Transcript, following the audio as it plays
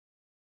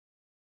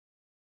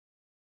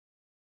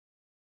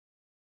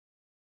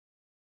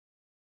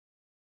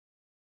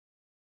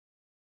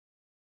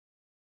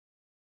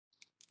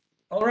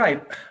All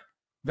right.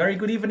 Very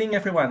good evening,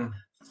 everyone.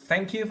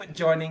 Thank you for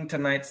joining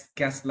tonight's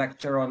guest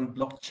lecture on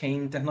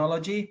blockchain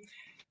technology.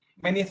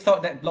 Many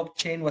thought that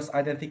blockchain was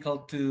identical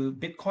to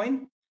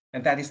Bitcoin,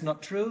 and that is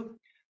not true.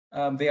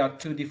 They are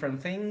two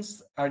different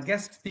things. Our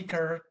guest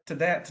speaker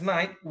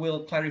tonight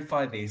will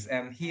clarify this,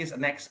 and he is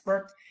an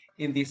expert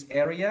in this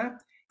area.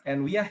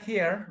 And we are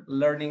here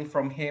learning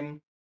from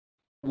him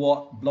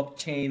what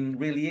blockchain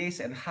really is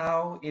and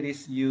how it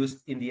is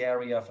used in the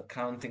area of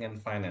accounting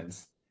and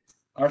finance.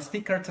 Our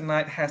speaker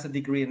tonight has a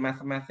degree in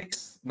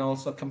mathematics and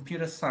also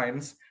computer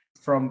science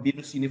from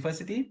Binus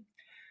University,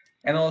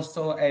 and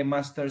also a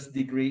master's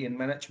degree in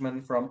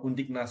management from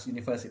Undiknas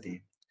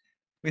University.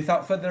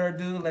 Without further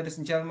ado, ladies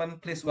and gentlemen,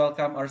 please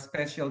welcome our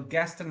special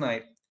guest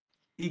tonight,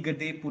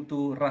 Gede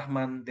Putu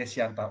Rahman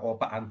Desyanta, or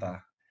Pak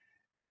Anta.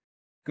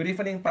 Good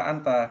evening, Pak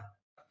Anta.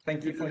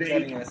 Thank you Good for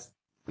evening. joining us.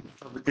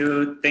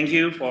 Putu, thank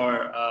you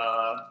for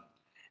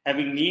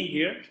having me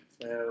here.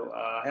 So,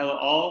 hello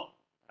all.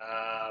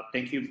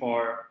 Thank you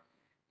for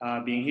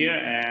being here,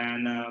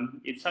 and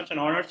it's such an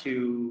honor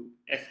to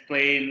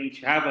explain,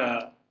 to have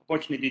an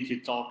opportunity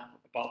to talk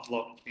about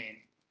blockchain.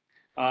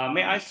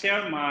 May I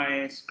share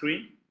my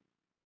screen?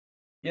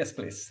 Yes,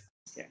 please.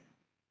 Yeah.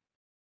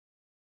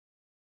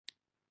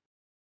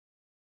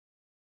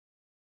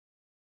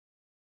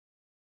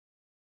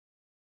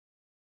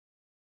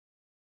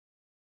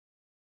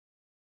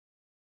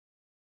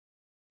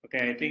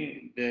 Okay, I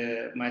think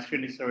my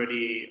screen is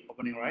already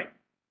opening, right?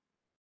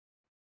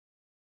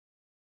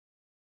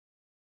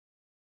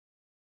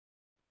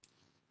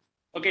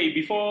 Okay,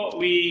 before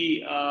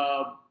we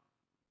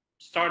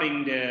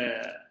starting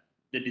the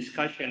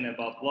discussion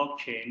about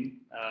blockchain,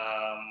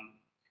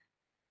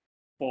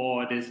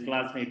 for this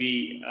class,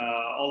 maybe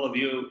all of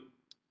you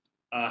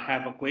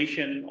have a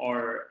question,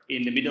 or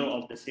in the middle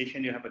of the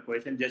session you have a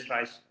question, just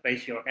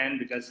raise your hand,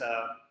 because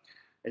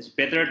it's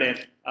better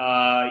that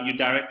you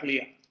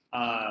directly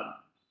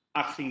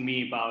asking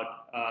me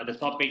about the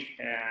topic,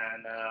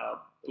 and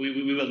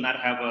we will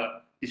not have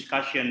a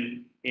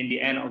discussion in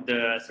the end of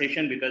the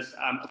session, because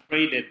I'm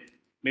afraid that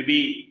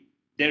maybe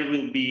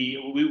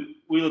we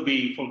will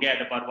be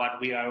forget about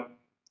what we are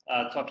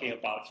talking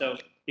about. So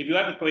if you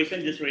have a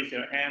question, just raise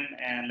your hand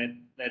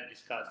and let's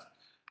discuss.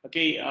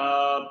 Okay.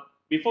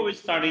 Before we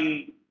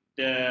starting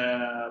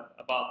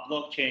about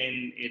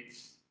blockchain,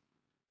 it's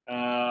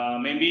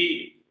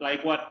maybe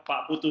like what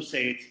Pak Putu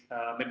said.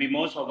 Maybe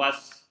most of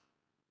us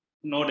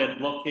know that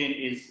blockchain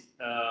is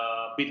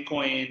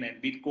Bitcoin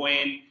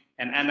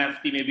and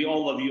NFT. Maybe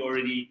all of you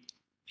already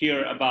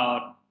hear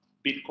about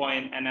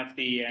Bitcoin,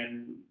 NFT,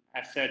 and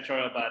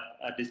etc. about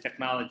this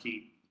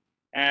technology.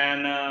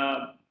 And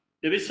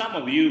maybe some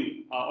of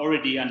you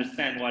already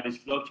understand what is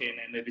blockchain,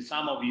 and maybe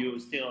some of you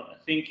still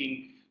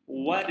thinking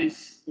what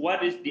is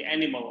the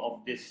animal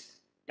of this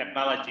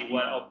technology,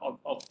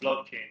 of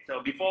blockchain. So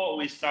before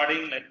we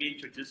starting, let me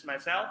introduce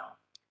myself.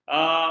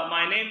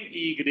 My name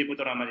is Gede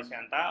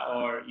Desyanta,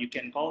 or you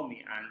can call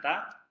me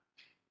Anta.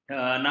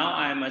 Now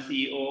I'm a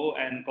CEO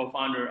and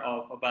co-founder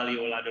of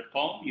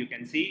baliola.com. You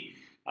can see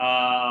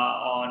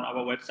on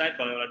our website,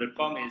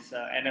 baliola.com is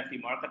NFT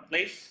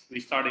marketplace.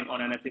 We're starting on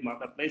NFT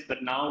marketplace,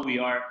 but now we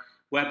are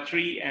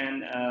Web3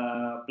 and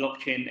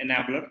blockchain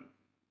enabler.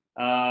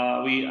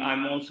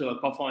 I'm also a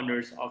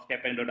co-founder of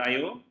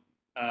Capen.io,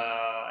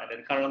 and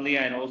then currently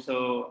I'm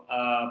also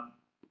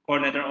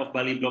coordinator of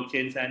Bali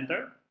Blockchain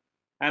Center.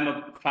 I'm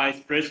a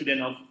vice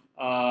president of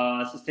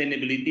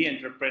sustainability,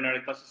 entrepreneur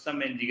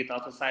ecosystem, and digital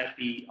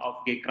society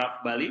of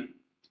Gcraft Bali,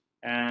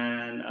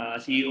 and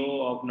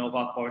CEO of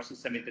Nova Core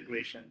System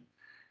Integration.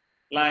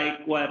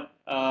 Like what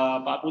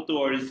Pak Putu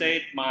already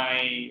said,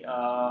 my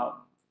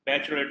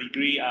bachelor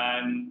degree,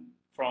 I'm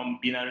from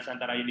Bina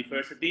Nusantara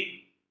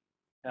University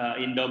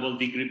in double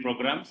degree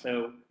program.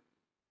 So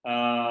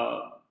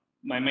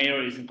my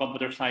major is in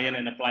computer science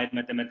and applied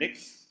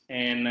mathematics,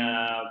 and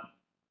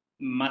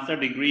master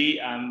degree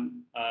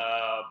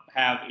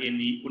have in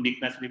the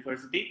Undiknas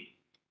University,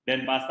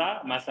 then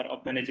PASA, Master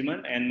of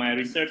Management, and my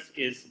research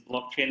is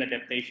blockchain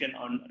adaptation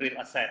on real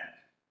asset,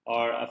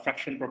 or a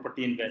fraction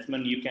property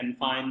investment. You can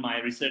find my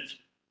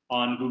research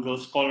on Google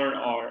Scholar,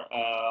 or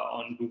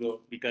on Google,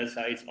 because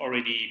it's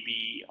already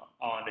be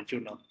on the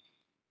journal.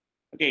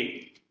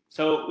 Okay,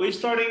 so we're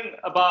starting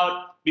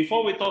about,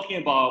 before we're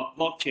talking about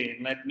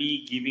blockchain, let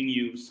me giving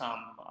you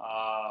some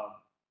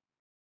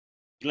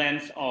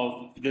glance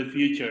of the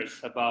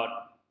futures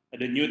about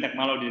the new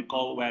technology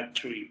called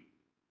Web3.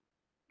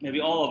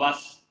 Maybe all of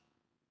us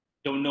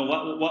don't know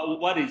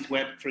what is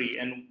Web3,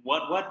 and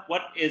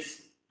what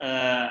is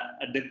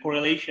the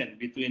correlation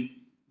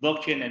between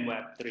blockchain and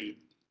Web3.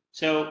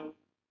 So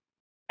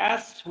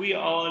as we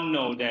all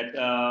know that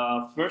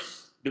the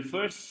first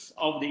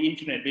of the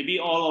internet, maybe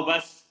all of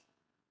us,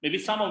 maybe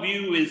some of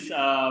you is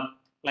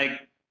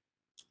like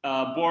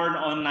born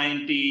on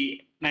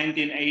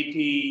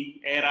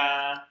 1980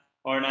 era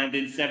or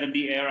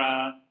 1970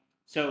 era.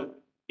 So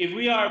if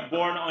we are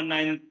born on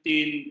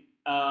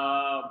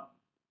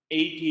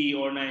 1980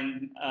 or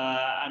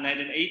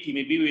 1980,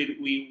 maybe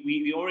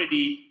we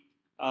already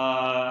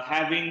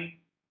having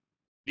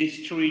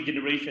these three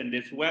generations,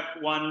 this Web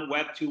 1,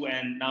 Web 2,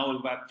 and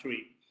now Web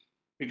 3.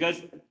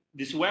 Because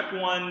this Web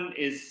 1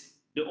 is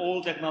the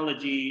old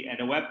technology, and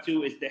the Web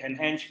 2 is the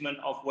enhancement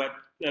of Web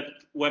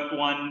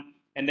 1,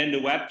 and then the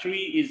Web 3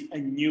 is a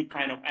new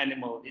kind of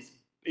animal.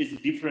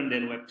 It's different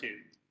than Web 2.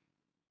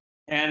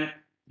 And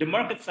the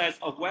market size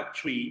of Web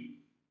 3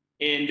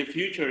 in the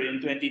future in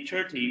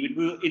 2030,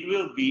 it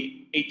will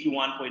be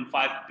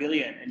 81.5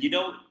 billion. And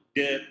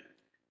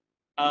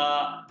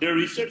the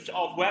research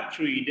of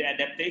Web3, the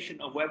adaptation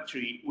of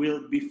Web3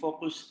 will be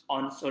focused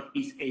on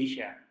Southeast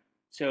Asia.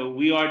 So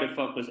we are the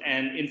focus.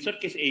 And in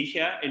Southeast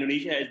Asia,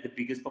 Indonesia is the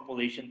biggest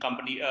population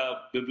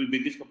the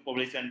biggest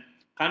population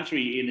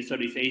country in the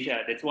Southeast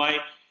Asia. That's why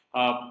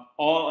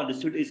all of the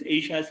Southeast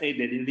Asia say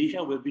that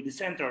Indonesia will be the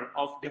center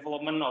of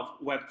development of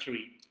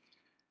Web3.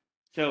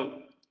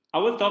 So I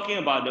was talking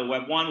about the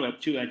Web 1, Web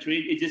 2, and 3.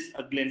 It's just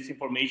a glance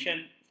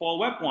information. For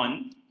Web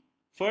 1,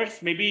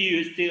 first, maybe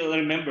you still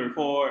remember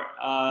for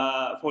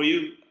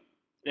you,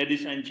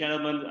 ladies and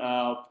gentlemen,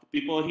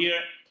 people here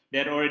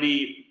that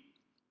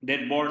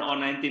born on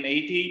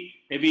 1980.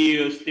 Maybe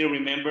you still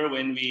remember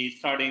when we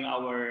starting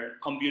our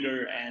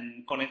computer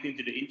and connecting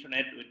to the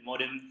internet with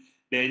modem.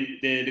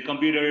 The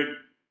computer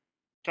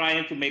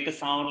trying to make a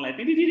sound like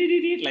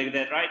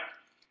that, right?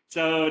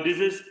 So this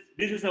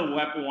is a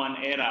Web 1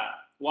 era.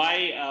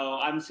 Why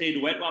I'm saying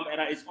the Web 1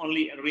 era is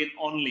only read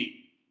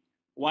only.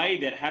 Why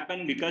that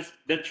happened? Because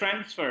the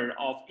transfer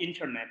of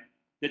internet,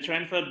 the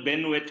transfer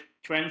bandwidth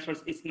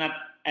transfers is not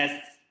as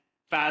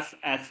fast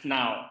as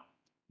now.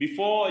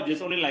 Before,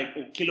 just only like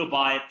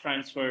kilobyte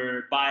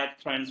transfer, byte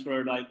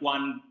transfer, like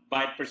 1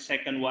 byte per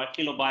second, 1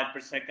 kilobyte per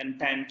second,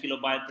 10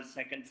 kilobyte per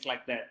second, it's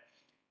like that.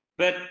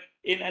 But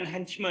in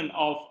enhancement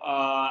of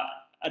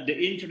the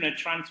internet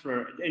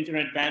transfer, the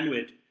internet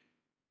bandwidth,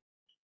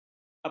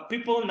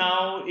 people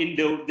now in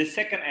the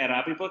second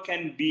era, people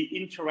can be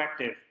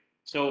interactive.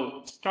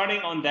 So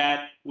starting on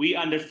that, we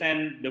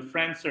understand the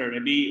Friendster.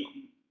 Maybe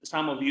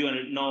some of you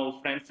know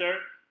Friendster,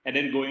 and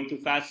then going to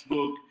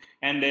Facebook,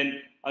 and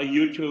then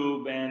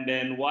YouTube, and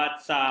then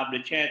WhatsApp, the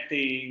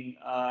chatting.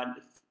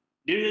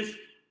 This is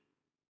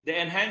the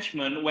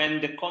enhancement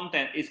when the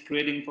content is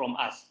creating from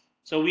us.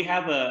 So we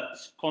have a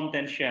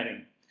content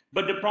sharing.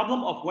 But the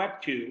problem of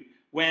Web 2,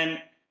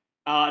 when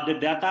the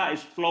data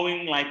is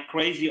flowing like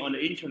crazy on the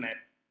internet,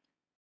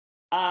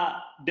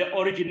 the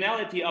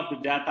originality of the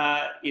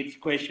data is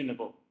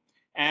questionable,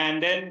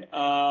 and then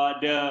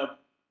the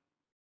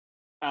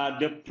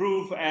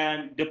proof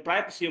and the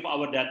privacy of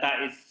our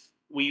data is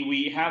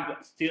we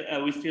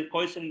still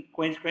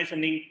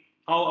questioning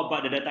how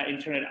about the data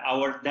internet,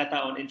 our data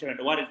on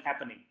internet, what is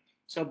happening.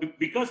 So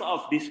because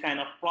of this kind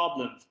of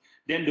problems,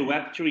 then the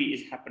Web 3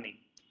 is happening.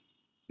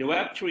 The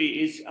Web 3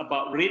 is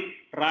about read,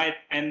 write,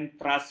 and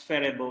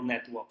transferable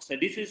networks. So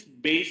this is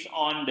based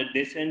on the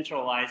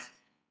decentralized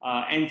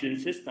engine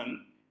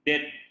system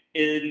that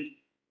is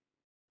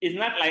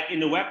not like in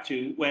the Web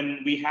 2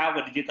 when we have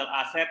a digital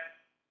asset,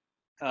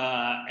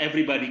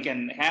 everybody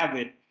can have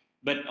it.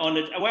 But on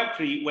the Web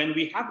 3, when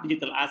we have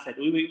digital asset,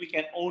 we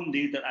can own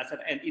digital asset,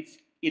 and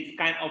it's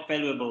kind of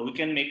valuable. We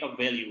can make a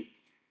value.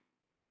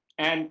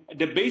 And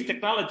the base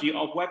technology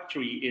of Web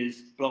 3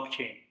 is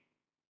blockchain.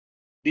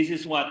 This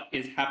is what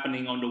is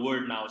happening on the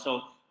world now.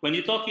 So when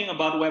you're talking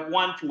about Web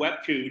 1 to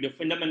Web 2, the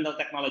fundamental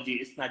technology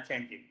is not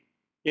changing.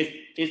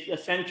 It's a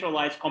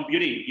centralized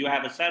computing. You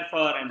have a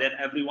server, and then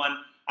everyone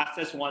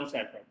access one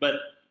server. But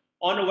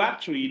on the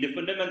Web 3, the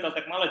fundamental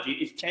technology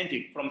is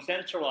changing from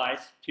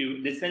centralized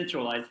to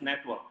decentralized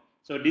network.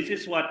 So this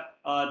is what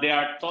they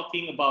are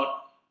talking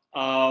about,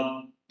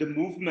 the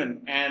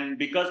movement. And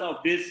because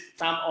of this,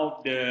 some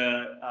of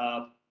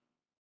the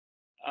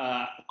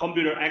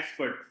computer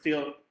experts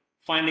still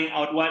finding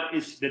out what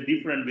is the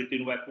difference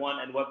between Web 1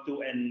 and Web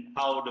 2 and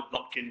how the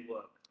blockchain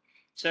works.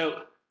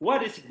 So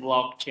what is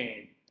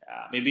blockchain?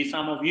 Maybe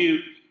some of you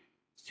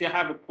still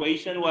have a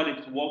question, what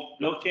is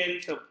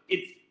blockchain? So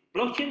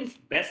blockchain is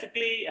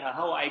basically,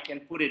 how I can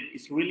put it,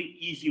 it's really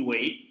easy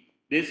way.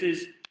 This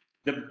is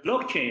the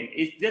blockchain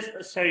is just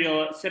a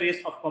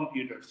series of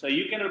computers. So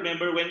you can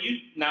remember when you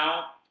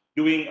now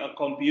doing a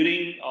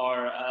computing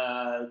or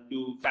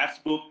do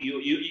Facebook,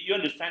 you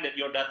understand that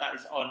your data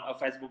is on a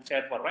Facebook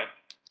server, right?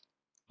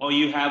 Or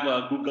you have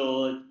a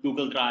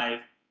Google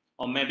Drive,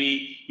 or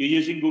maybe you're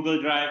using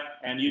Google Drive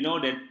and you know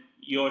that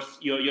your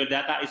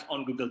data is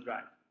on Google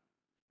Drive,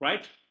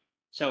 right?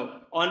 So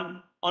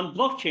on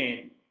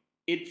blockchain,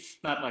 it's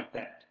not like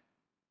that.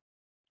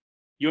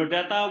 Your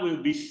data will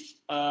be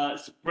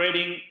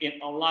spreading in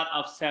a lot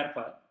of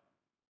server,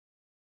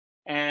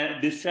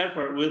 and the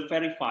server will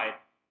verify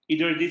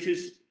either this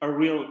is a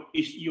real,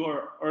 is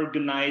your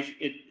organized,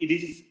 it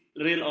is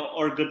real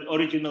or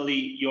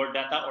originally your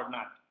data or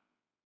not.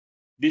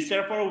 The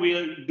server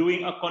will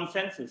doing a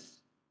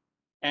consensus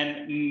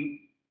and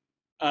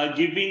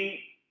giving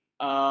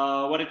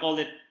what I call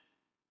it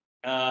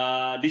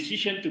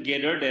decision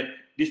together that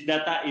this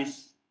data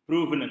is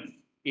proven.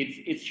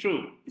 It's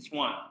true. It's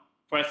one.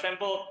 For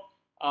example,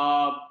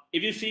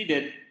 if you see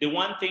that the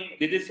one thing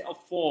that is a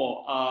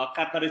four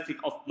characteristic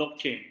of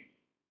blockchain.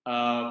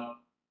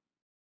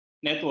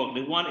 network.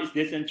 The one is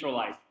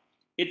decentralized.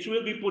 It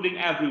will be putting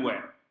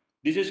everywhere.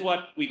 This is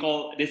what we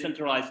call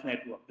decentralized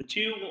network.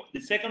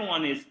 The second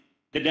one is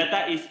the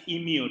data is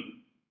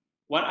immune.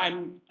 What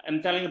I'm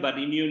telling about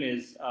immune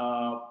is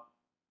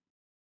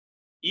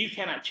you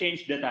cannot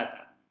change the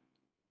data.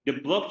 The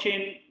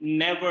blockchain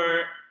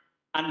never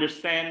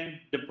understand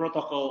the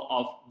protocol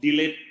of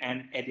delete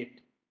and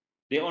edit.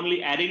 They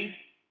only adding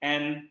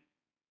and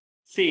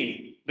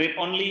seeing, read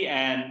only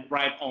and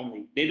write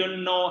only. They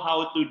don't know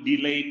how to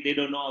delete. They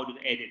don't know how to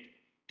edit.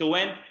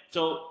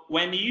 So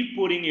when you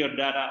put in your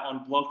data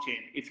on blockchain,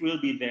 it will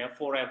be there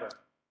forever.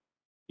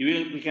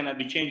 We cannot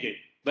be changed it.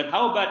 But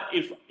how about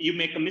if you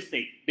make a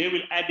mistake? They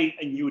will adding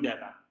a new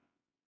data.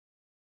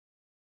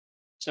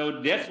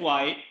 So that's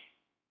why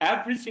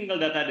every single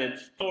data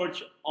that's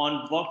stored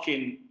on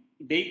blockchain,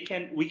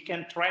 we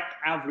can track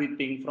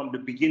everything from the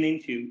beginning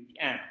to the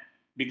end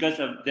because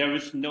there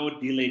is no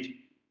delay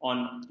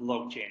on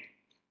blockchain.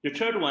 The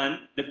third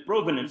one, the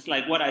provenance,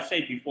 like what I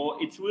said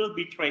before, it will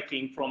be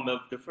tracking from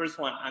the first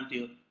one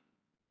until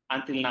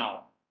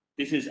now.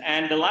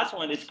 And the last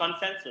one is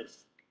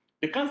consensus.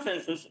 The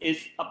consensus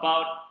is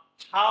about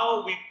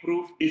how we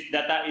prove this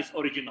data is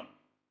original.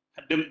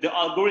 The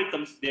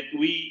algorithms that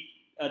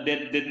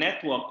that the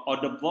network or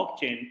the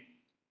blockchain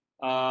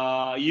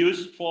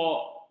used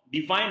for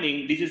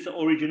defining this is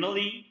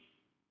originally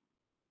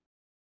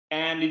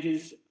and it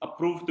is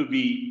approved to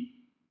be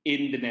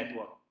in the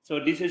network. So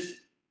this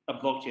is a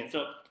blockchain.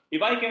 So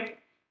if I can,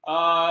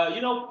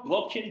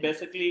 blockchain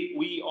basically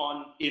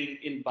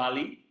in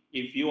Bali.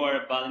 If you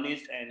are a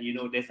Balinese and you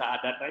know Desa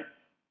Adat, right?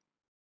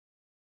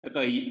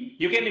 Okay,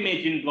 you can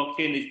imagine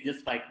blockchain is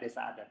just like Desa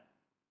Adat.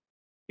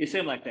 It's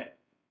same like that.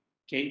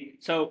 Okay,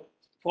 so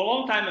for a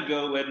long time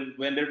ago,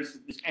 when there is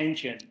this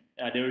ancient,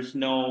 there is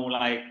no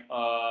like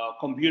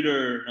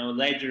computer, no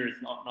ledgers,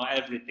 not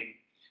everything.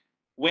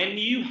 When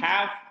you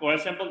have, for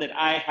example, that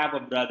I have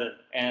a brother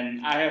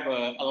and I have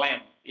a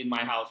land in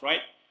my house,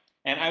 right?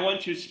 And I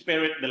want to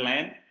spirit the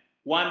land.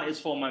 One is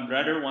for my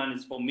brother, one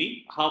is for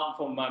me. Half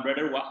for my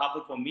brother, half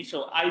for me.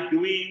 So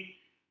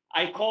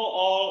I call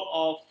all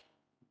of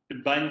the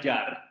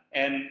Banjar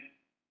and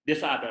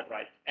this other,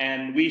 right?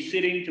 And we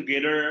sitting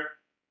together,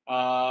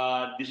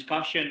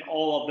 discussion,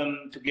 all of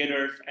them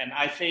together. And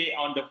I say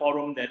on the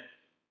forum that,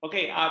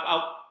 okay,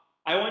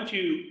 I want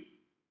to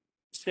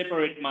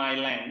separate my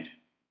land.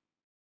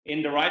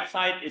 In the right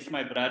side is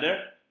my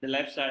brother, the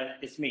left side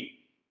is me.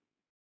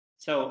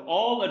 So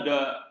all of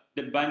the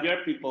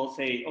Banjar people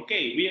say,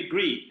 okay, we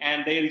agree,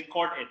 and they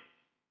record it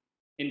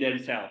in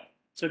themselves.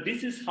 So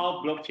this is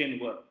how blockchain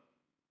works.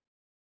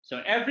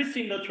 So every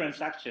single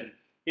transaction,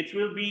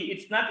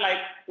 it's not like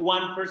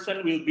one person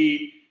will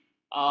be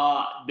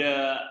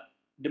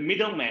the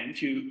middleman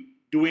to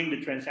doing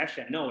the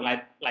transaction. No,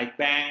 like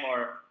bank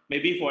or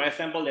maybe for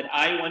example that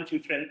I want to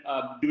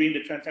doing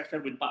the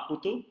transaction with Pak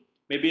Putu.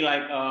 Maybe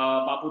like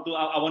Pak Putu,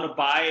 I want to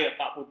buy a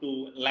Pak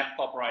Putu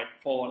laptop, right,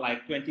 for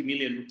like 20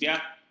 million rupiah.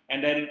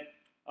 And then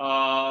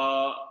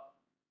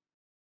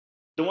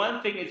the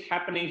one thing is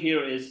happening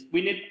here is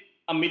we need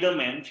a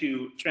middleman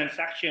to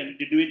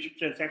do it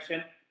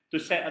transaction to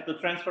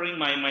transferring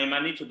my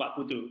money to Pak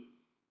Putu.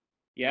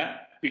 Yeah,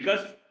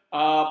 because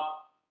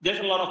there's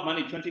a lot of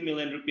money. 20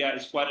 million rupiah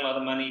is quite a lot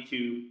of money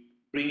to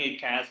bring in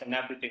cash and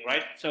everything,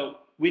 right? So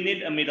we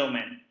need a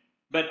middleman.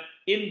 But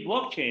in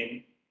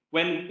blockchain,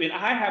 when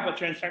I have a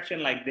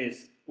transaction like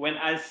this, when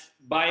I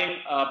buying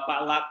a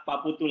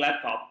Pak Putu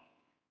laptop,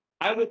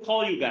 I will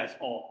call you guys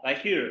all, like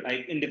here,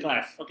 like in the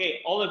class.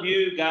 Okay, all of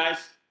you guys,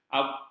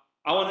 I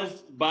want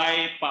to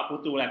buy Pak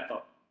Putu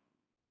laptop.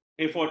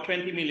 Okay, for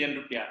 20 million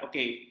rupiah.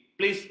 Okay,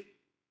 please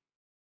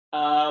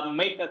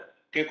make a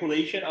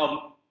calculation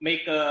or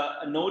make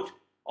a note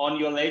on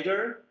your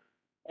ledger,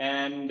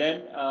 and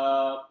then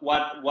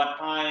what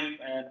time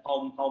and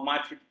how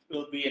much it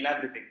will be and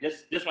everything,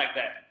 just like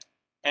that.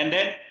 And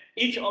then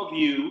each of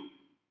you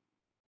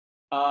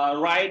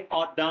write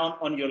down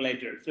on your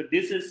ledger. So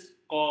this is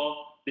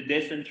called the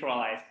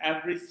decentralized.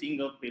 Every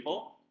single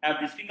people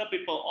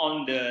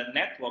on the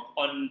network,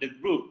 on the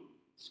group,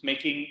 is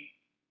making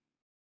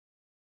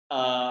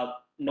a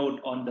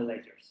note on the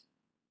ledgers.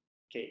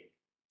 Okay.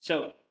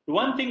 So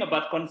one thing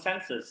about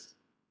consensus,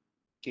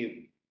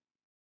 okay,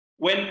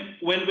 when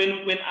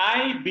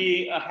I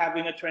be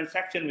having a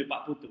transaction with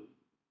Pak Putu,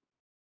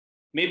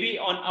 maybe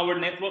on our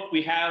network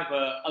we have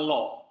a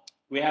law.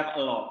 We have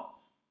a law.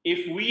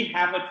 If we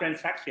have a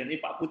transaction,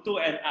 if Pak Putu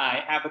and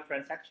I have a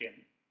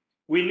transaction,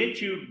 we need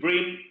to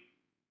bring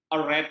a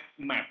red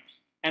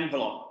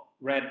envelope.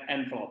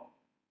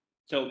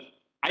 So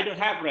I don't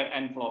have red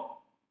envelope.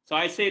 So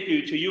I say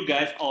to you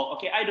guys all,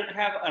 okay, I don't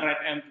have a red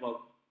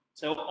envelope.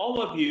 So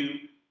all of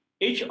you,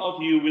 each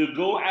of you will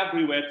go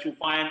everywhere to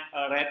find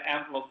a red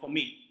envelope for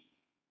me.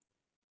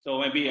 So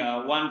maybe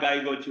one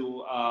guy go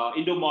to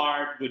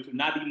Indomart, go to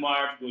Nadi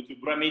Mart, go to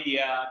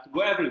Gramedia, go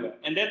everywhere.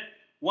 And then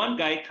one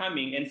guy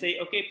coming and say,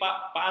 okay,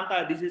 Pak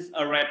Anta, this is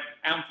a red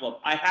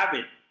envelope. I have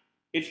it.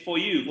 It's for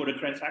you for the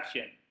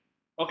transaction.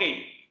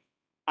 Okay,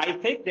 I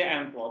take the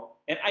envelope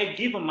and I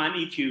give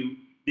money to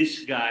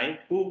this guy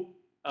who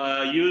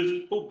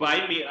who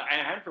buy me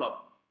an envelope.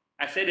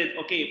 I said that,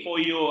 okay, for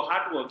your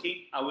hard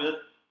working, I will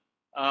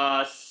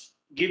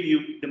give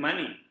you the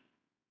money.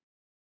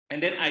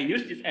 And then I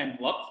use this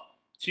envelope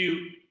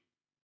to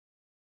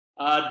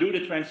do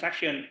the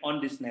transaction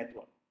on this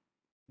network.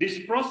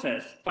 This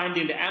process,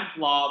 finding the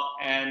envelope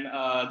and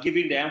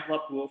giving the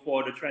envelope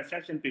for the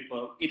transaction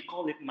people, it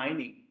called it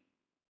mining.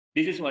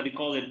 This is what they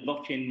call it,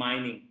 blockchain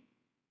mining.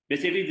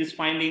 Basically, just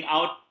finding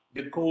out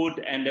the code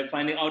and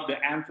finding out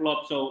the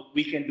envelope so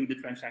we can do the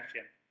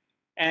transaction.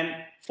 And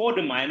for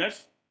the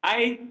miners,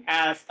 I,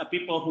 as a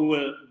people who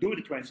will do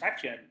the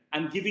transaction,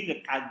 I'm giving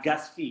a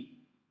gas fee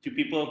to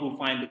people who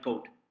find the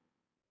code.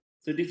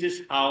 So this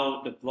is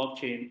how the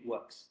blockchain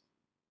works.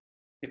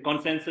 The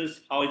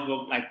consensus, how it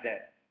works like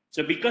that.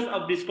 So because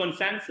of this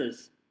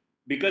consensus,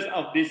 because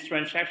of this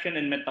transaction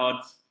and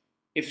methods,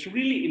 it's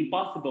really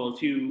impossible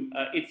to,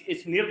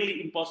 it's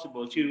nearly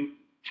impossible to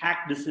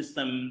hack the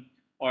system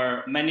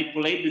or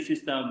manipulate the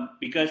system,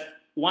 because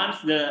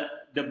once the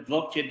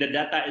blockchain, the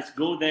data is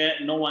go there,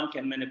 no one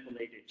can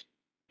manipulate it.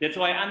 That's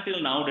why until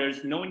now,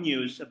 there's no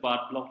news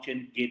about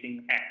blockchain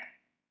getting hacked.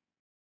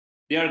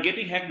 They are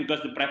getting hacked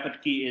because the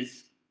private key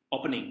is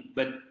opening,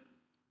 but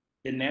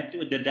the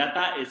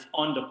data is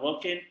on the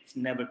blockchain. It's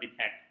never been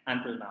hacked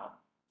until now.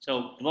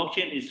 So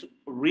blockchain is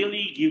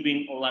really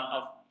giving a lot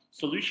of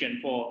solution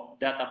for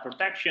data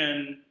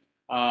protection,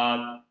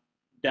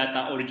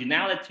 data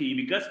originality,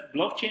 because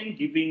blockchain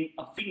giving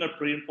a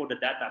fingerprint for the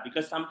data,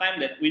 because sometimes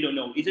that we don't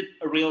know, is it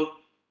a real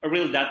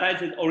data?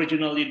 Is it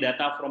originally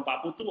data from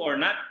Putu or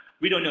not?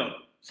 We don't know.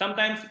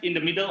 Sometimes in the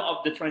middle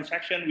of the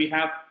transaction we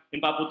have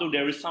in Putu,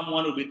 there is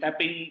someone who will be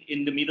tapping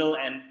in the middle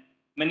and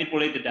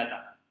manipulate the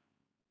data.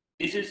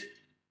 This is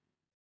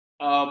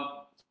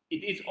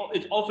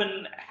it's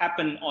often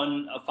happen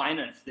on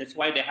finance. That's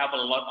why they have a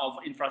lot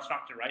of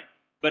infrastructure, right?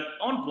 But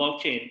on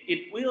blockchain,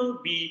 it will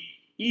be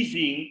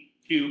easy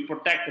to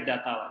protect the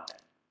data like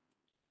that.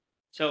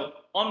 So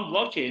on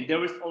blockchain,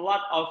 there is a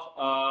lot of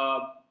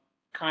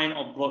kind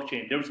of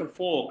blockchain. There is a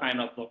four kind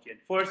of blockchain.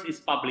 First is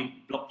public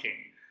blockchain.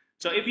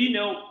 So if you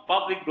know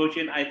public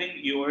blockchain, I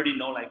think you already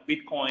know, like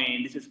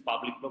Bitcoin, this is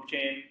public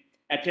blockchain.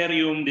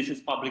 Ethereum, this is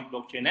public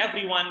blockchain.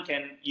 Everyone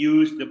can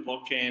use the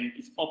blockchain.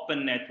 It's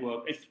open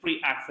network. It's free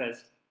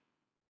access.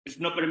 It's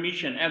no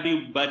permission.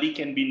 Everybody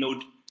can be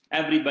node.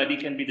 Everybody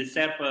can be the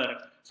server.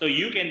 So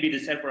you can be the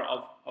server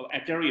of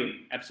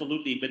Ethereum,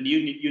 absolutely. But you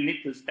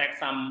need to stack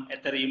some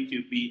Ethereum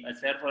to be a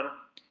server.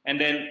 And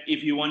then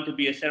if you want to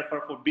be a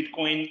server for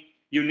Bitcoin,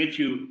 you need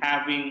to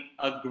having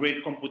a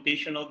great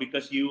computational,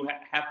 because you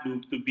have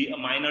to be a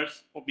miner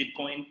for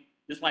Bitcoin,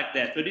 just like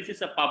that. So this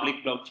is a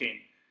public blockchain.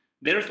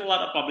 There's a lot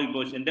of public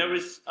blockchain. There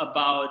is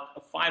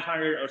about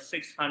 500 or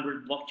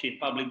 600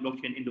 public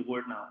blockchain in the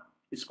world now.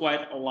 It's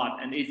quite a lot,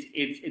 and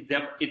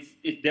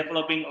it's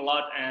developing a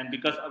lot. And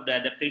because of the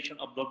adaptation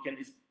of blockchain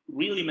is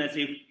really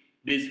massive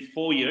these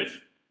 4 years.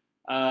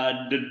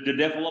 The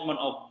development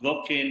of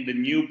blockchain, the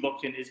new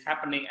blockchain, is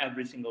happening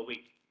every single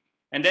week.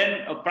 And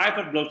then a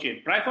private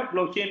blockchain. Private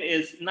blockchain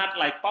is not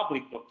like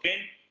public blockchain.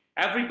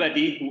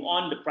 Everybody who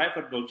own the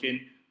private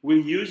blockchain will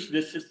use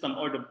the system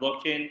or the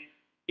blockchain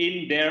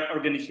in their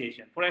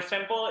organization. For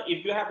example,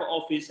 if you have an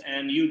office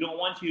and you don't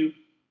want to,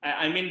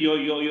 I mean, your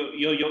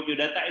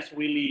data is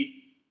really,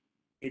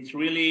 it's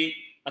really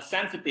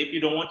sensitive. You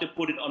don't want to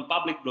put it on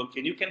public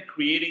blockchain. You can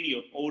creating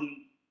your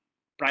own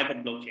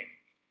private blockchain.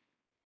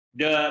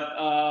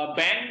 The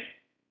bank,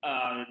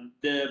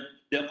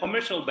 the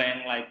commercial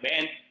bank like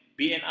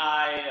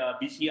BNI,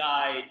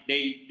 BCI,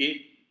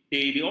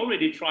 they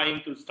already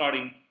trying to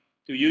starting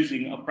to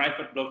using a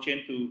private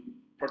blockchain to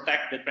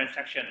protect the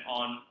transaction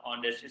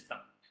on the system.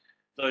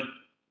 So,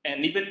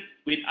 and even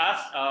with us,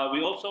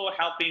 we also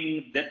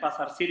helping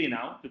Denpasar City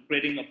now to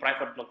creating a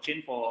private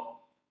blockchain for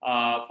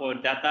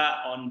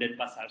data on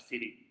Denpasar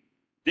City.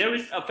 There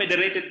is a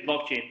federated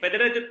blockchain.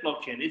 Federated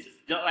blockchain is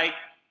just like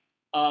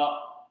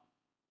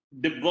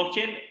the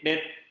blockchain that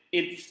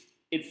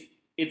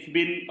it's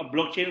been a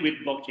blockchain with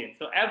blockchain.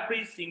 So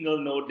every single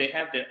node, they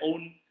have their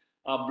own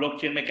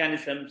blockchain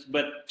mechanisms,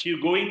 but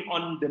to going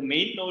on the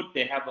main node,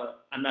 they have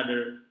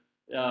another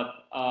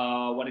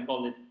what do you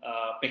call it,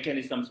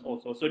 mechanisms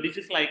also. So this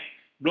is like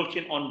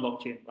blockchain on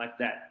blockchain like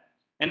that.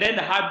 And then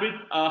the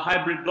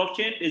hybrid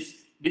blockchain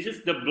is, this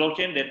is the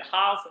blockchain that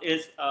half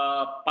is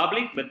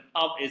public but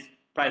half is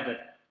private,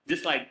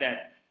 just like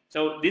that.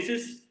 So this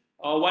is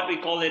what we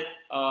call it.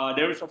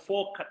 There is a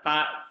four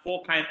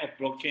kind of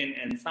blockchain,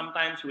 and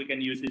sometimes we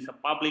can use this a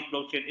public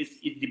blockchain.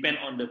 It depends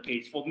on the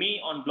case. For me,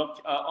 on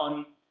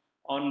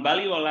on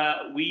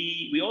Baliola,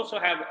 we also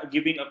have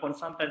giving a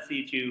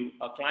consultancy to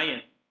a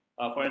client.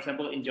 For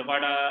example, in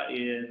Jakarta,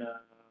 in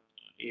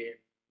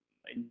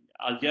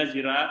Al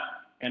Jazeera,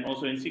 and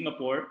also in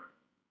Singapore,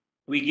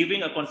 we're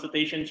giving a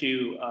consultation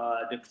to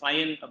the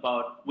client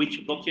about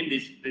which blockchain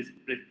is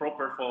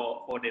proper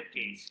for their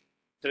case.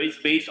 So it's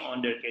based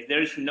on their case.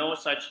 There is no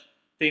such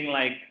thing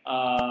like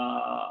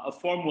a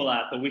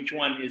formula for which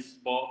one is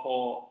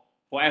for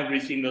every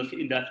single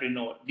industry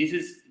node. This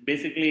is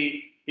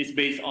basically is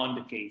based on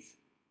the case.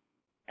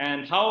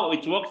 And how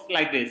it works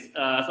like this.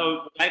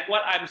 So like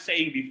what I'm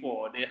saying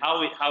before,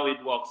 how it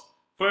works.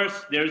 First,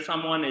 there's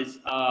someone is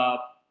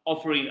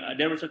offering.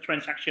 There is a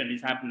transaction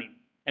is happening,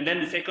 and then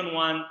the second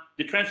one,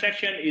 the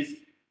transaction is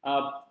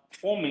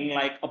forming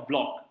like a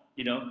block.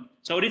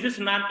 So this is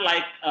not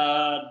like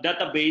a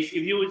database.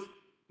 If you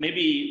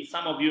maybe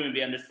some of you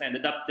maybe understand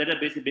the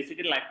database is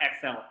basically like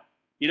Excel.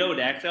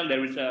 The Excel,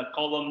 there is a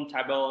column,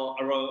 table,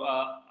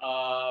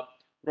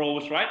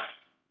 rows, right?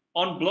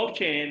 On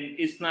blockchain,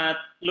 it's not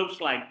looks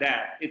like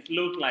that. It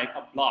looks like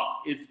a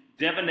block. It's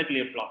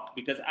definitely a block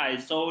because I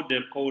saw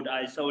the code,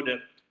 I saw the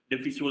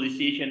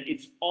visualization.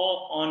 It's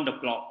all on the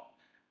block.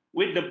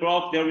 With the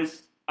block, there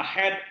is a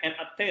head and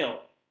a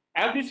tail.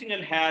 Every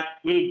single head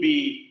will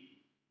be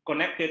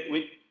connected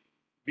with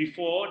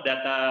before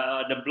that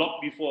the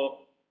block before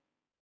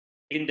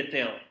in the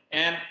tail,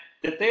 and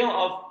the tail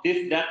of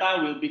this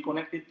data will be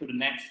connected to the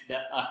next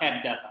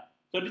head data.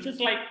 So this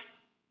is like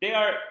they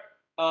are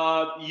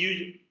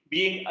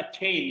being a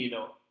chain.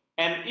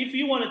 And if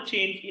you want to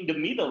change in the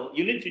middle,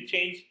 you need to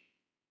change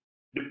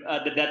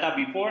the data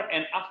before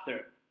and after.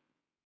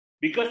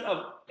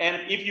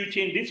 And if you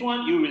change this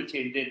one, you will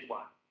change this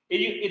one.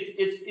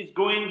 It's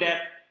going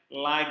that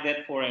like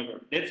that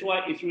forever. That's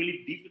why it's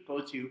really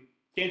difficult to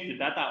change the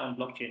data on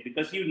blockchain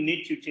because you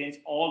need to change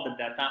all the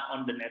data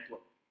on the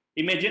network.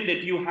 Imagine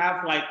that you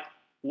have like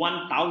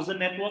 1,000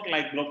 network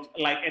like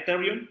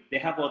Ethereum. They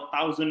have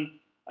 1,000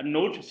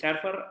 node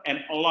server and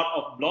a lot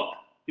of block.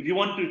 If you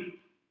want to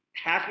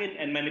hack it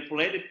and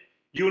manipulate it,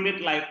 you need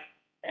like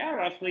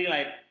roughly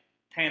like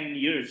 10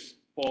 years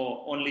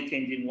for only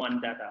changing one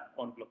data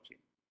on blockchain.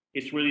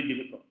 It's really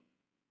difficult.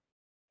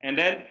 And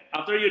then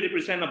after you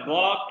represent a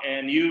block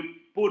and you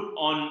put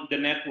on the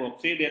network,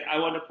 say that I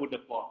want to put a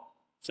block.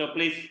 So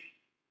please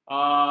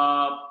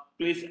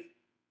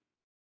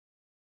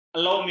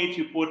allow me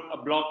to put a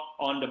block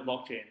on the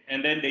blockchain.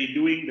 And then they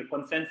doing the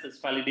consensus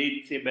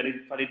validate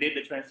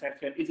the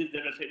transaction. Is it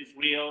the transaction is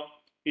real?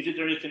 Is it the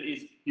transaction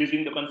is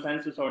using the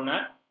consensus or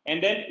not?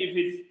 And then if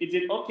is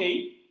it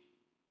okay,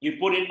 you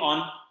put it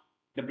on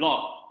the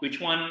block, which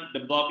one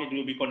the block it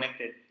will be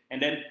connected,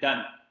 and then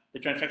done. The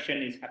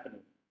transaction is happening.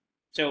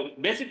 So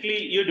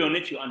basically, you don't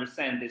need to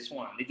understand this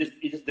one. It's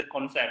just the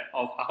concept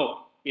of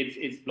how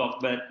it's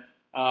blocked. But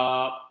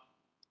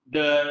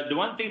the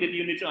one thing that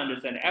you need to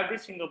understand, every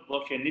single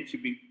blockchain needs to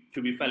be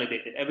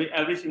validated.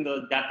 Every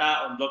single data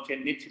on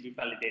blockchain needs to be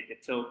validated.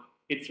 So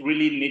it's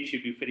really needs to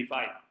be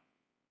verified.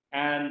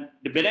 And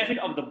the benefit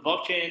of the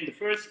blockchain, the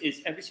first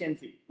is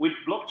efficiency. With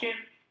blockchain,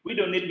 we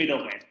don't need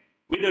middlemen.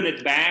 We don't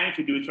need bank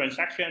to do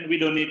transaction. We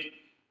don't need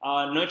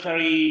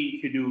notary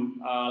to do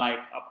like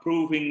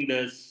approving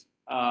this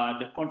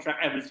the contract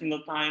every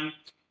single time.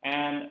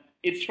 And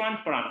it's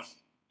transparent.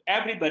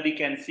 Everybody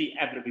can see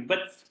everything,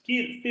 but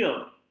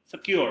still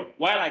secure.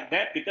 Why like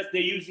that? Because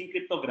they're using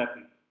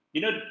cryptography.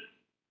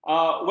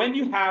 When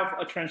you have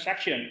a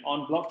transaction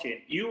on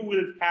blockchain, you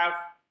will have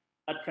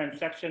a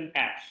transaction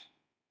hash.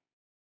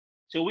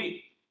 So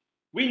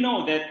we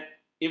know that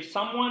if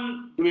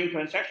someone doing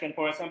transaction,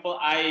 for example,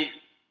 I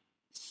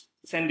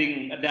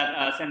sending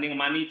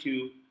money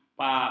to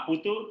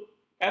Putu,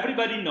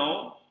 everybody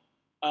know.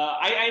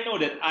 I know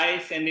that I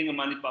sending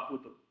money to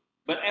Putu,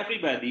 but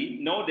everybody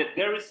know that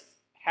there is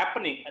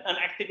happening an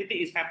activity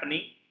is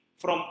happening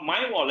from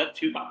my wallet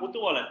to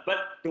Putu wallet, but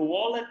the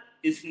wallet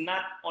is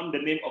not on the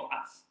name of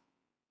us.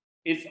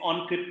 It's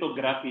on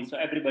cryptography, so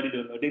everybody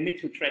don't know. They need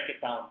to track it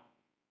down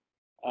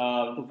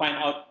to find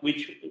out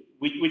which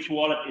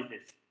wallet is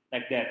this,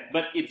 like that.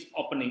 But it's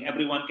opening,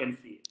 everyone can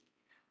see it.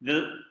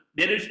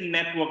 There is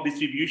network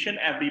distribution.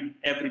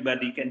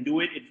 Everybody can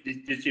do it.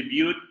 It's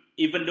distribute,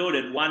 even though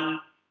that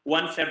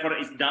one server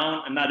is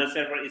down, another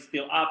server is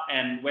still up,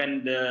 and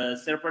when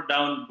the server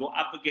down go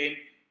up again,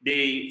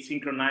 they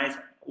synchronize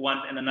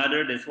one and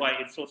another. That's why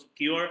it's so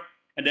secure.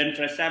 And then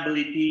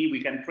traceability,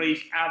 we can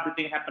trace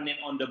everything happening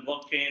on the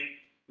blockchain.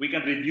 We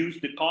can reduce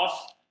the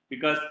cost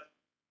because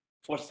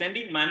for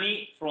sending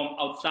money from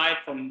outside,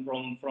 from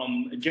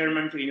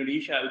German to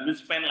Indonesia, it will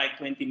spend like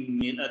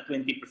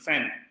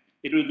 20%.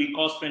 It will be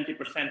cost 20%,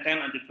 10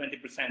 under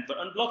 20%. But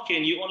on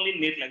blockchain, you only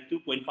need like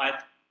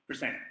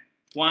 2.5%,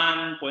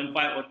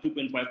 1.5 or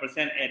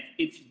 2.5%. And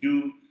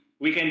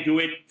we can do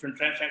it from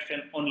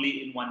transaction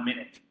only in 1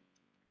 minute.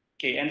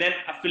 Okay, and then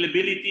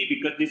availability,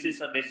 because this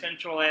is a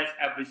decentralized,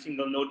 every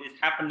single node is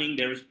happening,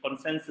 there is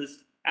consensus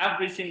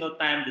every single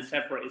time the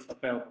server is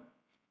available.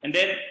 And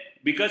then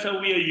because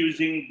we are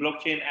using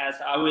blockchain, as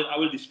I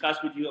will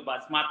discuss with you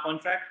about smart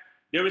contract,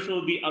 there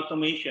will be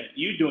automation.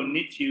 You don't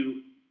need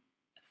to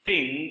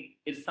think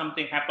if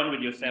something happened with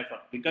your server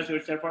because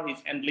your server is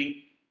handling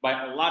by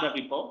a lot of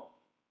people.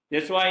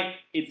 That's why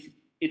it's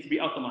be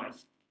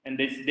optimized and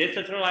it's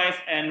decentralized,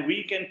 and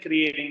we can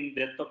creating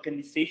the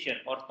tokenization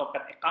or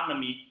token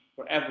economy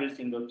for every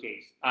single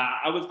case.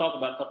 I will talk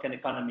about token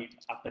economy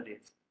after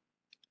this.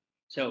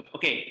 So,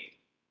 okay,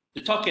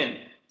 the token.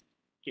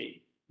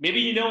 Okay, maybe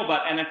you know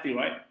about NFT,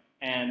 right?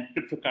 And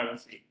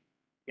cryptocurrency.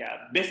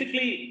 Yeah,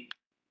 basically,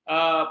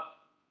 I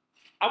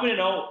want to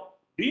know,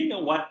 do you know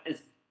what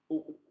is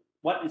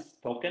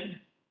token?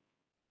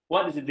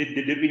 what is the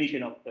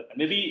definition of token?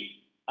 Maybe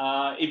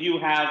if you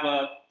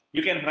have,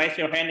 you can raise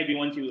your hand if you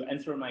want to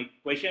answer my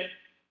question.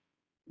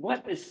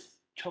 What is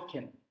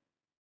token?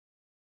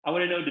 I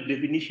want to know the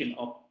definition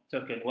of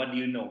token. What do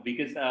you know?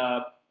 Because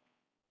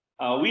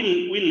we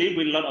live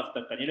with a lot of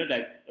token. You know,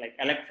 like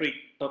electric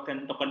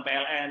token, token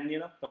PLN. You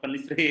know, token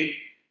listrik.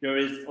 There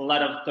is a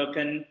lot of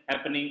token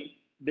happening.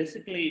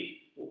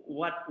 Basically,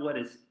 what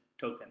is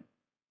token?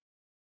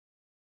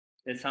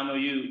 That some of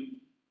you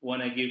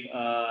want to give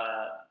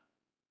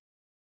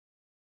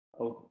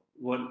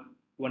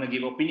want to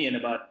give opinion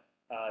about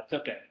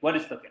token. What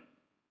is token?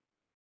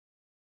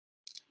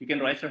 You can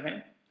raise your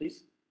hand,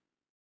 please.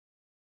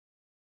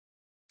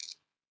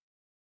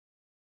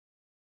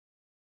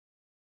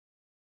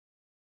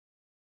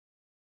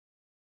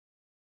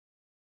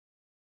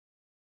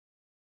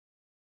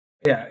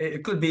 Yeah,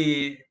 it could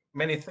be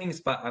many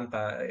things, Pak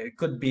Anta. It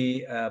could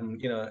be,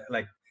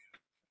 like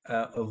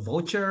a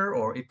voucher,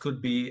 or it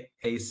could be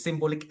a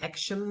symbolic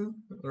action,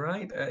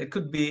 right? It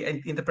could be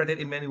interpreted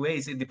in many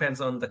ways. It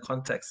depends on the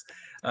context.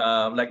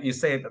 Like you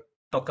said,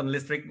 token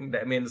listrik,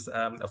 that means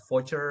a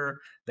voucher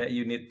that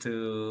you need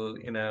to,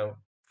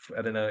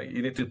 I don't know,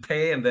 you need to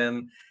pay, and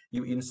then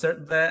you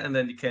insert that, and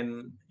then you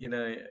can,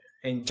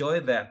 enjoy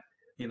that,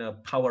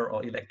 power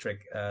or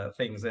electric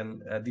things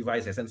and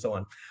devices and so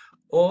on.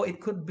 Or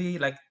it could be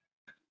like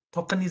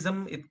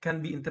tokenism. It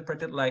can be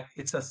interpreted like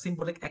it's a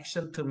symbolic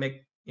action to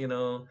make,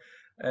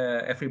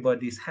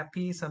 everybody's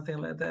happy, something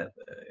like that.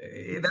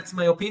 That's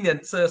my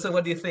opinion. So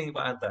what do you think,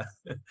 Pak Anta?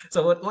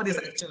 So what is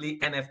actually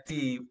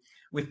NFT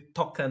with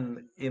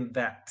token in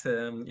that,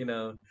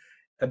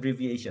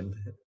 abbreviation?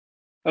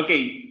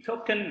 Okay,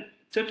 token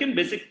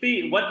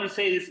basically what you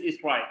say is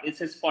right. It's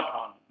a spot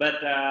on.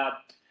 But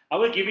I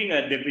will giving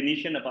a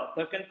definition about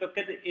token.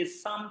 Token is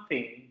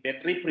something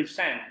that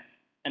represent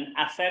an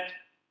asset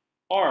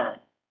or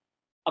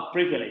a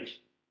privilege.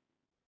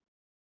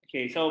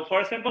 Okay, so for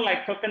example,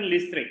 like token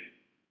listrik.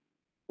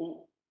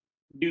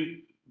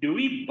 Do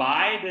we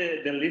buy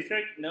the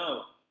listrik?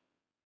 No.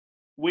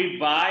 We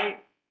buy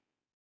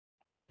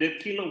the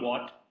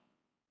kilowatt.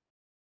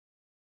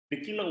 The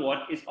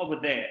kilowatt is over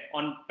there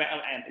on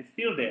PLN. It's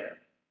still there.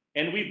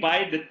 And we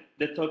buy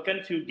the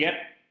token to get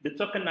the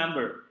token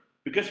number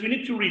because we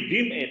need to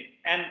redeem it.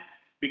 And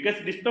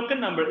because this token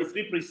number is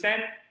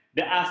represent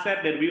the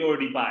asset that we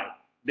already buy,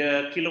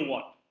 the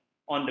kilowatt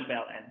on the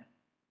PLN.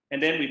 And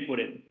then we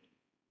put it.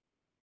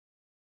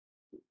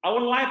 Our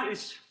life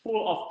is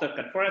full of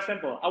token. For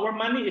example, our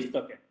money is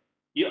token.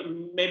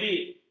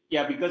 Maybe,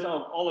 yeah, because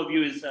of all of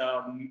you is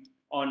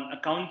on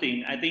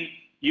accounting, I think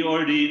you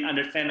already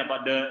understand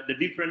about the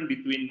difference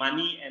between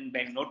money and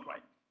banknote,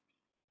 right?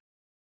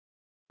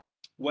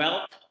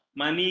 Wealth,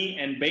 money,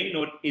 and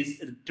banknote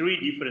is three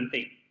different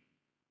things.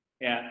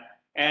 Yeah,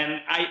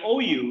 and I owe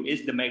you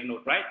is the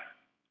banknote, right?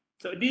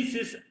 So this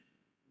is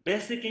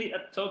basically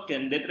a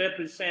token that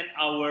represents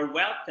our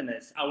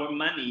wealthiness, our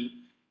money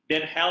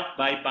that held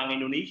by Bank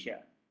Indonesia,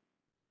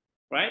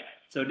 right?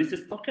 So this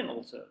is token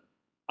also.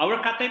 Our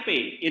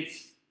KTP,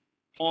 it's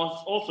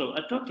also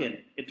a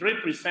token. It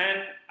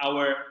represents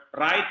our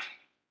right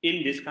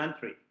in this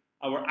country,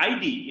 our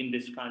ID in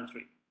this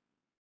country.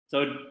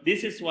 So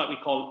this is what we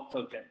call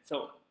token.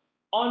 So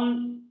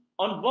on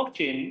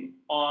blockchain,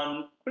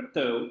 on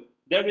crypto,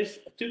 there is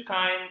two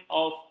kinds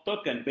of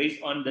token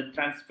based on the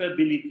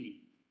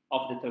transferability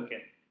of the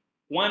token.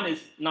 One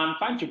is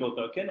non-fungible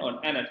token or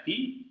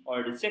NFT,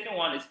 or the second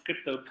one is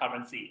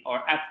cryptocurrency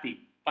or FT,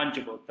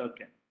 fungible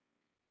token.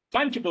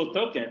 Fungible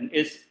token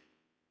is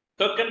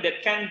token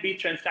that can be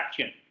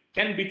transaction,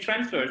 can be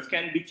transfers,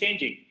 can be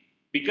changing,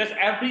 because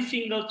every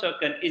single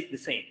token is the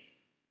same.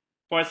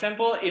 For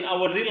example, in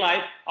our real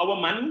life, our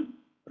money,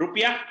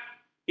 rupiah,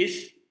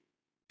 is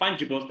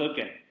fungible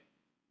token.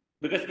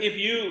 Because if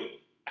you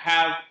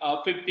have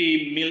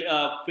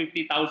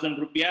 50,000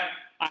 rupiah,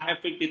 I have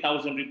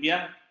 50,000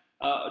 rupiah,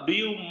 do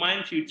you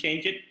mind to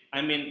change it?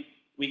 I mean,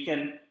 we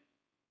can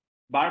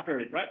barter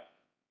it, right?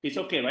 It's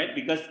okay, right?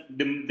 Because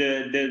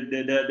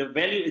the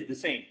value is the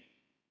same.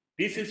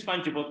 This is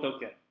fungible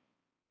token.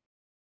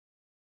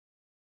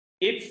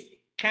 It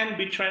can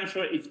be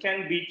transferred, it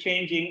can be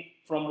changing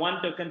from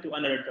one token to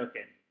another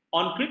token.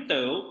 On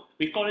crypto,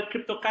 we call it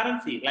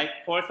cryptocurrency.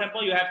 Like, for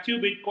example, you have 2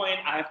 Bitcoin,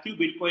 I have 2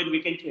 Bitcoin,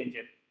 we can change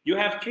it. You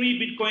have 3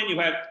 Bitcoin, you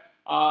have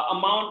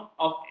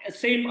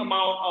same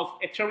amount of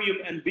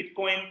Ethereum and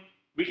Bitcoin,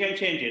 we can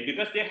change it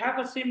because they have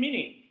the same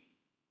meaning.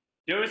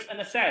 There is an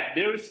asset,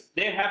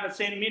 they have the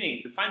same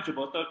meaning, the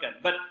fungible token.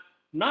 But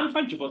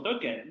non-fungible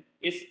token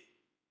is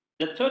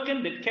the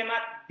token that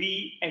cannot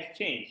be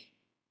exchanged,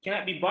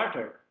 cannot be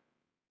bartered.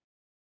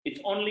 It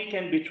only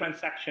can be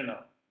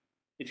transactional.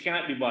 It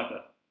cannot be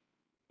bartered.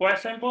 For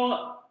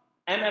example,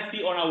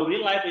 NFT on our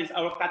real life is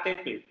our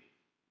KTP.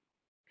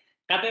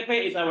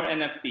 KTP is our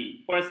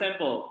NFT. For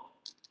example,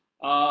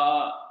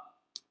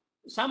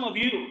 some of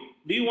you,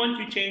 do you want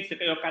to change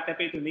your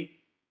KTP to me?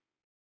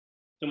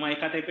 To my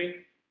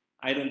KTP?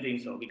 I don't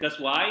think so. Because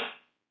why?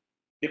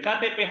 The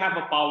KTP have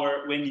a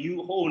power when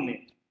you own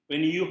it,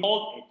 when you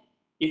hold it.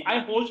 If I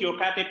hold your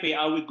KTP,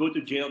 I will go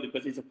to jail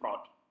because it's a fraud.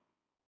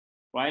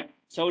 right?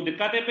 So the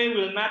KTP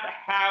will not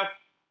have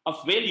a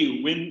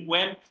value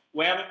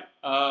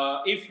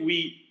if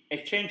we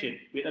exchange it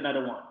with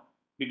another one,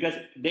 because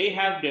they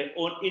have their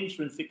own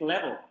intrinsic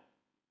level.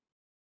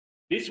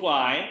 This is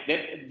why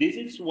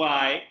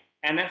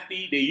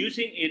NFT they're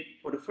using it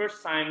for the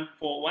first time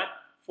for what?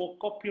 For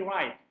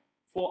copyright,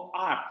 for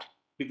art,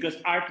 because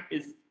art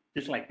is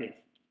just like this.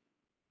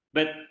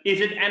 But is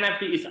it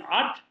NFT is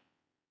art?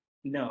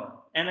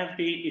 No,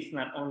 NFT is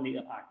not only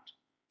art.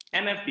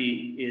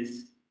 NFT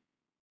is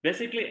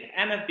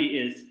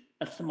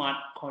a smart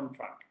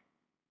contract.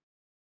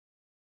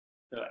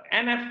 So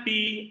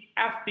NFT,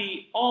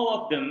 FT, all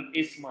of them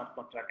is smart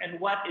contract. And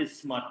what is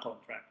smart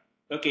contract?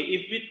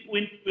 Okay,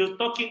 we're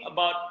talking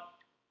about,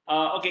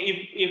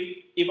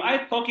 if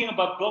I'm talking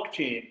about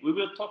blockchain, we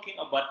will talking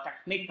about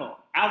technical.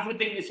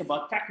 Everything is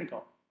about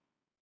technical.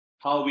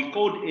 How we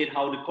code it,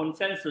 how the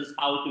consensus,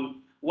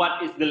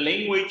 what is the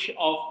language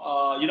of,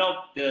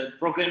 the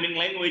programming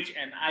language,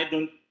 and I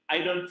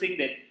don't think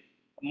that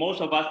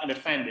most of us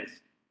understand this.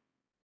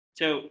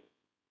 So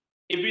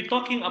if we're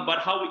talking about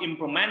how we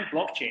implement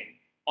blockchain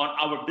on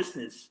our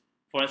business,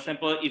 for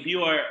example, if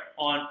you are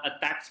on a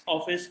tax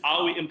office,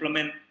 how we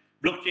implement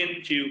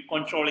blockchain to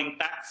controlling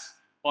tax,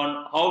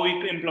 on how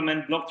we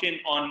implement blockchain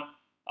on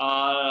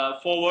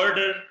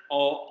forwarder,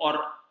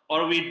 or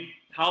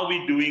how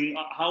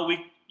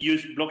we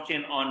use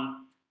blockchain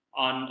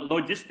on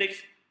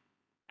logistics.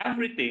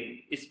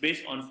 Everything is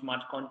based on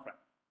smart contract.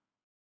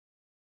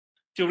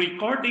 To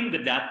recording the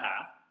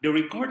data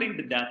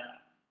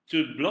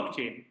to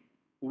blockchain,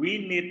 we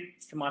need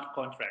smart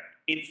contract.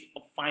 It's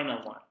a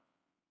final one.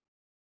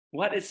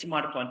 What is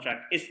smart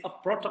contract? It's a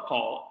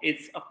protocol.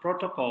 It's a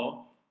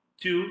protocol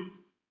to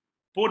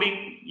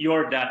putting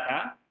your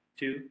data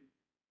to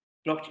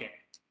blockchain.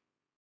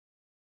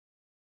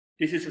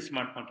 This is a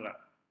smart contract.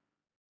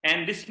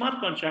 And this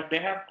smart contract, they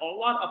have a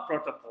lot of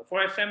protocol.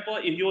 For example,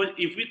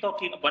 if we're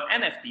talking about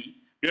NFT,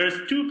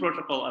 there's two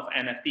protocol of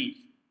NFT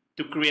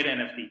to create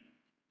NFT.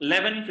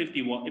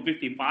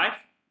 1155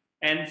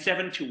 and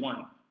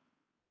 721.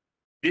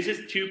 This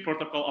is two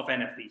protocol of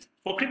NFTs.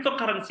 For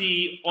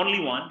cryptocurrency, only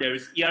one, there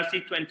is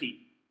ERC20.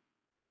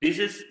 This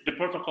is the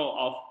protocol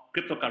of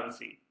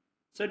cryptocurrency.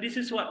 So this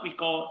is what we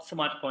call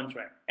smart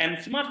contract. And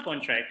smart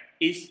contract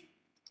is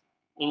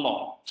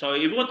law. So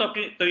if we're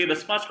talking the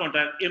smart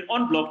contract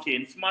on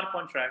blockchain, smart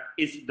contract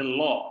is the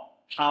law,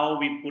 how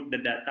we put the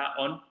data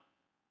on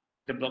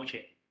the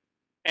blockchain.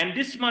 And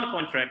this smart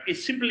contract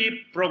is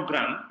simply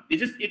programmed.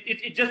 It's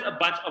just a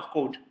bunch of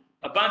code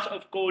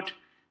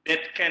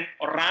that can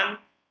run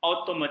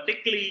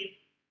automatically,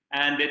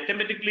 and they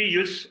typically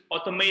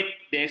automate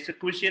the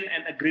execution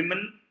and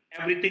agreement,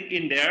 everything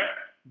in there,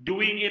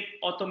 doing it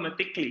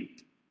automatically.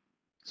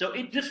 So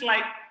it's just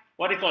like,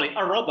 what do you call it,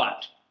 a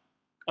robot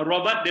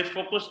that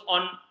focus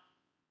on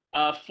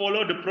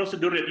follow the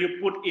procedure that you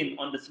put in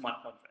on the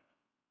smart contract.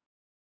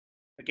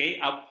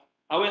 Okay,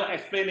 I will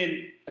explain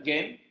it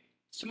again.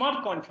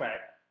 Smart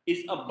contract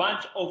is a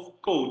bunch of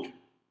code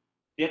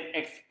that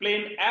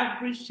explain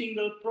every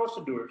single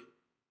procedure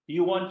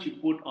you want to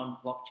put on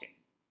blockchain.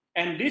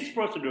 And this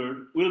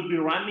procedure will be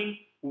running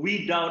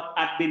without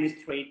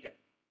administrator.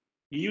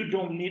 You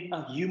don't need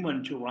a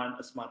human to run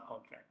a smart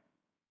contract.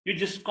 You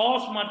just call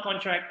smart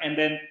contract and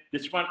then the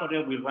smart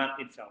contract will run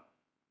itself.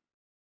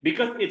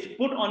 Because it's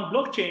put on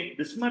blockchain,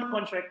 the smart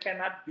contract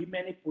cannot be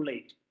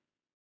manipulated.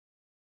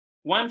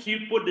 Once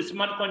you put the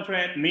smart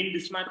contract,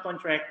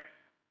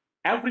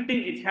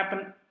 everything is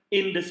happened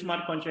in the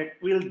smart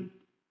contract will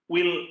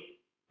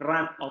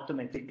run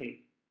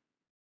automatically.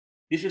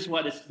 This is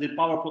what is the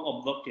powerful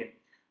of blockchain.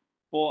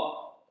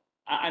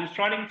 I'm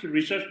starting to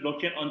research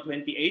blockchain on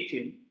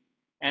 2018,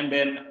 and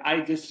then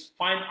I just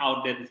find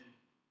out that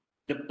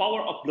the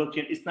power of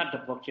blockchain is not the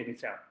blockchain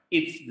itself,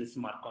 it's the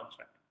smart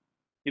contract.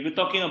 If we're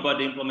talking about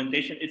the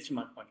implementation, it's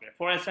smart contract.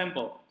 For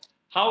example,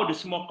 how the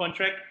smart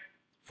contract,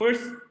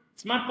 first,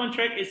 smart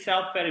contract is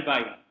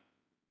self-verifying.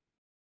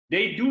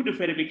 They do the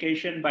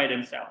verification by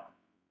themselves.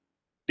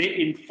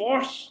 They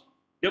enforce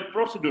the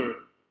procedure.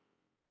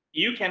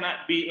 You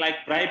cannot be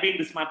like bribing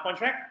the smart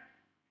contract.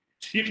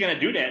 You cannot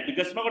do that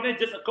because smart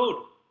contract is just a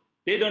code.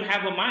 They don't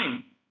have a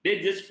mind.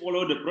 They just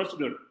follow the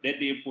procedure that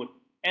they put.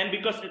 And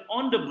because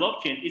on the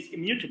blockchain, it's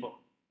immutable.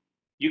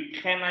 You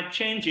cannot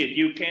change it.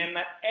 You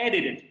cannot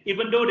edit it.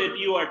 Even though that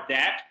you are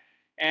dead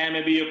and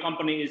maybe your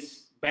company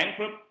is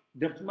bankrupt,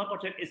 the smart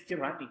contract is still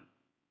running.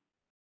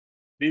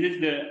 This is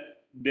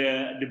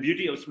the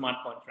beauty of smart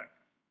contract.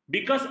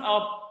 Because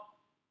of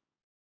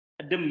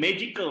the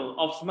magical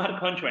of smart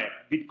contract,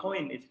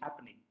 Bitcoin is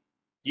happening.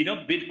 You know,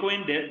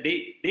 Bitcoin,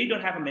 they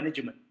don't have a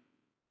management.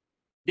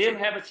 They don't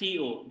have a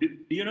CEO. Do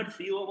you know the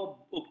CEO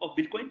of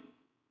Bitcoin?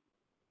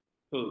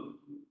 Who?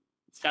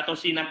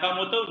 Satoshi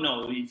Nakamoto?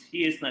 No,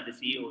 he is not the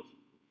CEO.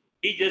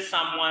 He's just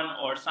someone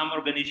or some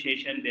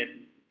organization that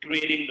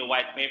creating the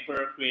white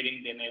paper,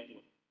 creating the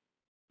network.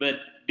 But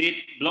did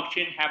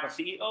blockchain have a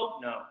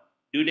CEO? No.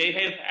 Do they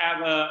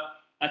have a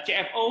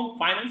CFO,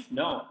 finance?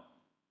 No.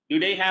 Do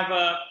they have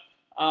a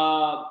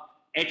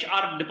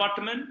HR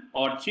department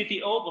or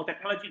CTO for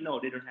technology? No,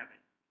 they don't have it.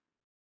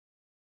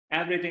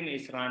 Everything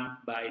is run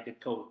by the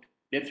code.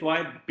 That's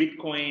why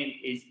Bitcoin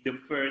is the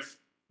first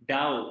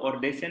DAO, or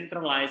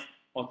decentralized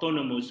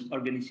autonomous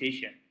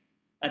organization.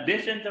 A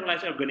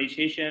decentralized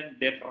organization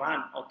that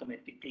run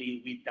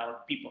automatically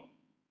without people.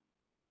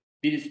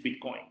 This is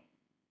Bitcoin.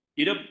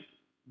 You know,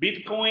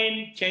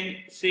 Bitcoin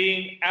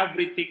saying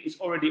everything is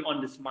already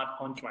on the smart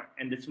contract,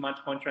 and the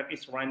smart contract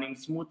is running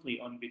smoothly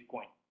on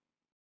Bitcoin.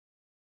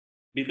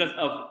 Because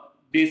of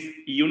this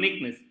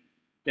uniqueness,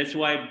 that's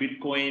why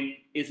Bitcoin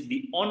is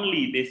the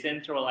only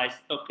decentralized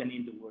token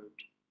in the world.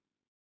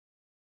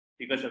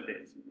 Because of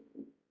this.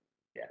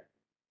 Yeah.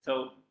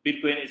 So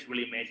Bitcoin is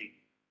really amazing.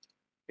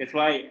 That's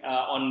why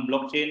on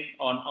blockchain,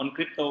 on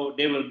crypto,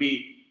 there will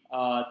be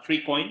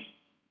 3 coins.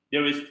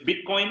 There is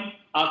Bitcoin,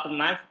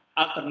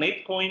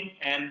 alternate coin,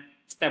 and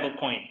stable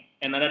coin.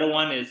 And another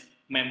one is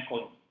meme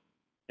coin.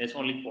 There's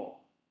only 4.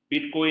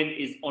 Bitcoin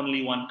is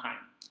only one kind.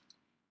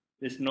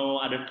 There's no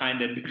other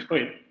kind than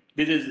Bitcoin.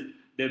 This is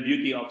the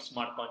beauty of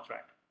smart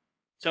contract.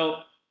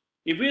 So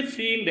if we're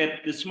seeing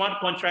that the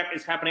smart contract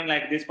is happening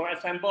like this, for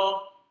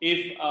example,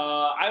 if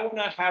I want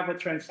to have a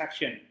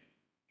transaction,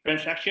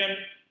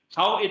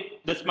 how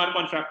the smart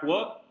contract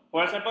work,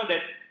 for example,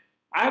 that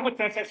I have a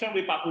transaction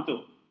with Pak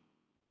Putu.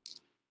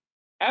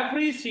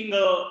 Every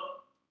single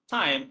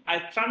time I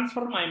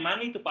transfer my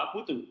money to Pak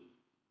Putu,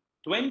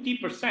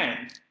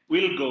 20%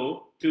 will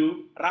go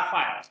to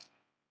Rafael.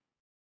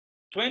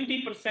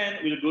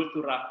 20% will go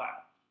to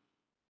Rafael.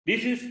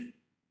 This is,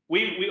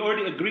 we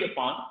already agree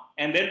upon,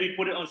 and then we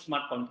put it on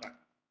smart contract.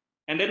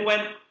 And then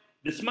when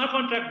the smart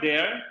contract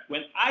there,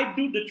 when I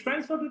do the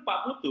transfer to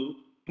Pak Putu,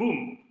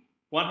 boom,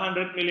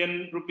 100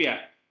 million rupiah.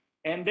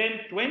 And then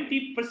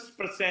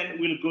 20%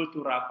 will go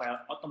to Rafael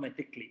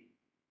automatically.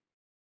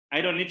 I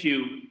don't need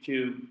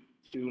to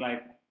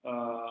like,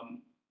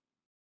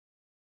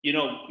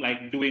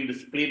 like doing the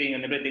splitting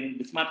and everything.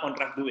 The smart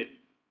contract do it.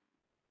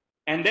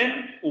 And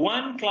then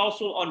one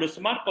clause on the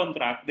smart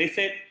contract, they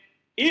said,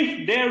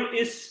 if there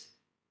is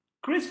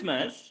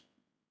Christmas,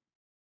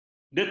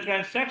 the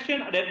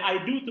transaction that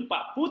I do to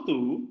Pak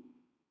Putu,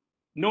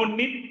 no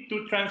need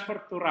to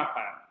transfer to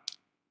Rafael.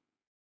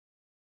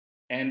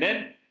 And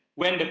then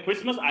when the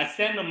Christmas, I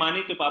send the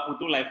money to Pak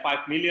Putu, like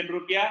 5 million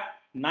rupiah,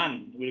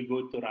 none will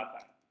go to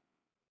Rafael.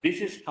 This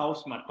is how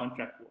smart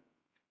contract works.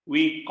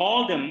 We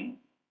call them,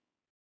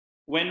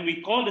 when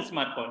we call the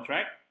smart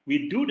contract,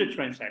 we do the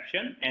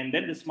transaction, and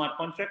then the smart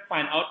contract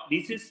find out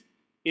is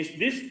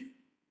this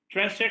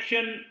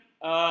transaction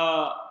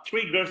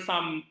trigger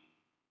some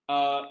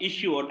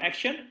issue or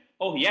action?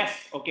 Oh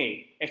yes,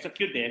 okay,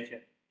 execute the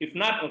action. If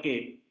not,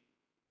 okay,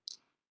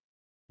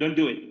 don't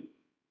do it.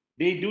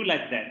 They do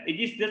like that. It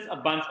is just a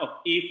bunch of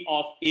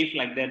if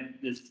like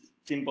that, this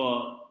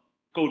simple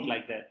code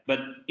like that. But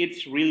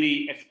it's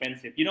really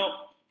expensive. You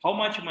know how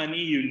much money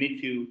you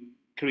need to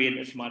create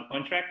a smart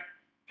contract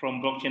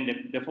from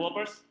blockchain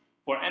developers?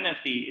 For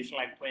NFT, it's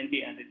like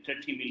 20 and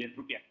 30 million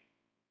rupiah.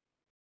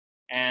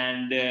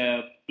 And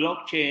the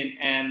blockchain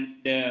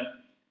and the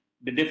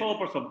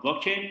developers of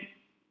blockchain,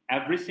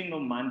 every single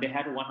month they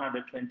had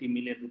 120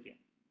 million rupiah.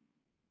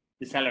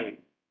 The salary.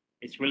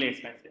 It's really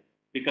expensive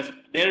because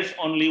there's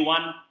only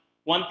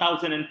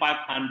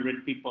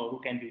 1,500 people who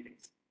can do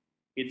this.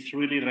 It's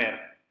really rare.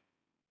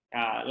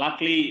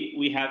 Luckily,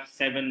 we have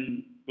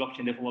 7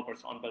 blockchain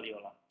developers on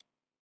Baliola.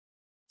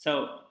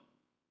 So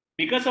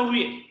because of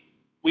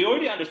we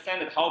already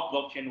understand that how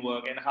blockchain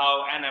works and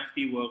how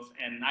NFT works,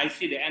 and I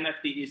see the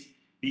NFT is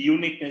the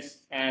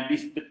uniqueness and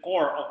this is the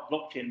core of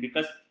blockchain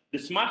because the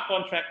smart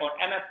contract or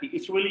NFT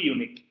is really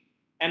unique.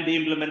 And the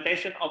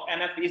implementation of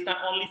NFT is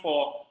not only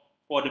for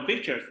the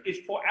pictures, it's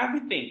for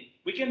everything.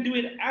 We can do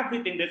it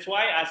everything. That's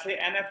why I say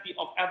NFT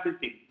of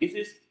everything. This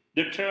is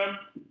the term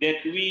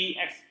that we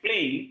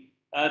explain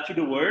to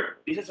the world.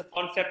 This is a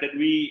concept that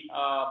we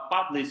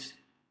publish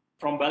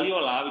from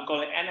Baliola. We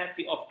call it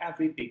NFT of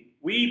everything.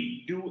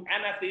 We do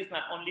NFTs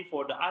not only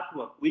for the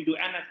artwork. We do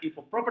NFT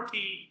for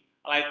property.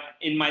 Like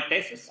in my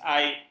thesis,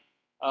 I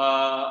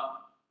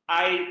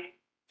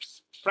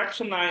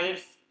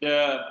fractionalize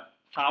the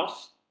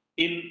house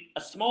in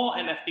a small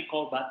NFT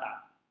called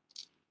Bata.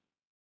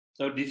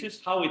 So this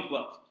is how it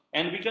works.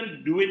 And we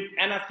can do it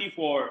NFT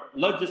for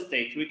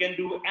logistics. We can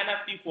do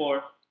NFT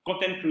for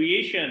content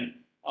creation,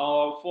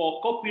 or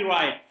for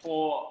copyright,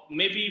 for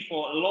maybe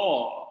for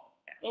law,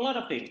 a lot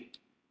of things.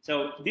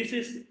 So this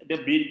is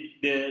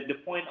the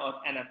point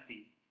of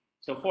NFT.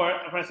 So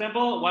for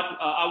example, what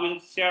I will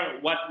share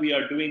what we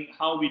are doing,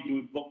 how we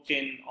do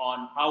blockchain,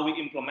 on how we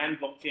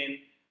implement blockchain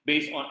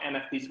based on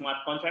NFT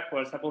smart contract.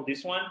 For example,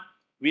 this one,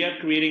 we are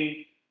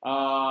creating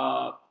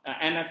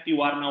NFT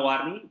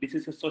warna-warni. This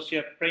is a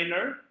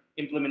socialpreneur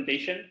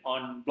implementation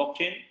on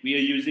blockchain. We are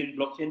using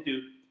blockchain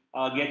to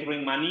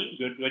gathering money,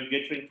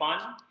 gathering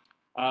fund.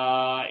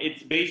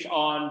 It's based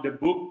on the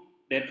book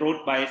that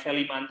wrote by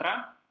Sally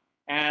Mantra.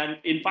 And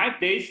in 5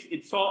 days,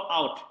 it sold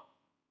out.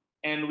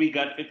 And we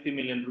got 50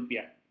 million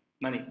rupiah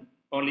money,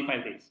 only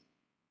 5 days.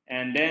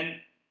 And then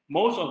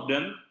most of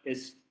them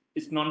is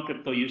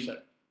non-crypto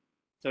user.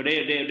 So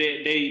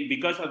they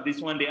because of this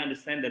one, they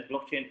understand that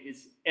blockchain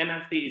is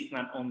NFT is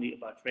not only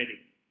about trading.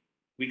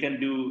 We can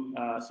do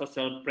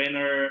social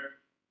planner,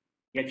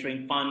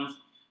 gathering funds,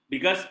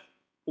 because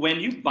when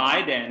you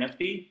buy the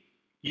NFT,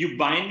 you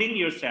binding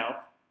yourself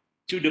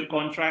to the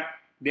contract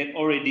that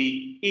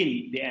already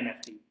in the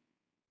NFT.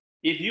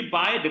 If you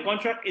buy, the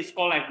contract is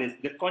called like this.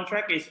 The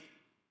contract is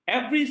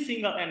every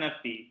single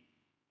NFT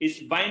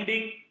is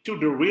binding to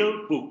the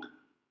real book.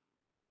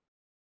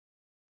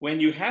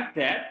 When you have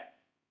that,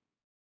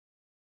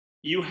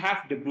 you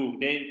have the book.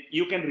 Then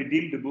you can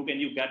redeem the book and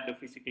you got the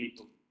physical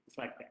book. It's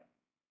like that.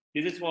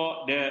 This is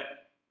for the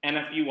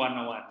NFT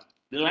 101.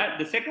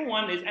 The second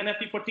one is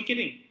NFT for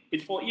ticketing.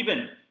 It's for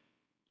event.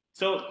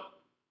 So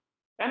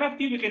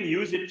NFT we can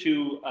use it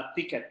to a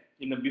ticket.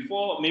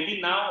 Before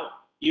maybe now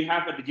you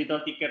have a digital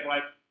ticket,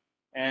 right?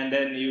 And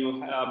then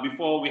you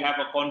before we have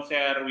a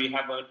concert, we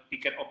have a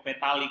ticket of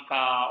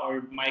Metallica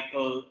or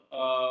Michael,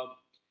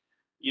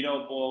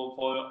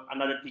 for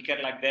another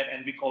ticket like that,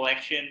 and we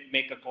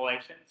make a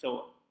collection.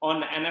 So on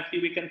the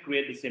NFT we can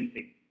create the same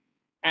thing.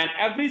 And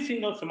every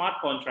single smart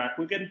contract,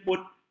 we can put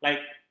like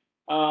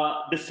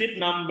the seed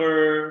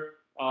number,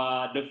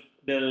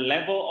 the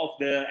level of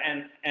the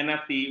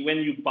NFT. When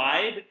you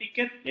buy the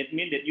ticket, it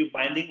means that you're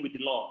binding with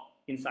the law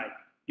inside.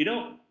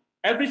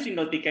 Every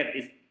single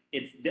ticket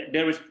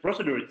there is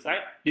procedure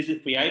inside. This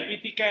is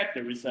VIP ticket.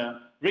 There is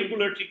a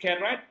regular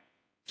ticket, right?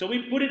 So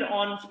we put it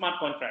on smart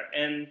contract,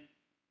 and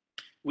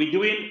we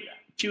do it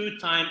 2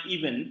 times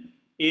even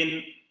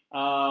in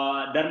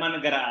Dharma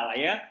Negara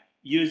Alaya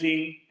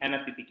using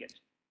NFT ticket.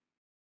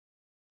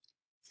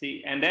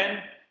 See, and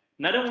then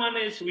another one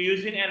is we're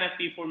using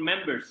NFT for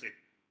membership.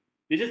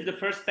 This is the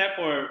first step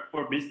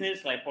for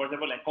business, like for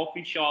example, like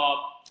coffee shop,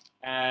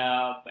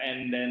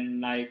 and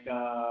then like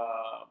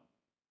a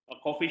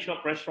coffee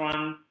shop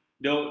restaurant.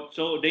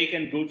 So they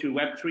can go to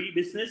Web3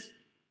 business.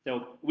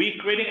 So we're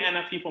creating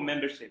NFT for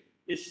membership.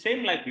 It's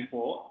same like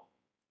before.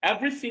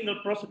 Every single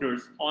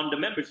procedures on the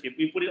membership,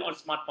 we put it on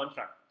smart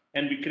contract,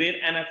 and we create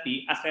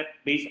NFT asset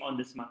based on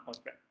the smart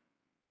contract.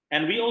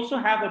 And we also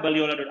have a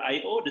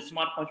Baliola.io, the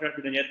smart contract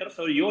generator.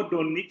 So you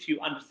don't need to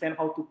understand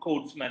how to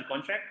code smart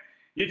contract.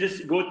 You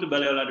just go to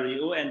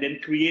Baliola.io and then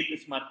create the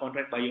smart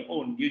contract by your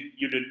own.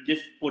 You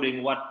just put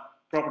in what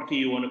property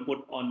you want to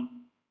put on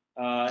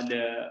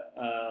the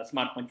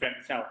smart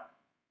contract itself.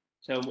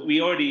 So we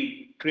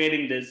already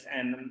creating this,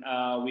 and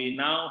we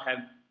now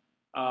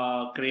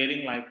have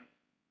creating like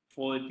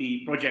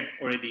 40 project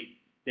already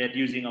that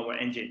using our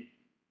engine.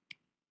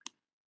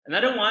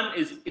 Another one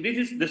is, this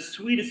is the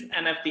sweetest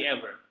NFT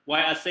ever.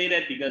 Why I say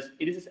that? Because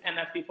it is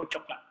NFT for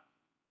chocolate.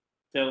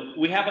 So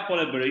we have a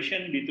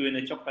collaboration between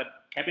the Chocolate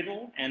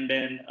Capital and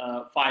then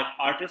 5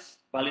 artists,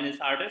 Balinese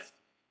artists.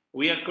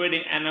 We are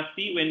creating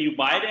NFT. When you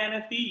buy the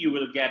NFT, you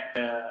will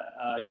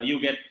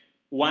get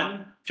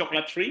one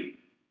chocolate tree,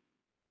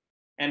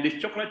 and this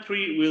chocolate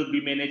tree will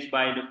be managed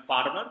by the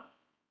farmer.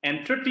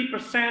 And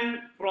 30%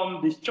 from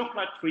this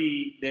chocolate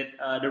tree, that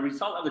the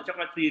result of the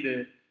chocolate tree,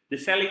 the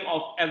selling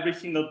of every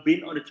single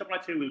bean on the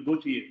chocolate tree will go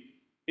to you.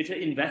 It's an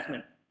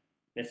investment,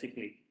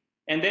 basically.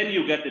 And then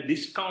you get the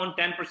discount,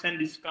 10%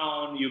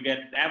 discount, you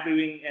get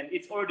everything, and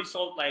it's already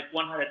sold like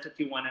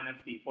 131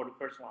 NFT for the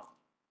first one.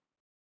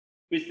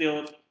 We're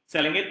still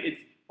selling it.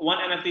 It's one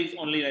NFT is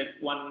only like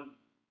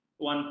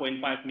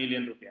 1.5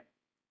 million rupiah.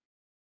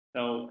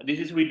 So this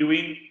is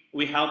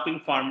we're helping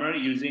farmer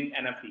using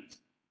NFTs.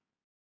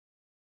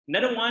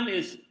 Another one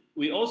is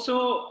we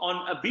also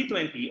on a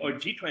B20 or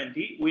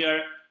G20, we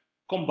are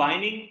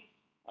combining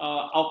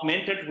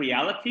augmented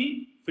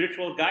reality,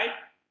 virtual guide,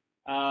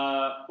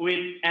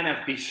 with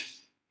NFTs,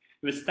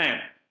 with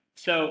stamp.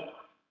 So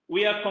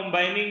we are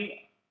combining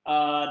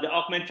the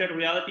augmented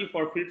reality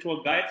for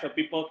virtual guide, so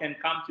people can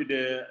come to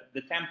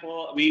the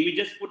temple. We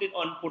just put it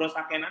on Pura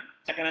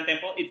Sakenan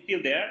Temple. It's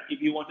still there.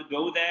 If you want to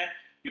go there,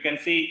 you can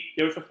see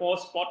there's a 4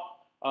 spot.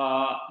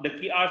 The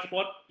QR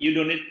spot, you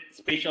don't need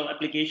special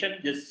application,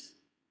 just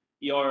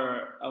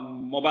your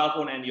mobile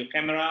phone and your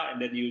camera,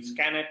 and then you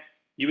scan it.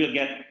 You will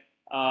get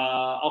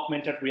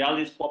augmented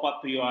realities pop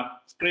up to your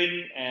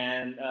screen,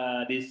 and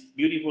this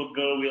beautiful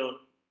girl will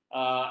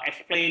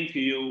explain to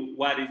you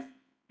what is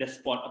the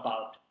spot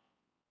about.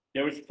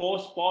 There is 4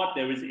 spots.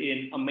 There is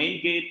in a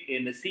main gate,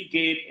 in the sea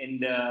gate, in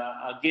the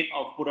gate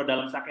of Pura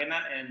Dalam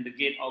Sakenan, and the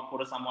gate of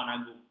Pura Samuan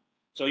Agung.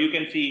 So you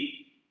can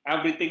see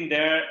everything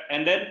there.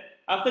 And then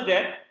after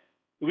that,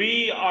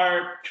 we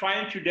are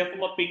trying to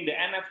developing the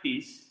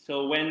NFTs.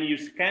 So when you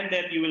scan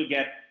that, you will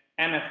get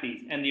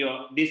NFTs, and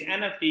this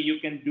NFT you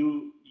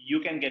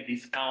can get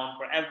discount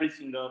for every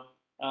single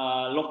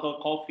local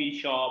coffee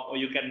shop, or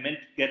you can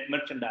get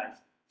merchandise.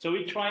 So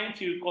we're trying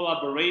to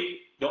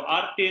collaborate the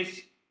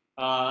artists,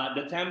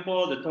 the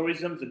temple, the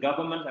tourism, the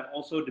government, and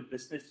also the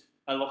business,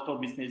 local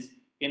business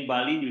in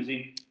Bali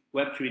using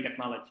Web3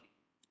 technology.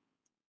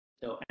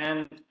 So,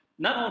 and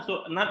not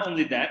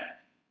only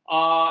that,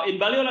 in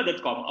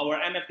Baliola.com, our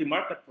NFT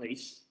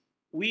marketplace,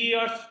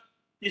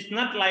 it's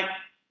not like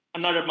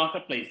another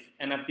marketplace,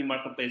 NFT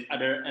marketplace,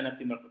 other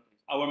NFT marketplace.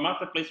 Our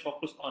marketplace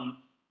focused on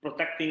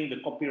protecting the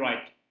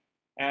copyright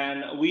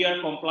and we are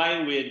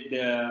complying with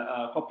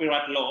the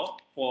copyright law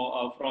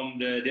from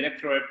the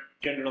Directorate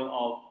General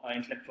of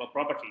Intellectual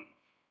Property.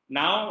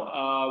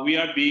 Now we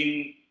are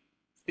being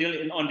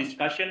still on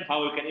discussion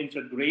how we can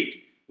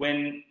integrate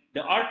when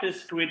the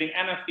artist creating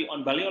NFT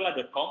on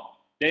baliola.com,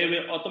 they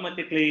will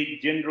automatically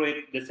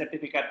generate the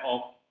certificate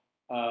of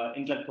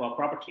intellectual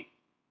property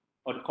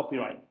or the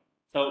copyright.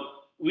 So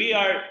we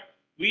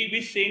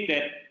seeing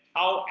that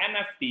how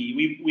NFT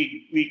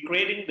we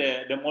creating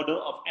the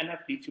model of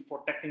NFT to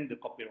protecting the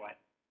copyright.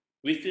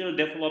 We're still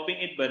developing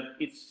it, but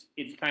it's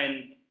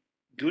kind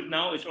good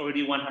now. It's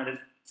already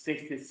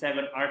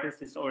 167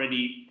 artists is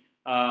already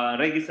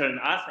registered on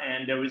us,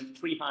 and there is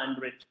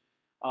 300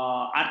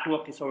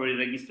 artwork is already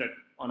registered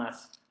on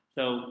us.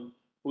 So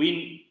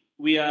we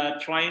are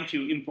trying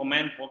to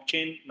implement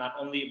blockchain not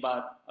only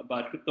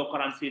about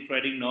cryptocurrency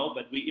trading, no,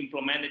 but we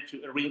implement it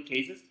to real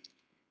cases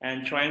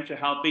and trying to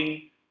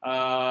helping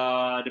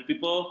the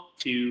people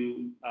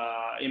to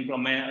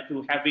implement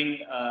to having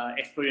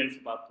experience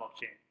about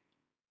blockchain.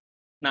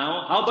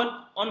 Now, how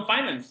about on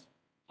finance?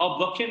 How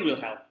blockchain will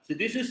help? So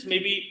this is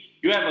maybe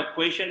you have a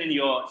question in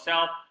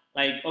yourself,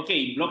 like,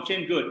 okay,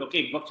 blockchain good.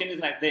 Okay, blockchain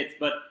is like this,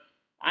 but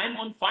I'm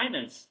on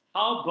finance.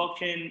 How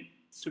blockchain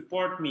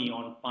support me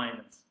on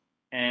finance?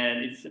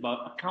 And it's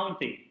about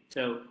accounting.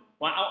 So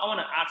well, I want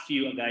to ask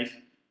you guys,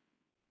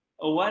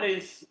 what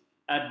is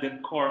at the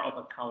core of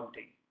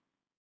accounting?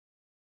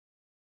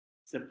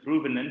 It's a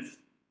provenance,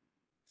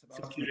 It's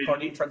about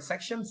recording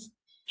transactions.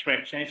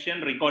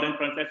 transaction, recording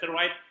transaction,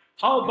 right?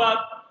 How about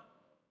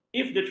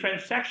if the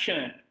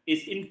transaction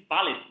is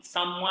invalid,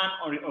 someone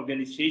or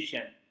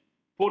organization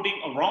putting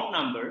a wrong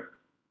number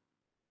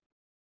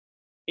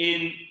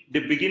in the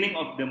beginning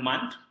of the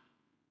month,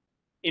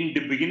 in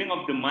the beginning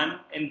of the month,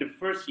 in the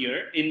first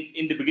year,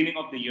 in the beginning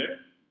of the year,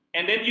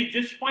 and then you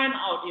just find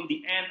out in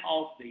the end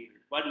of the year,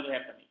 what will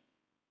happen?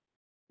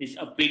 It's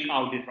a big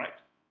audit, right?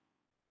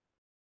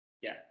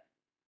 Yeah.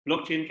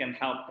 Blockchain can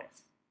help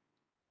this.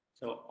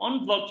 So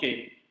on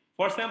blockchain,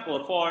 for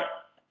example, for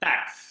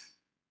tax,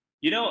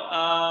 you know,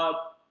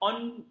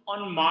 on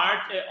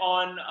March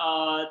on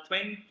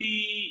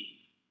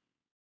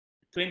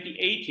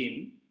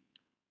 2018,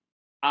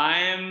 I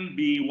am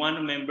the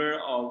one member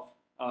of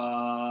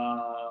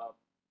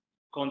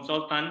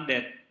consultant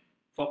that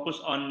focus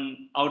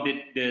on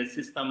audit the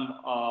system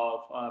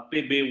of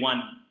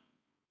PB1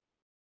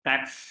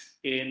 tax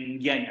in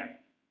Gianyar.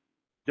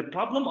 The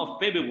problem of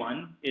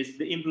PB1 is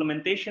the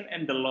implementation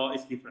and the law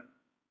is different.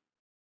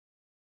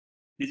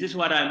 This is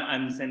what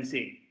I'm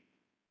sensing.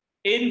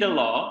 In the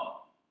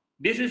law,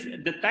 this is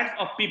the tax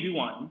of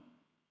PB1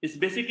 is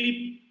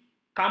basically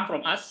come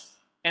from us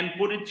and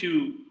put it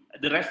to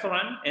the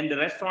restaurant, and the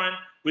restaurant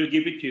will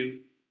give it to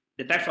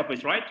the tax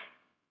office, right?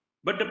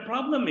 But the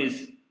problem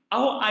is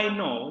how I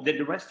know that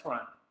the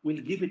restaurant will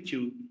give it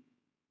to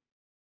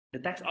the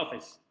tax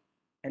office,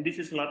 and this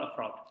is a lot of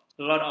fraud,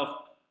 a lot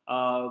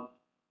of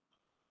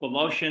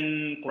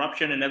pollution,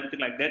 corruption, and everything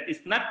like that.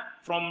 It's not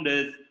from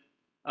the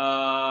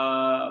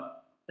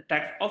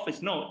tax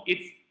office. No,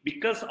 it's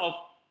because of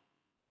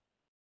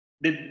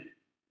the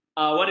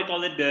what do you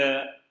call it?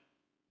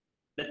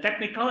 The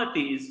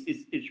technicality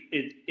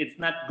it's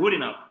not good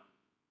enough.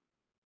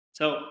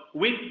 So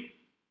with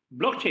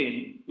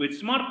blockchain, with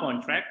smart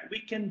contract, we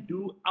can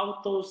do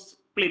auto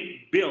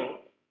split bill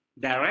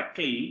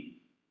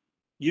directly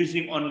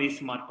using only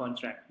smart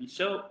contract.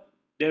 So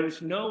there is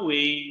no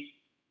way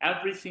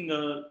every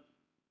single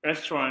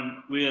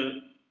restaurant will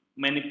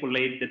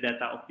manipulate the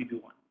data of PB1.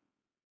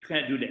 You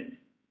can't do that.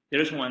 There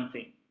is one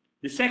thing.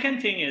 The second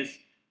thing is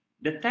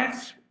the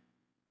tax,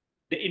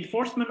 the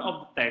enforcement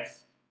of the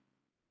tax.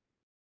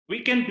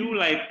 We can do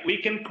like,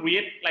 we can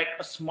create like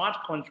a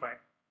smart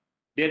contract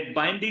that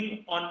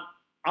binding on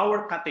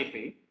our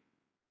KTP.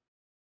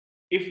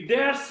 If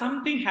there's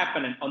something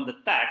happening on the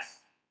tax,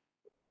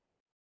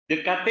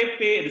 the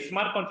KTP, the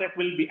smart contract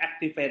will be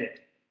activated.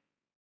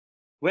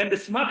 When the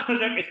smart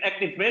contract is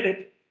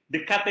activated,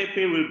 the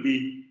KTP will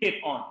be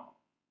hit on.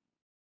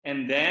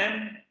 And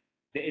then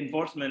the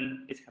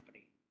enforcement is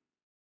happening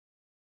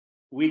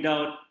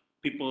without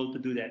people to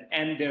do that.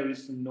 And there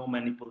is no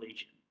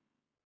manipulation.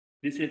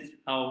 This is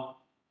how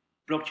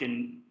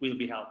blockchain will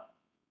be helped.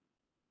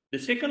 The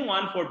second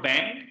one for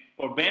bank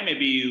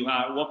maybe you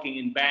are working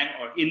in bank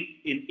or in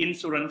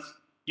insurance,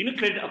 you need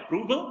credit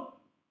approval.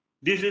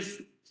 This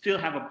is still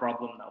have a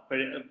problem now.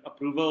 Credit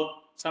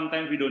approval,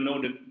 sometimes we don't know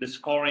the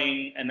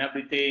scoring and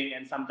everything,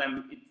 and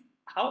sometimes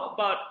how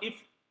about if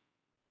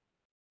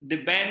the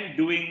bank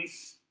doing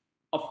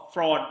a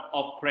fraud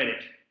of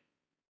credit?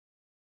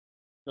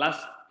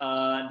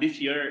 This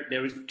year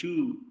there is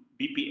 2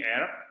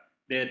 BPR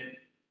that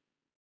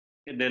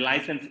the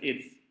license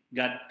is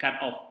got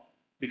cut off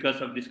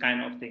because of this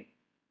kind of thing.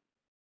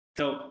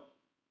 So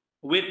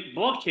with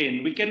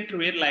blockchain, we can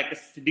create like a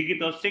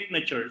digital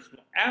signatures.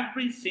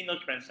 Every single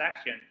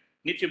transaction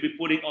needs to be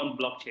put on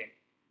blockchain.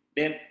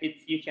 Then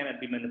you cannot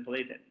be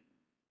manipulated.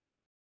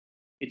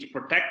 It's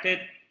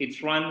protected.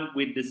 It's run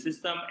with the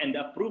system, and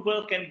the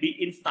approval can be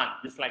instant,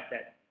 just like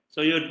that.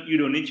 So you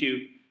don't need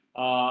to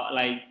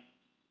like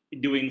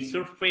doing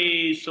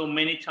surveys so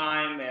many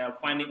times,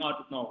 finding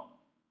out, no,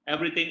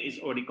 everything is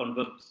already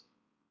converged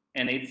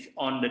and it's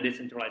on the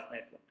decentralized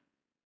network.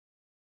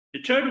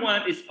 The third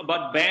one is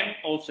about bank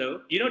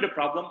also. You know the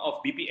problem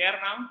of BPR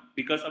now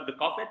because of the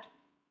COVID?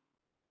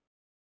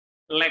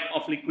 Lack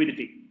of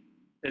liquidity.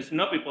 There's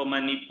no people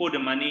money, put the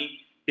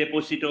money,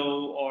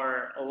 deposito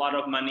or a lot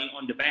of money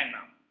on the bank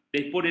now.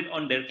 They put it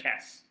on their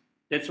cash.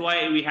 That's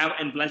why we have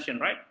inflation,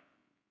 right?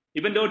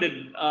 Even though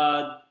the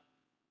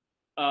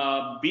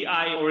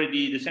BI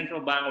already, the central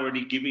bank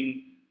already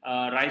giving,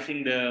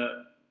 rising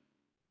the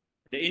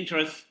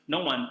interest, no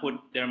one put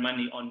their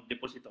money on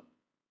deposito.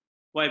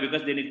 Why?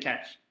 Because they need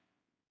cash,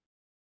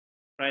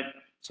 right?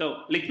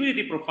 So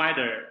liquidity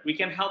provider, we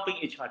can helping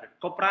each other.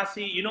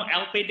 Koperasi, you know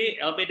LPD.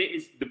 LPD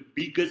is the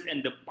biggest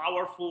and the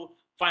powerful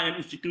finance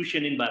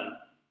institution in Bali.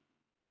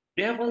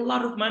 They have a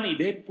lot of money.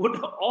 They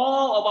put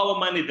all of our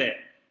money there.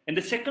 And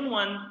the second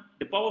one,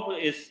 the powerful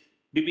is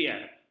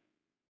BPR.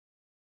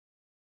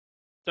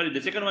 Sorry,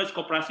 the second one is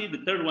Koperasi. The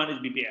third one is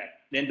BPR.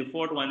 Then the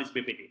fourth one is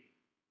BPD.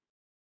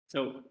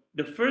 So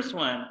the first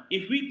one,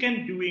 if we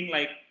can doing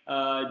like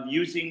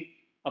using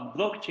a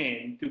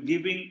blockchain to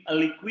giving a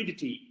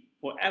liquidity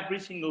for every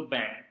single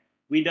bank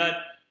without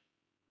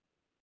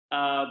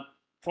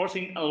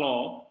forcing a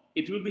law,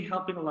 it will be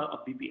helping a lot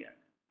of BPR.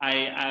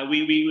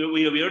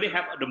 We already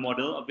have the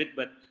model of it,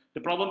 but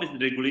the problem is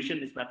the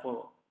regulation is not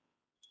followed.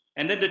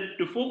 And then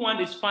the full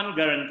one is fund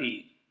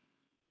guarantee.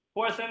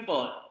 For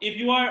example, if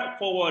you are a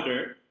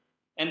forwarder,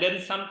 and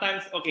then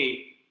sometimes,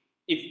 okay,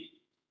 if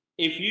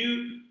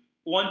you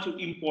want to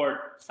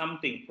import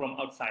something from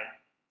outside,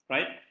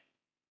 right?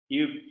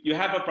 You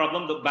have a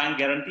problem with bank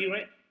guarantee,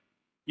 right?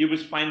 You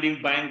was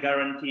finding bank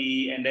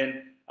guarantee, and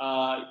then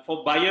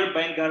for buyer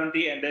bank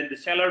guarantee, and then the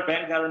seller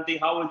bank guarantee.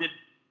 How is it?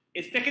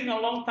 It's taking a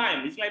long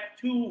time. It's like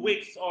 2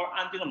 weeks or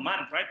until a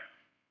month, right?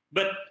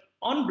 But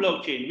on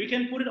blockchain, we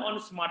can put it on a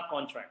smart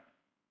contract.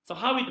 So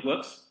how it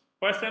works?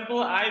 For example,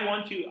 I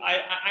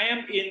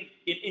am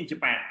in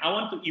Japan. I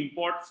want to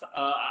import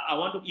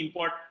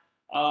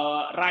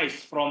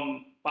rice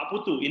from Pak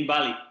Putu in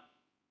Bali.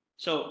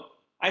 So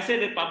I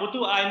said that Pak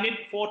Putu, I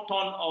need 4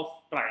 tons of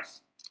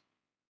rice.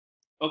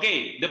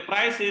 Okay, the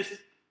price is,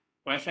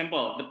 for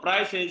example, the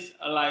price is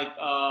like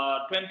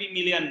 20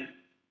 million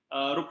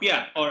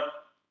rupiah or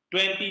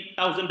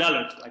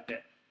 $20,000 like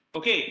that.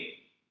 Okay,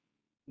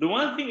 the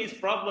one thing is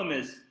problem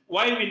is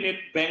why we need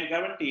bank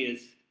guarantee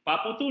is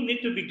Pak Putu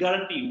need to be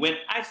guaranteed when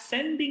I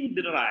sending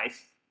the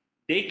rice,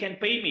 they can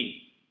pay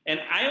me, and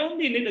I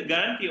only need a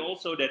guarantee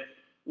also that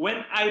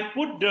when I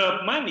put the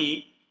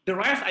money, the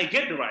rice I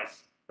get the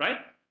rice, right?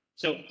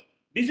 So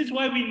this is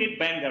why we need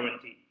bank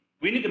guarantee.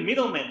 We need a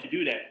middleman to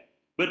do that.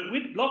 But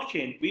with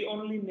blockchain, we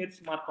only need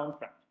smart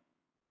contract.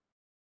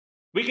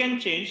 We can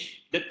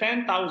change the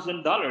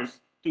 $10,000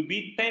 to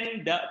be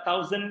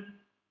 10,000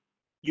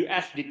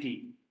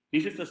 USDT.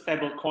 This is a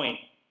stable coin.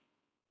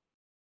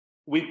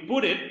 We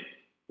put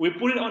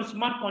it on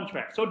smart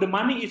contract. So the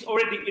money is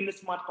already in the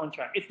smart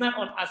contract. It's not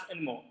on us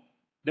anymore.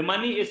 The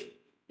money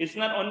is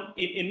not on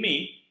in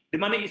me. The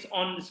money is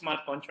on the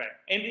smart contract.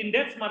 And in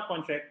that smart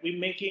contract, we're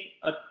making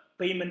a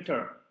payment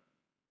term.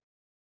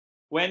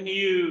 When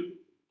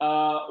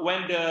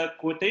the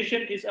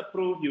quotation is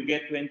approved, you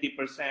get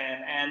 20%.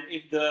 And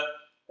if the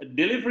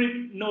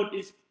delivery note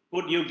is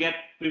put, you get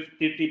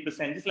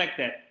 50%, just like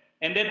that.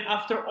 And then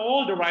after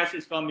all the rice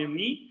is coming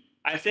me,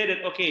 I say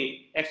that,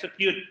 okay,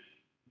 execute,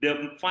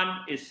 the fund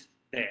is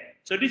there.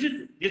 So this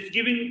is just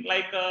giving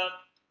like a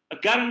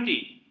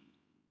guarantee.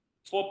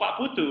 For Pak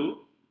Putu,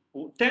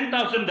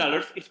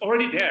 $10,000 is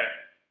already there.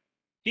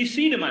 He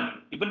see the money,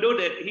 even though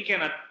that he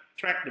cannot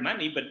track the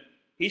money, but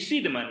he see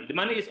the money. The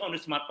money is on the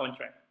smart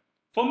contract.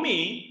 For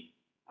me,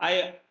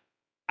 I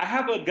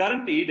have a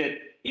guarantee that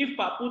if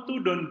Pak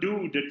Putu don't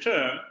do the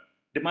term,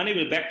 the money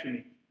will back to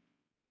me.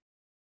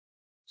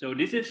 So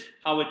this is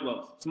how it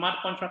works. Smart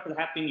contract will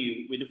helping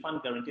you with the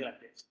fund guarantee like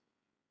this.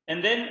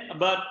 And then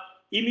about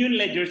immune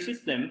ledger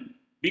system,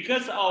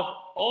 because of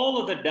all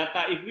of the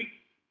data, if we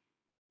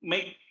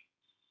make,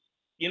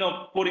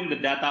 putting the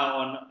data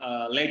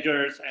on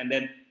ledgers and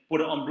then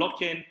put it on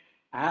blockchain,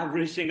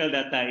 every single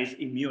data is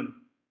immune.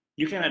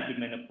 You cannot be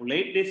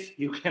manipulate this.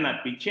 You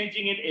cannot be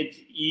changing it.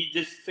 You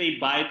just say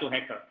bye to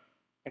hacker.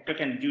 Hacker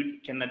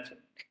cannot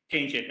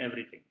change it,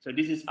 everything. So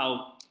this is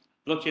how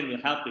blockchain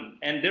will help you.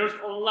 And there's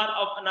a lot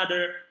of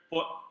another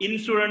for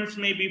insurance,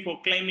 maybe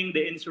for claiming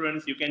the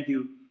insurance you can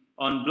do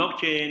on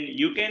blockchain.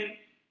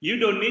 You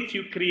don't need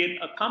to create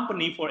a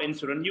company for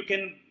insurance. You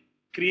can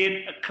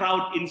create a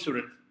crowd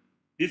insurance.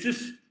 This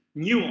is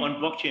new on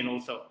blockchain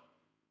also.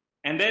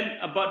 And then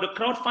about the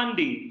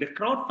crowdfunding. The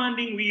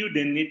crowdfunding, you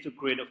don't need to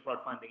create a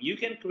crowdfunding. You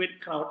can create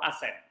crowd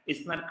asset.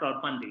 It's not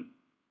crowdfunding.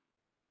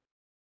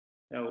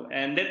 So,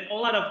 and then a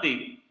lot of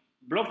things.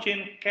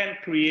 Blockchain can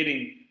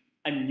creating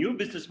a new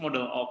business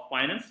model of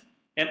finance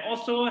and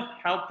also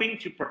helping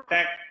to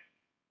protect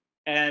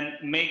and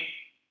make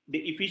the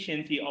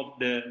efficiency of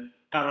the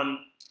current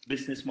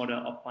business model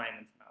of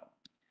finance now.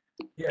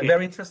 Yeah,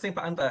 very interesting,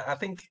 Pak Anta. I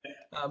think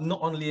not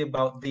only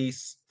about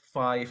these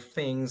 5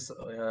 things,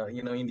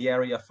 in the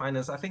area of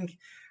finance. I think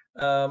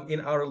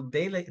in our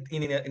daily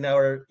in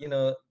our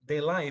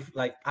day life,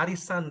 like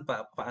arisan,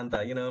 Pak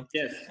Anta,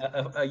 Yes.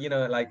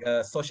 like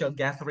a social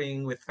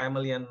gathering with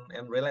family and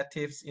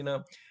relatives,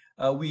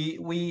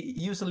 we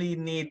usually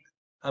need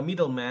a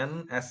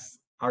middleman as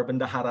our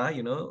bendahara,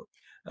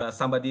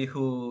 somebody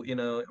who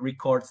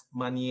records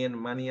money in,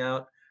 money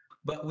out.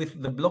 But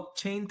with the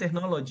blockchain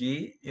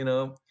technology,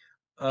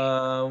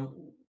 um,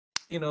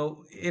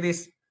 it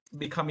is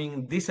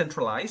becoming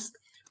decentralized.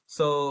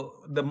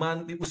 So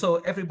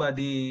so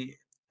everybody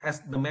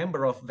as the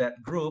member of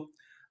that group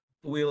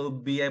will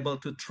be able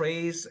to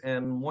trace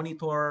and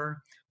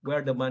monitor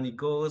where the money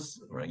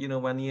goes, right?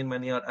 Money in,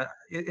 money out.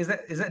 Is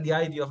that the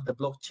idea of the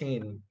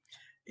blockchain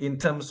in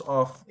terms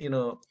of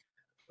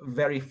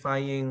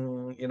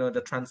verifying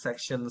the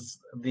transactions,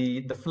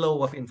 the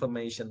flow of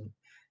information?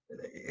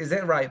 Is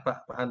that right,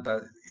 Pak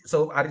Anta?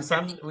 So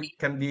Arisan we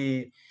can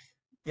be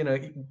you know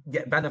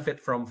get benefit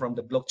from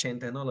the blockchain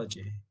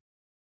technology.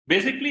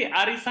 Basically,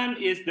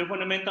 Arisan is the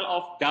fundamental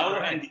of All DAO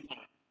and right. DeFi.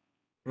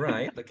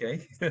 Right.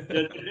 Okay.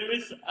 There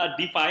is a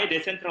DeFi,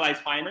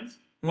 decentralized finance.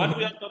 What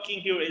we Hmm. are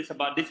talking here is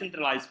about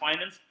decentralized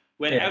finance,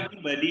 where Yeah.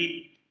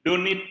 everybody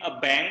don't need a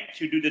bank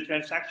to do the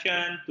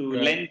transaction, to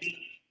Right. lending,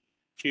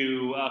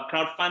 to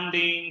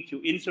crowdfunding,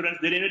 to insurance.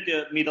 They don't need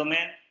the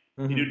middleman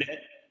to do Hmm. that.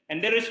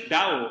 And there is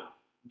DAO.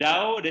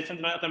 DAO,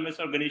 decentralized autonomous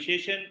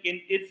organization,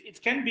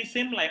 it can be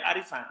same like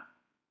Arisan.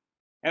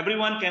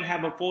 Everyone can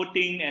have a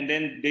voting, and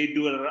then they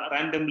do a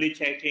randomly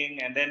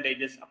checking, and then they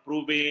just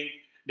approving.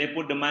 They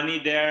put the money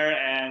there,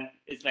 and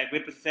it's like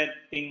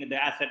representing the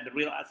asset, the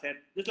real asset,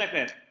 just like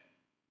that.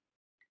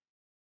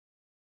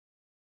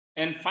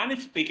 And finally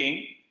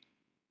speaking,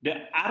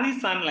 the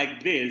Arisan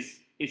like this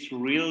is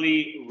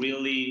really,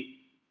 really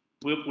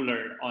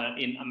popular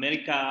in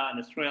America and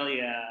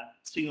Australia,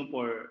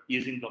 Singapore,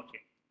 using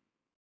blockchain.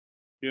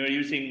 They are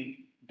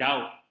using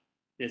DAO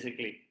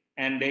basically,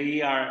 and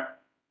they are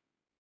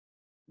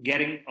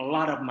getting a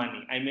lot of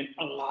money. I mean,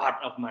 a lot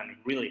of money,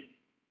 really.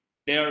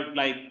 They're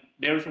like,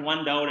 there's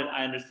one DAO that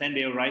I understand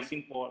they're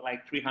rising for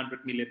like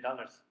 $300 million.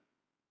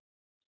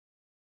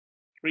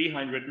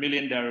 $300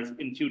 million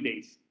in 2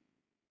 days,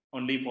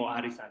 only for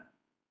Arisan.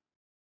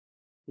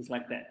 Just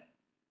like that.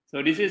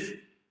 So this is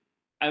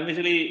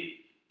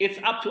basically, it's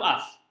up to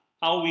us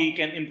how we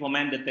can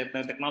implement the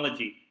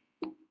technology.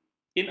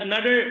 In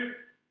another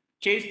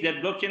case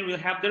that blockchain will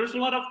have, there's a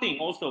lot of things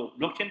also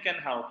blockchain can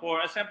help.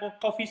 For example,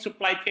 coffee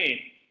supply chain.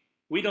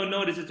 We don't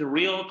know this is a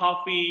real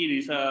coffee,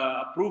 this is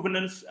a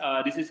provenance,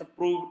 this is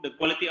approved, the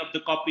quality of the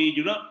coffee.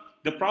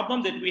 The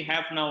problem that we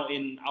have now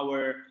in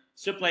our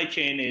supply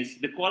chain is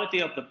the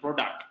quality of the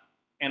product,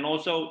 and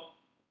also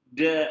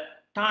the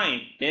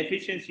time, the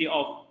efficiency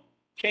of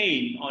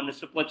chain on the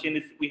supply chain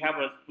is we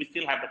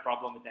still have the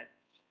problem with that.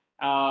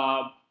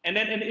 And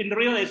then in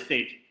real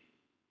estate,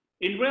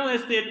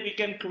 we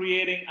can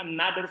creating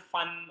another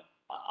fun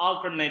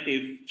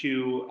alternative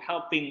to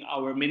helping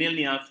our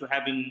millennials to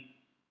having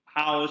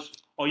house,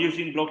 or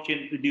using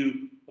blockchain to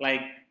do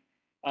like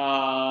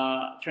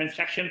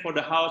transaction for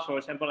the house, for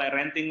example, like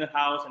renting the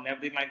house and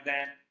everything like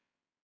that.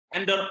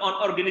 And then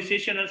on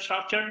organizational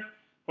structure,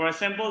 for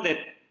example, that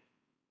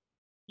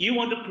you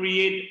want to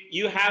create,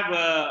 you have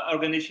a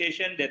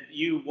organization that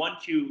you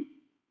want to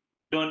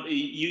don't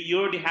you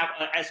already have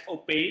a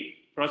SOP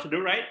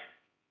procedure, right?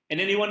 And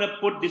then you want to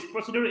put this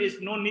procedure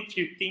is no need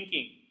to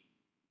thinking.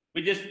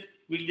 We just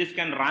we just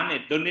can run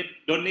it. Don't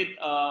need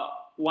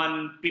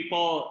one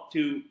people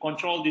to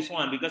control this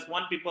one, because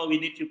one people we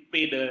need to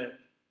pay the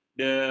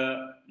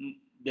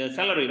the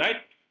salary, right?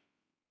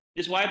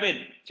 Just wipe it,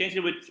 change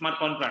it with smart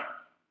contract,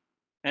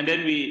 and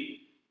then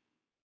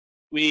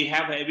we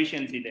have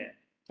efficiency there.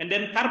 And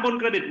then carbon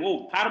credit.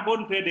 Whoa,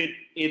 carbon credit,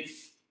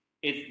 it's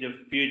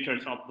the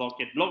futures of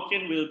blockchain.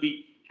 Blockchain will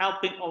be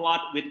helping a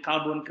lot with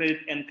carbon credit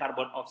and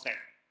carbon offset.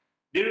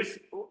 There is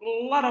a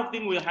lot of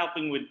things we're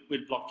helping with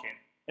blockchain.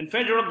 And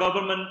federal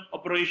government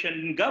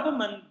operation,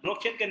 government,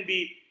 blockchain can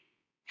be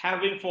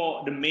having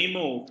for the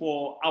memo,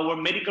 for our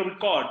medical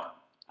record,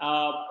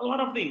 a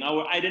lot of things,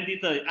 our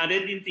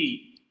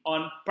identity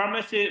on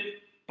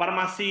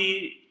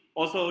pharmacy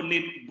also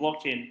need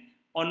blockchain.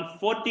 On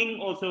voting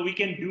also we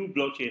can do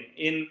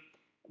blockchain.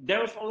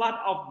 There's a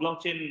lot of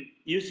blockchain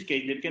use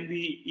case that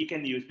you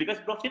can use, because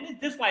blockchain is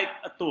just like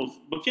a tool.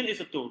 Blockchain is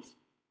a tool.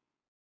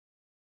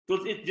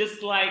 Tools is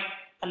just like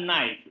a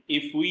knife.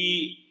 If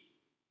we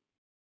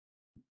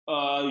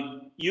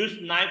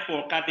use knife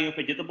for cutting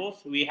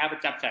vegetables, we have a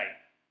chapchai.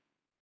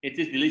 It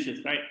is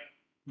delicious, right?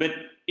 But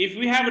if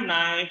we have a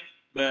knife,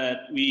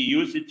 but we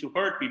use it to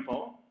hurt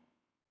people,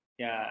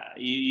 yeah,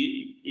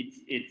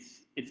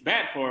 it's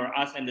bad for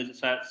us and the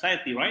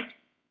society, right?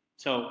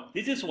 So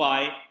this is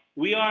why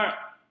we are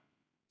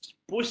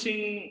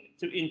pushing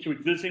to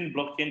introducing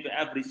blockchain to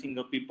every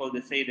single people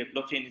that say that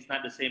blockchain is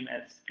not the same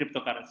as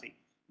cryptocurrency,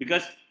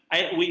 because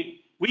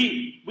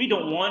we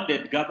don't want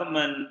that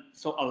government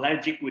so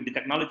allergic with the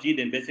technology,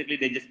 then basically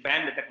they just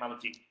ban the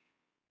technology,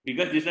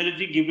 because this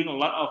technology giving a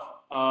lot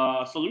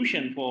of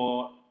solution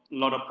for a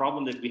lot of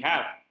problems that we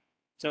have.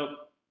 So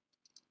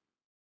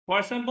For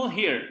example,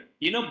 here,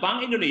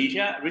 Bank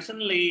Indonesia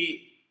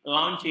recently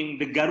launching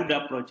the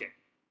Garuda project.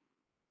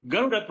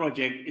 Garuda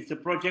project is a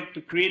project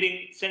to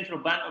creating central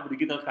bank of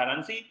digital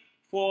currency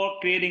for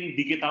creating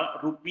digital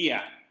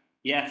rupiah.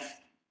 Yes,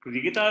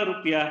 digital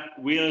rupiah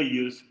will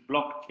use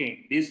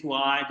blockchain. This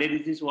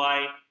is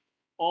why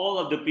all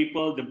of the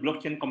people, the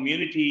blockchain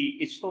community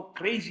is so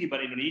crazy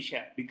about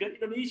Indonesia because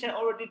Indonesia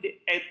already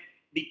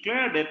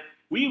declared that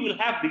we will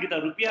have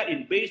digital rupiah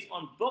in based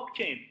on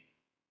blockchain.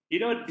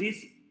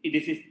 This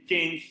is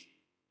changed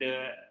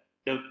the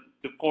the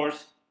the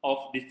course of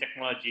this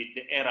technology,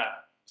 the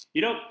era.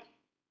 You know,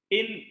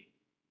 in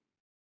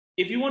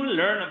if you want to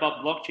learn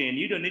about blockchain,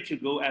 you don't need to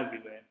go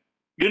everywhere.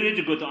 You don't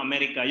need to go to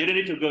America. You don't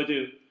need to go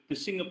to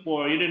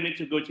Singapore. You don't need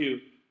to go to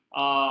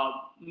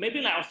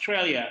maybe like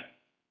Australia,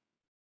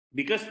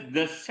 because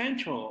the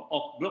central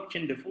of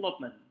blockchain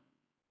development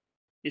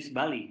is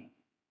Bali.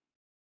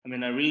 I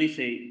mean, I really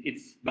say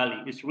it's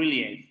Bali. It's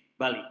really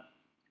Bali.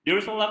 There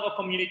is a lot of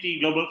community,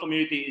 global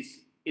community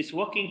is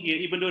working here,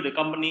 even though the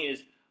company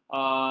is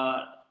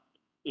uh,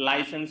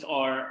 licensed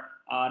or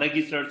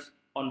registered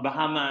on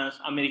Bahamas,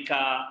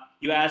 America,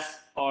 US,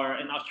 or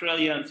in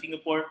Australia and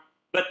Singapore.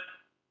 But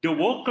the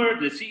worker,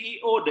 the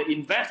CEO, the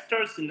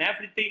investors, and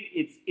everything,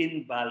 it's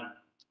in Bali.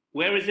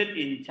 Where is it?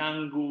 In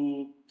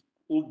Canggu,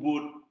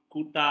 Ubud,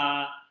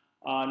 Kuta,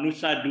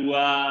 Nusa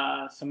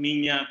Dua,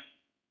 Seminyak,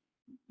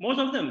 most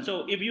of them.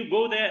 So if you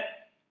go there,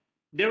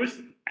 there is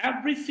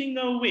every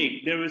single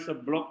week there is a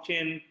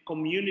blockchain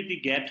community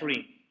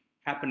gathering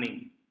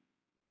happening,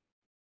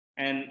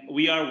 and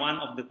we are one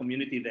of the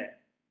community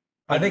there.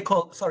 Are But they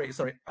called, sorry,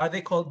 are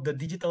they called the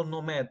digital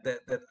nomad that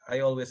I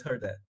always heard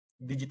that?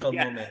 Digital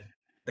yeah, nomad,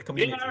 the they are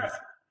communities.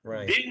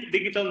 Right, they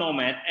digital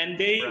nomad, and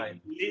right.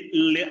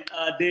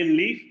 they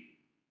live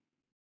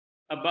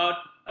about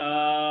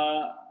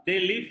they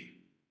live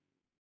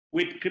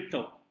with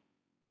crypto.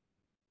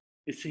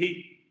 You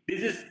see,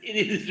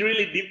 it is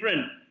really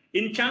different.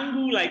 In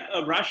Canggu, like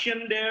a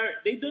Russian there,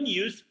 they don't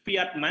use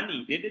fiat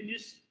money. They don't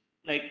use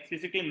like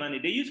physical money.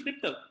 They use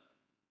crypto.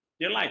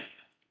 Their life.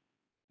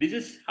 This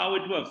is how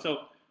it works.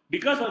 So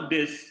because of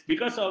this,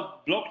 because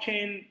of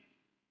blockchain,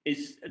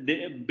 is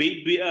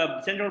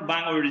the central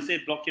bank already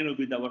said blockchain will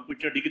be our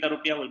future. Digital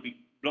rupiah will be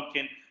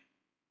blockchain.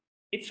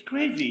 It's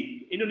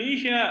crazy.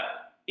 Indonesia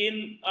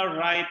in a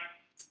right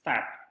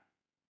start.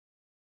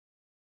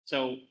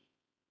 So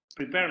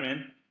prepare,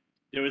 man.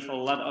 There is a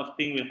lot of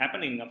things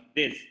happening of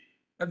this.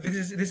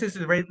 This is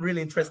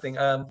really interesting.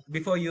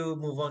 Before you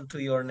move on to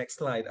your next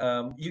slide,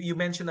 you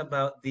mentioned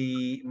about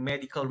the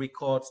medical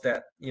records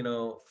that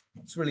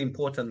it's really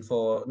important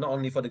for not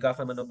only for the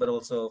government but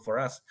also for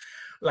us.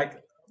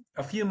 Like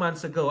a few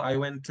months ago, I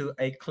went to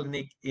a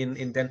clinic in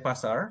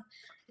Denpasar.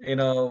 You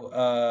know,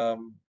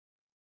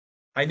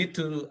 I needed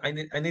to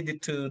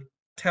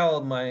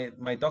tell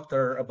my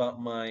doctor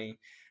about my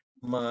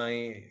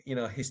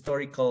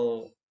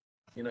historical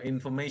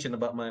information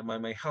about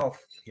my health.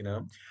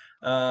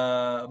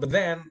 But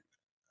then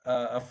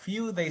a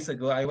few days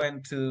ago I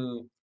went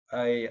to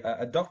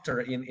a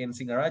doctor in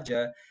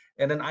Singaraja,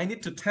 and then I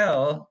need to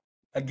tell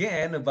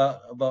again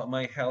about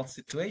my health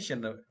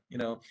situation,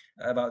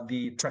 about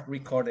the track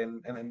record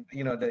and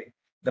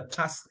the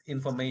past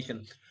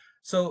information.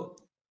 So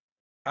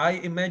I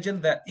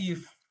imagine that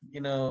if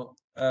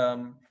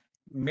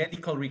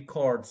medical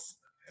records,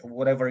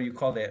 whatever you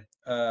call it,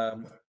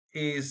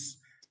 is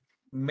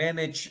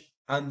managed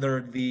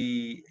under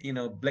the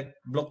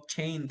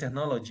blockchain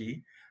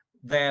technology,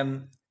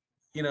 then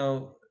you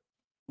know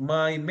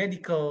my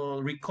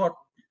medical record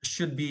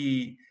should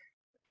be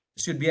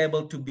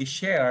able to be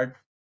shared,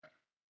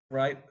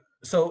 right?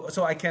 So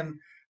I can,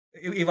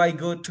 if I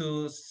go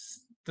to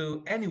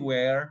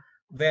anywhere,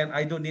 then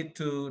I don't need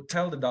to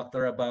tell the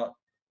doctor about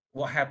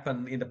what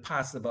happened in the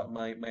past about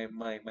my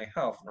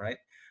health, right?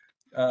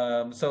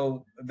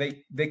 So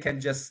they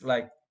can just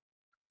like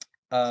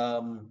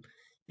um,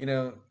 you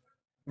know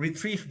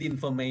retrieve the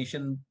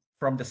information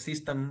from the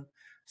system.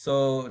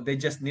 So they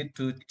just need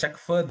to check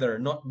further,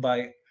 not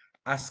by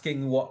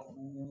asking what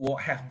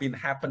have been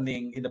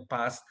happening in the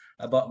past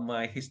about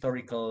my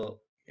historical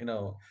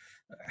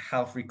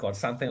health record,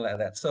 something like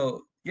that.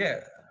 So yeah.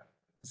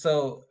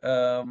 So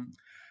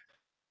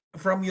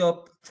from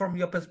your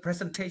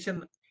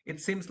presentation,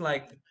 it seems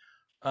like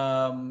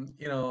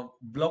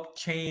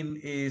blockchain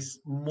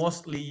is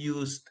mostly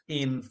used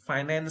in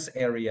finance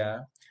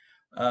area,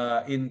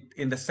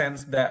 in the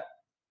sense that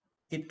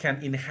it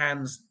can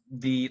enhance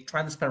the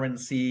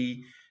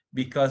transparency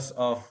because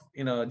of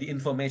the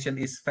information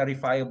is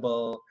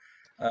verifiable,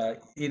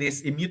 it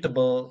is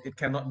immutable, it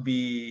cannot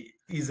be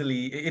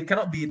easily, it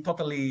cannot be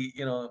totally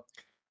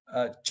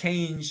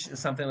changed,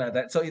 something like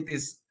that. So it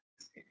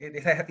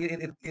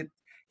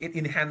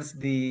enhances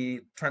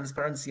the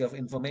transparency of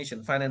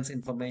information, finance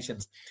information.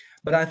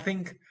 But I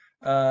think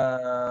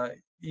uh,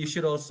 you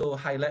should also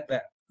highlight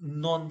that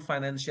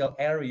non-financial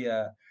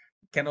area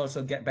can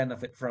also get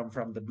benefit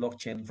from the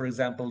blockchain, for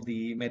example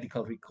the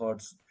medical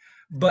records.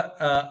 But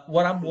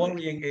what I'm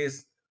worrying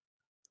is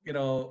you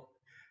know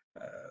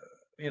uh,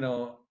 you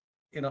know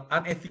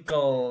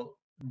unethical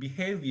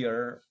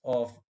behavior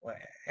of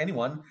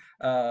anyone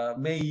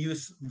may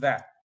use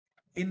that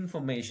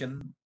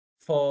information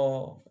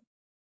for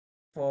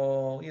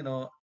for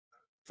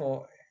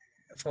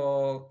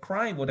for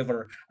crime,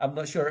 whatever. I'm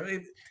not sure.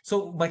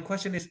 So my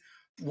question is,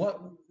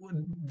 what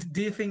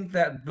do you think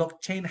that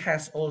blockchain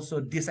has also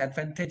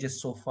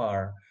disadvantages so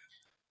far,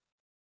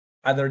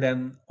 other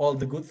than all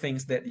the good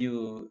things that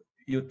you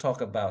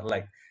talk about,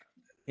 like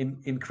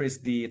increase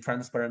the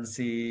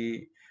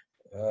transparency,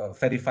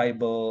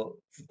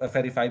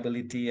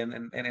 verifiability,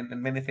 and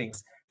many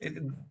things.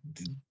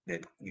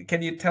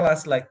 Can you tell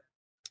us, like,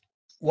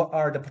 what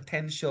are the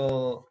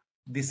potential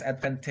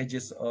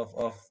disadvantages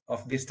of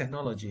this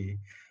technology?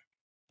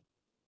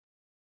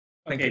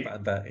 Thank you, Okay. Pak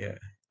Anta. Yeah.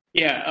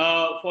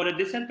 Yeah, for the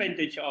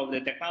disadvantage of the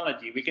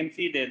technology, we can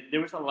see that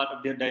there is a lot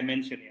of the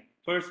dimension here.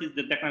 First is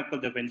the technical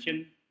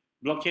dimension.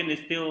 Blockchain is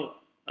still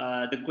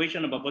the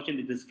question about blockchain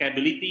is the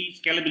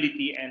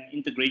scalability, and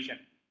integration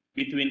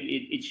between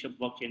each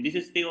blockchain. This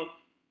is still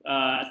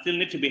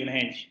need to be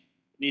enhanced.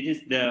 This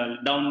is the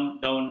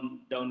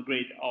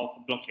downgrade of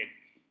blockchain.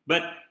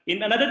 But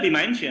in another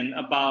dimension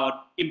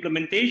about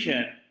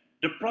implementation,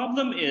 the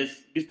problem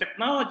is this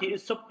technology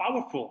is so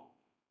powerful.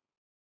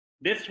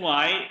 That's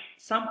why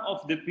some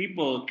of the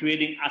people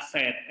creating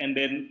asset and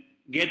then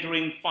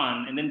gathering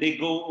fund and then they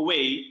go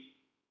away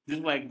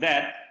just like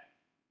that,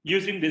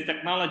 using this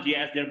technology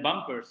as their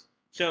bunkers.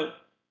 So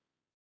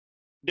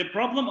the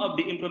problem of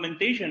the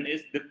implementation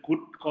is the good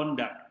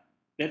conduct.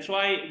 That's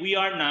why we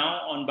are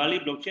now on Bali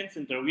Blockchain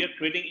Center. We are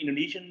creating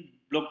Indonesian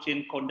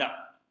blockchain conduct.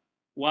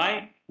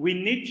 Why? We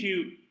need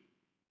to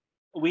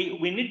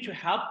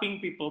helping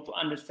people to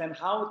understand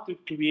how to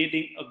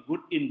creating a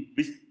good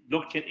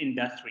blockchain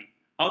industry,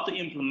 how to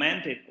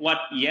implement it, what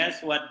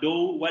yes, what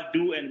do,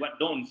 and what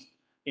don'ts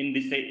in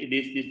this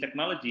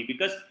technology.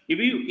 Because if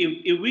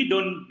we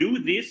don't do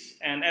this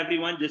and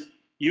everyone just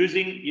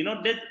using,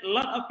 there's a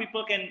lot of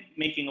people can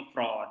making a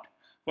fraud.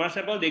 For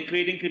example, they're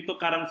creating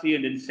cryptocurrency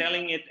and then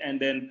selling it, and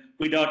then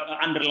without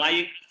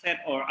underlying asset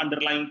or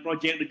underlying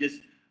project, they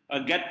just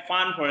get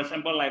fund, for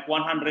example, like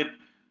 100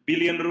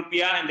 billion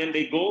rupiah, and then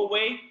they go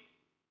away.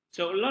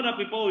 So a lot of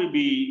people will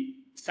be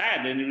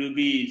sad and it will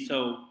be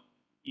so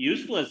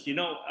useless,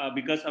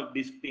 because of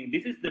this thing.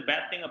 This is the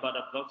bad thing about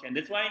a blockchain.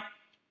 That's why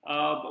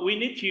we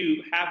need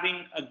to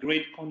having a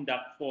great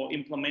conduct for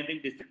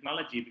implementing this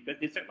technology, because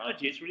this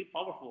technology is really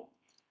powerful.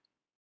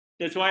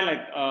 That's why,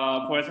 like,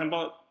 for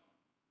example,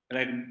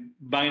 like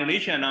Bank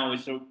Indonesia now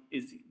is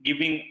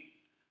giving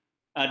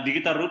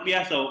digital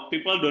rupiah, so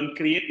people don't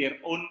create their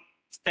own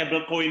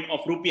stable coin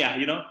of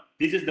rupiah.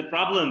 This is the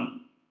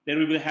problem that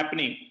will be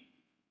happening.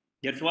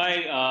 That's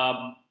why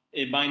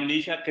Bank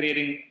Indonesia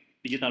creating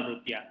digital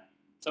rupiah.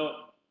 So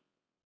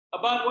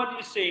about what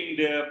you're saying,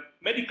 the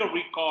medical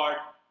record,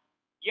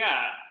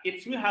 yeah,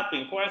 it's really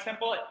helping. For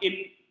example,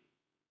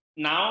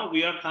 now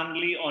we are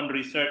currently on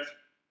research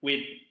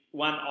with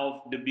one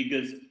of the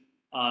biggest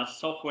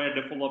software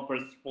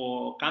developers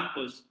for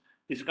campus,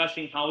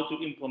 discussing how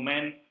to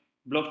implement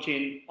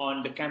blockchain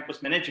on the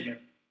campus management.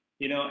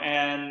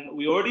 And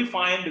we already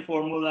find the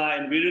formula,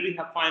 and we already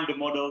have find the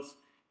models,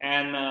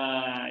 and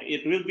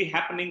it will be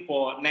happening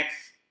for next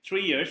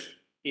 3 years.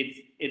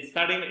 It's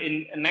starting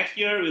in next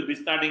year. We'll be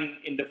starting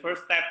in the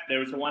first step.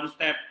 There is one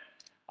step,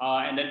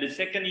 and then the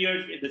second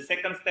year, the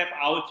second step,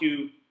 how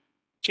to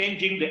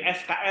changing the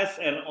SKS,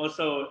 and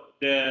also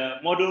the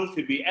module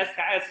to be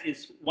SKS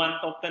is one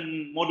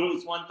token, module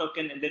is one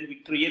token, and then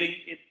we creating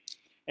it.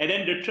 And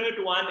then the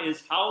third one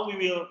is how we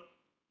will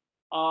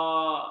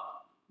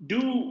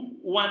do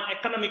one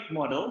economic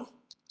model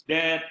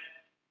that,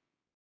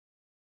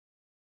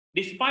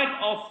 despite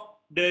of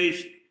the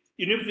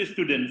university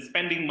students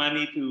spending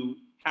money to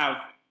have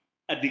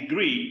a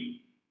degree,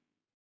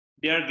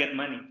 they get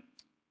money.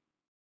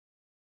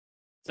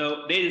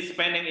 So they are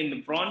spending in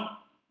the front,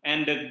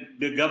 and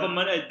the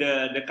government,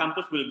 the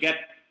campus will get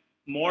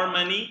more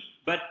money,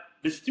 but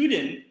the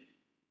student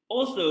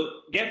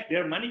also get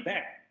their money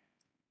back.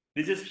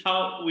 This is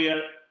how we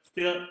are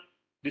still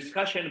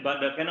discussion about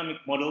the economic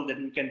model that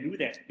we can do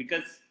that,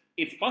 because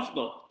it's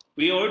possible.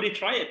 We already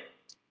try it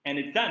and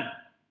it's done.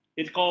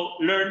 It's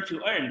called learn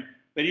to earn.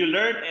 When you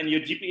learn and your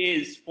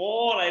GPA is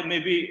 4, like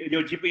maybe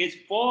your GPA is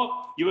 4,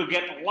 you will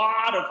get a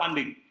lot of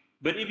funding.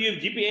 But if your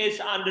GPA is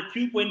under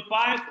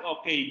 2.5,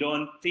 okay,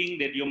 don't think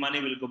that your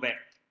money will go back.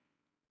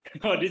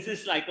 So this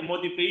is like a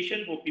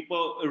motivation for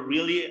people who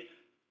really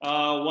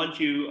want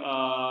to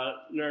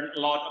learn a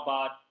lot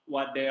about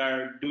what they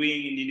are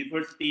doing in the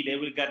university. They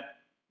will get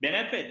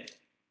benefit.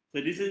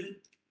 So this is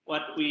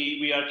what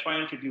we are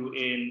trying to do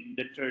in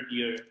the third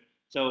year.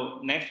 So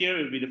next year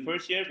will be the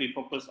first year. We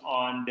focus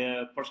on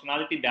the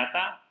personality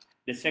data.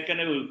 The second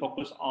year we will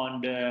focus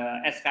on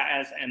the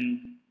SKS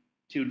and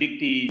to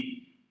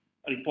dictate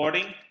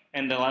reporting.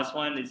 And the last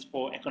one is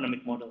for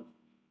economic model.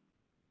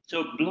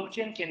 So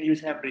blockchain can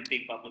use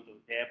everything, Pak Putu.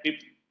 Yeah,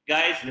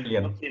 guys,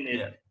 blockchain is.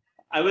 Yeah.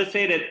 I would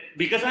say that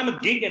because I'm a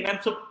geek and I'm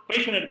so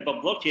passionate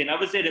about blockchain, I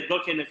would say that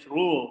blockchain is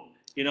rule.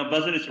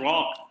 Buzzer is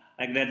rock,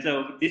 like that.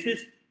 So this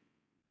is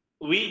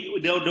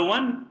the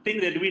one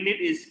thing that we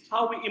need is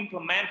how we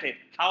implement it,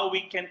 how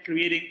we can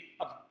creating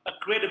a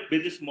creative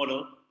business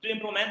model to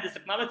implement this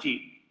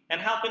technology and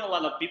helping a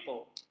lot of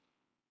people.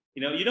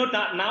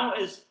 That now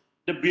is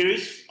the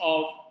bearish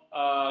of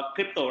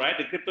crypto, right?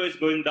 The crypto is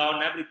going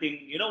down, everything.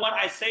 You know what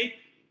I say?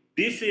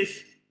 This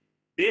is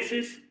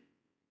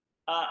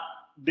uh,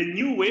 the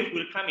new wave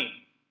will coming.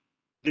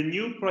 The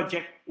new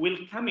project will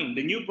coming.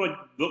 The new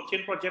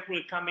blockchain project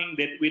will coming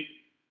that with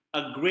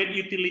a great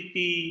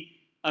utility,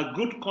 a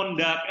good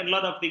conduct, and a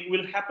lot of things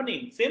will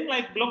happening. Same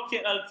like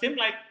blockchain, same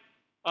like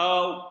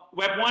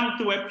Web 1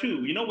 to Web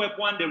 2. Web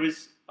 1 there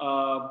is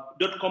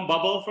 .com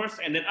bubble first,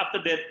 and then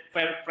after that,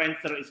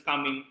 Friendster is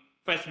coming,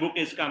 Facebook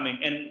is coming,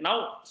 and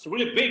now it's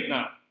really big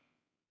now.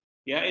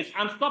 Yeah, it's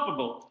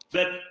unstoppable.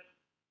 But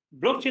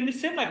blockchain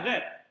is same like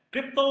that.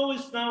 Crypto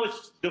is now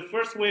the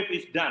first wave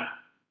is done.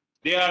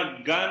 They are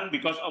gone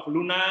because of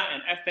Luna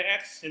and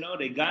FTX.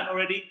 They gone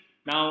already.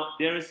 Now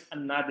there is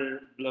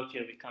another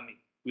blockchain coming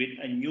with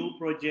a new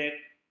project,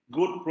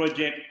 good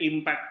project,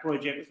 impact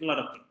project. It's a lot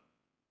of things.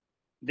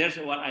 That's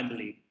what I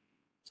believe.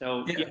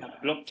 So yeah,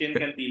 blockchain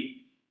can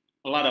be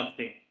a lot of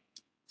things.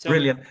 So,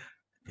 brilliant.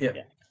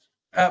 Yeah.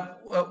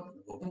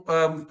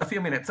 A few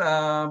minutes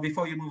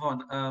before you move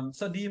on.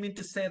 So do you mean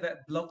to say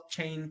that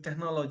blockchain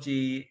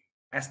technology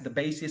as the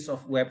basis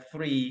of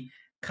Web3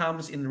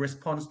 comes in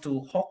response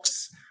to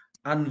hoax,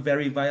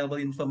 unverifiable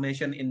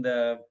information in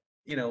the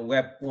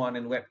Web 1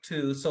 and Web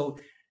 2? So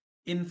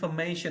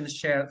information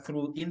shared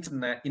through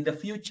internet in the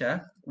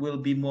future will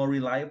be more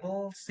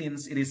reliable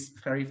since it is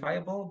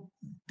verifiable.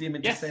 Do you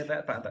mean to say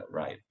that?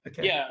 Right.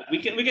 Okay. Yeah, we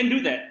can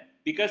do that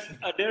because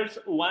there's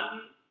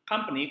one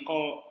company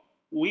called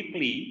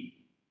Weebly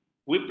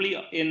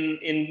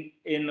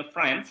in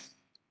France.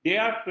 They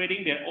are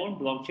creating their own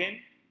blockchain,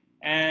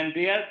 and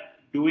they are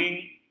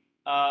doing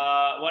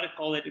what I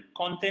call it,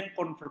 content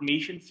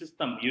confirmation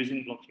system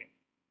using blockchain.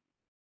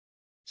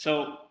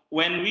 So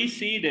when we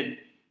see that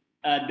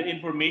the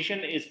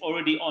information is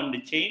already on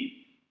the chain,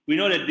 we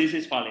know that this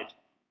is valid.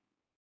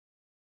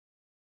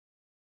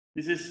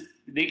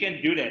 They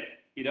can do that.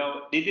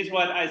 This is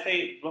what I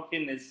say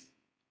blockchain is.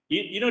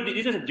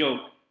 This is a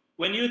joke.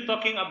 When you're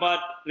talking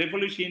about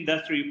revolution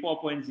industry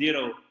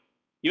 4.0,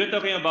 you're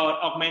talking about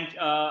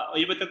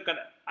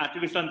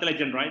artificial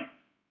intelligence, right?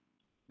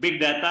 Big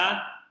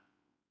data,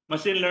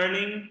 machine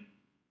learning,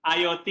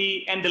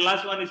 IoT, and the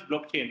last one is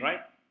blockchain,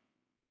 right?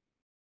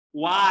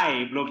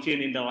 Why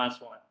blockchain in the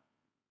last one?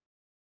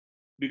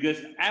 Because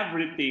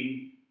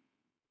everything,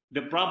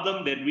 the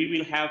problem that we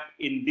will have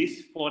in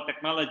this four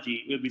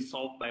technology will be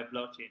solved by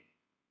blockchain.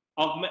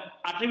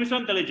 Artificial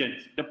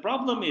intelligence, the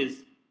problem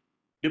is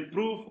the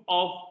proof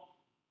of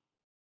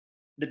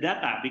the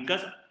data,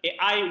 because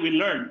AI will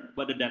learn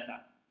about the data.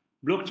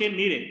 Blockchain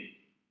needed.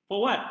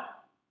 For what?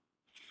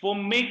 For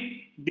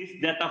make this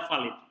data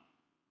valid.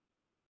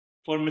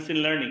 For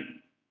machine learning.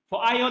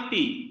 For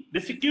IoT,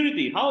 the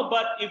security. How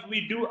about if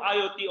we do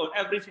IoT on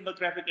every single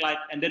traffic light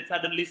and then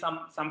suddenly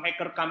some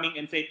hacker coming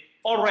and say,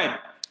 all red.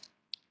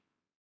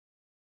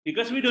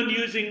 Because we don't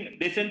using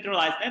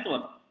decentralized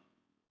network.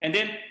 And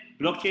then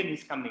blockchain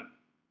is coming.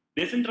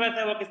 Decentralized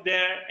network is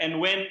there, and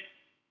when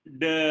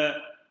the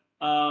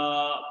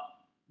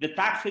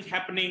tax is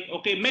happening,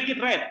 okay, make it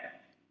red.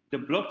 The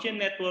blockchain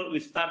network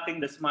is starting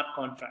the smart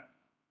contract.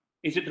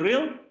 Is it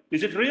real?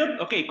 Is it real?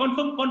 Okay,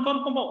 confirm.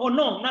 Oh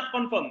no, not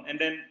confirm. And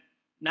then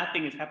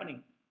nothing is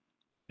happening.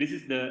 This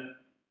is the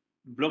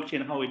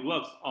blockchain, how it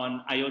works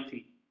on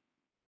IoT.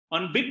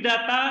 On big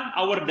data,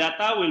 our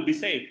data will be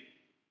safe.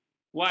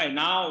 Why?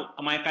 Now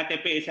my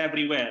KTP is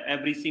everywhere.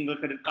 Every single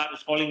credit card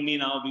is calling me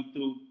now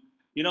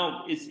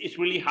it's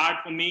really hard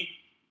for me.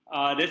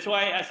 That's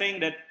why I'm saying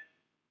that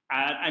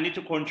I need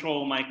to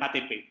control my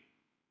KTP.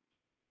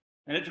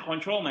 I need to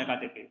control my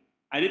KTP.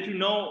 I need to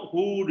know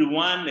who the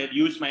one that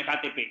used my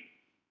KTP.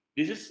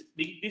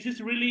 This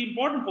is really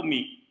important for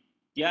me.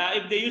 Yeah,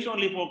 if they use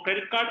only for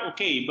credit card,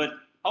 okay, but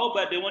how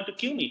about they want to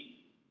kill me?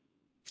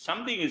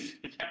 Something is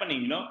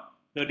happening,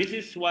 So this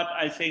is what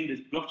I saying.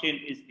 This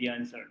blockchain is the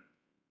answer.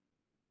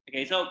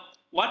 Okay, so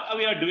what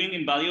we are doing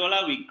in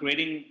Baliola, we're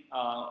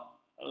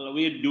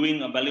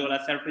doing a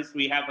Baliola service.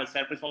 We have a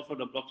service also,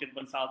 the blockchain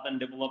consultant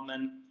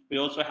development.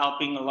 We're also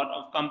helping a lot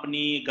of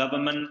company,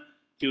 government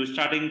to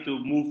starting to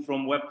move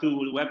from Web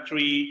 2 to Web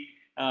 3.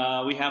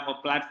 We have a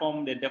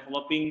platform that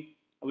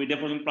we're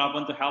developing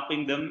platform to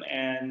helping them.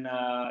 And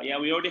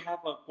we already have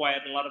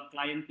quite a lot of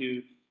clients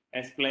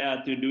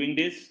to doing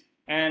this.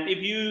 And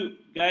if you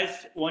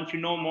guys want to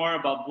know more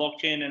about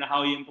blockchain and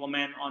how you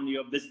implement on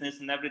your business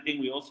and everything,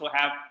 we also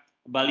have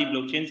Bali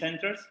blockchain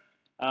centers.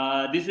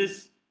 This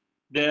is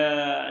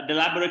the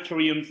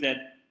laboratoriums that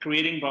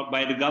creating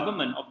by the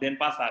government of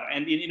Denpasar,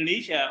 and in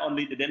Indonesia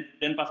only the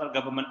Denpasar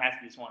government has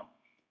this one.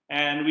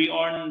 And we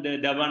own the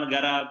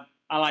Davanagara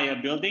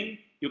Alaya building.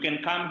 You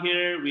can come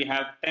here. We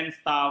have 10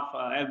 staff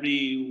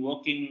every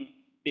working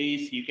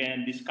days. You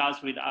can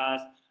discuss with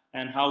us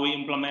and how we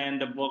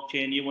implement the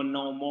blockchain. You will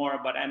know more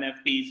about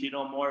NFTs. You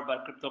know more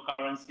about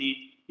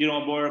cryptocurrency. You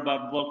know more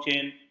about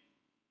blockchain.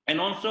 And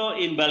also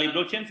in Bali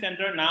Blockchain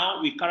Center,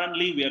 now we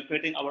are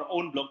creating our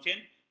own blockchain,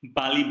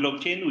 Bali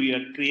Blockchain. We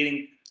are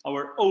creating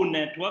our own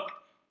network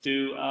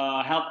to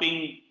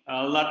helping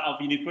a lot of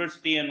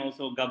university and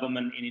also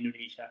government in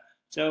Indonesia.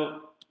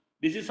 So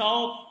this is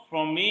all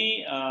from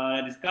me.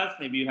 Discuss.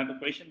 Maybe you have a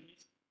question,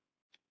 please.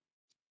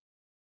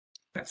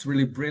 That's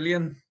really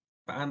brilliant,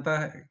 Pak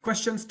Anta.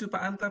 Questions to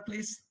Pak Anta,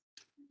 please.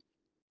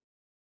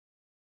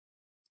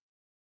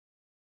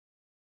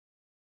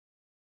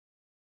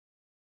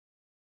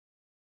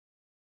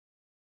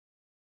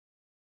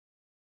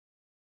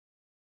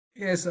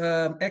 Yes,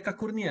 Eka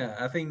Kurnia,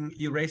 I think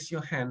you raised your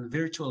hand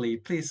virtually.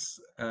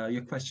 Please,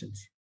 your questions.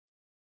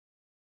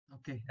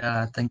 Okay,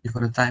 thank you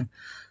for the time.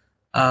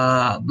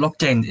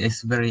 Blockchain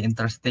is very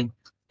interesting.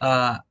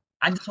 I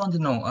just want to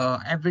know,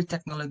 every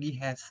technology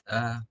has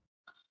a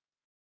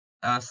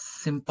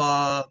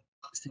simple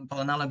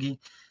analogy.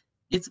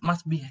 It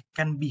must be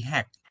can be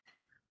hacked.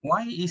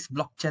 Why is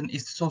blockchain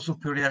is so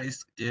superior?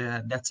 Is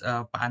that's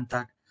Pak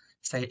Anta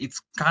say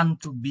it's can't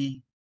to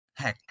be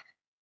hacked?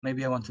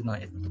 Maybe I want to know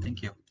it.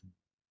 Thank you.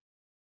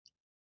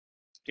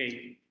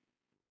 Okay.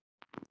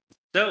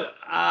 So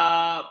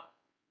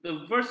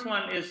the first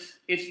one is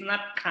it's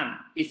not can,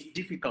 it's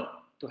difficult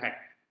to hack.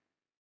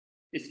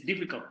 It's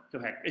difficult to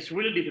hack. It's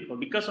really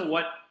difficult because of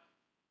what?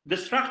 The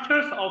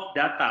structures of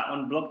data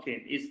on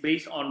blockchain is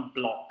based on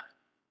block.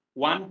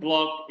 One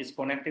block is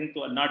connecting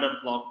to another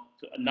block,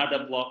 to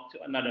another block,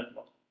 to another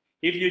block.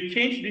 If you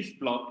change this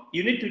block,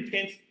 you need to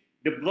change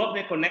the block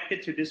that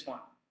connected to this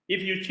one.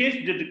 If you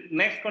change the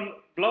next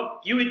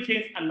block, you will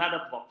change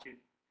another block too.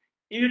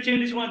 If you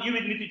change this one, you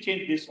will need to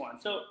change this one.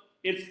 So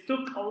it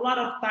took a lot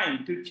of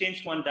time to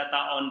change one data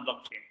on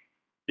blockchain.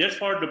 That's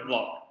for the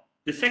block.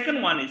 The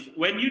second one is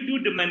when you do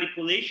the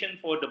manipulation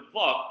for the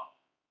block,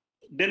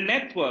 the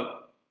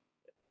network,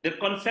 the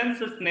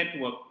consensus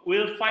network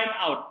will find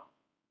out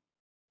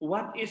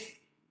what is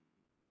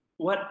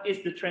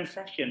the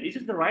transaction. Is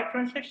it the right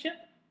transaction?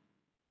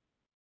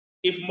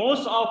 If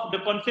most of the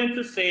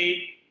consensus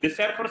say, the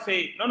server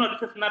say, no,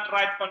 this is not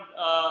right,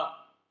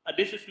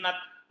 this is not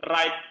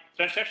right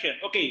transaction.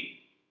 Okay,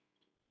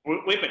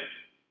 wait a minute.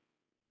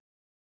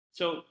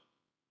 So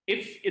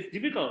it's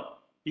difficult.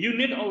 You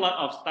need a lot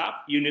of stuff.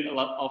 You need a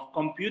lot of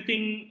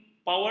computing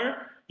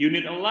power. You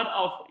need a lot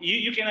of,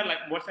 you cannot,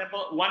 like, for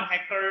example, one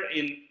hacker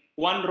in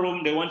one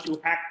room, they want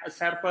to hack a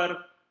server.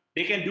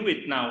 They can do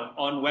it now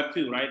on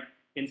Web2, right?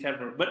 In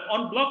server. But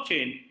on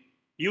blockchain,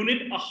 you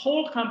need a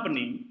whole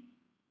company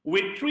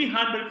with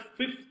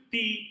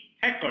 350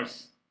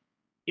 hackers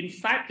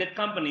inside that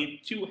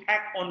company to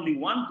hack only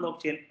one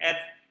blockchain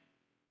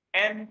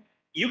and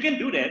you can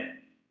do that,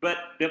 but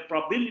the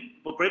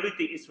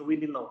probability is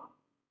really low.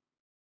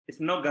 It's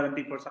no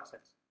guarantee for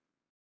success.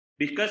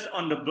 Because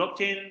on the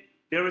blockchain,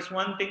 there is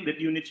one thing that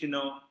you need to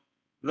know.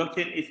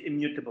 Blockchain is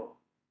immutable.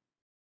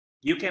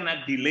 You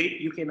cannot delete,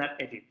 you cannot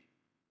edit.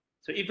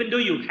 So even though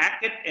you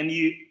hack it and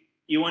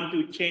you want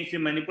to change the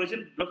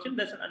manipulation, blockchain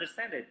doesn't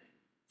understand it.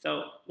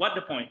 So what's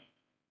the point?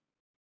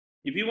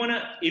 If you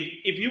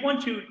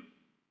want to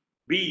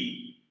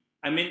be,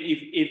 I mean,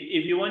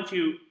 if you want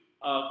to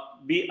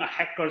be a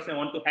hacker and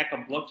want to hack a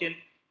blockchain,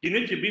 you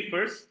need to be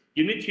first.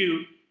 You need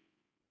to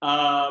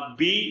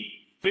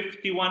be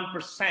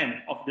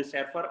 51% of the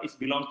server is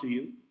belong to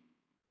you.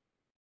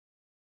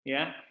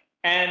 Yeah,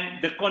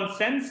 and the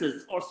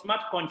consensus or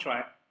smart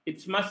contract,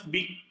 it must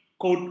be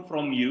code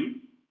from you,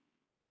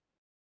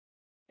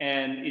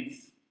 and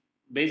it's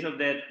based on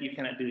that you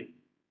cannot do it.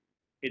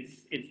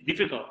 It's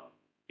difficult.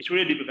 It's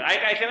really difficult.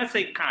 I cannot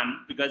say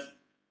can't because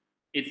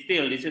it's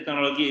still this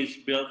technology is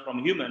built from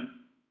human.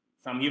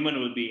 Some human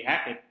will be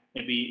hacked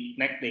maybe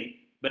next day,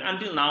 but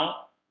until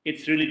now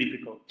it's really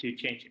difficult to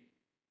change it.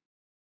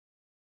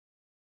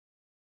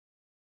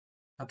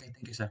 Okay,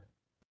 thank you, sir.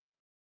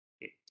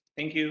 Okay.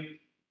 Thank you.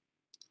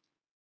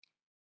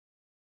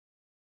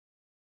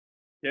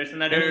 There's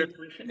another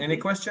question. Any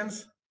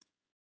questions?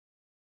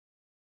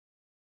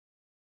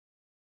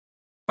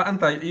 Pak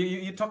Anta,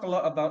 you talk a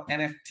lot about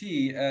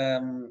NFT,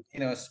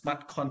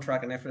 smart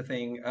contract and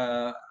everything.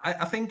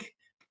 I think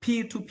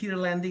peer-to-peer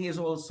lending is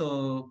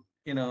also,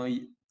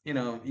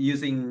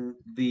 using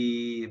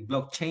the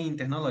blockchain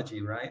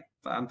technology, right,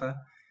 Pak Anta?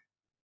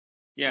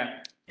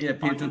 Yeah. Yeah,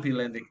 peer-to-peer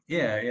lending.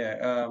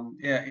 Yeah.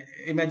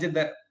 Imagine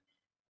that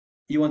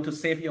you want to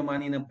save your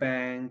money in a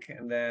bank,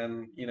 and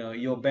then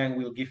your bank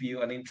will give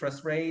you an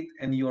interest rate,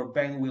 and your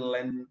bank will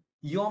lend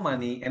your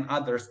money and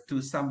others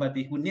to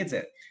somebody who needs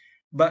it.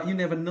 But you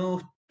never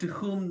know to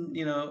whom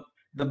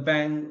the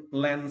bank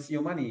lends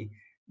your money.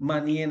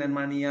 Money in and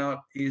money out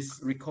is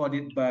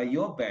recorded by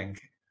your bank.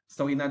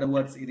 So in other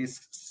words, it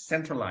is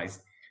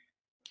centralized.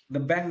 The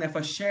bank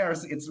never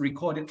shares its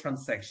recorded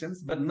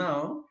transactions, but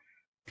now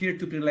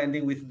peer-to-peer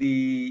lending with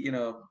the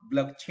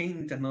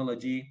blockchain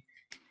technology,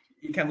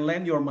 you can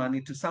lend your money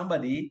to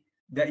somebody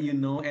that you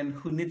know and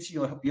who needs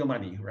your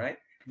money, right?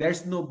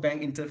 There's no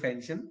bank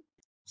intervention,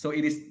 so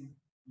it is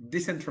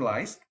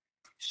decentralized,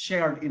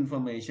 shared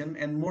information,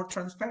 and more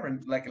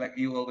transparent, like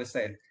you always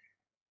said.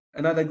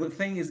 Another good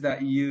thing is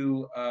that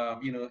you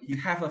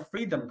have a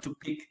freedom to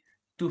pick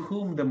to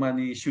whom the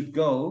money should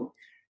go,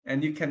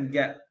 and you can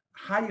get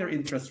higher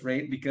interest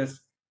rate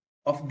because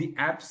of the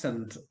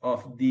absence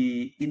of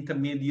the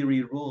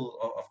intermediary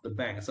rule of the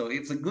bank. So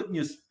it's a good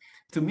news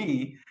to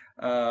me,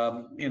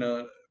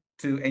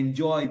 to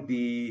enjoy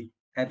the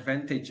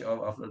advantage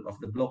of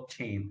the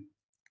blockchain.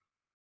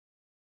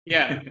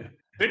 Yeah,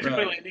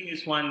 peer-to-peer Right. lending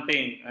is one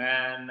thing,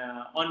 and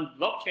on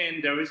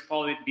blockchain there is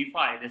called it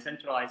DeFi,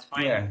 decentralized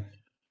finance. Yeah.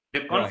 The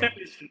Right. concept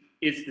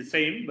is the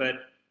same, but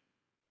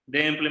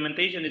the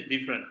implementation is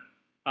different.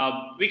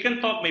 We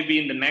can talk maybe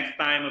in the next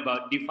time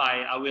about DeFi.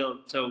 I will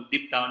so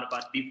deep down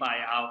about DeFi.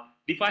 How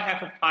DeFi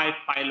have a five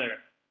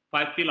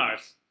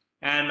pillars,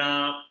 and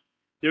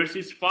there's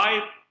this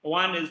five.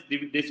 One is the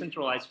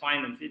decentralized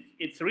finance.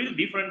 It's really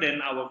different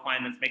than our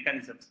finance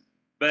mechanisms,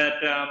 but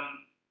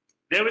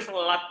there is a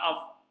lot of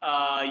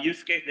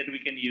use case that we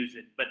can use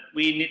it. But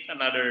we need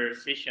another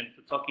session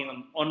to talking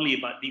only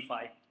about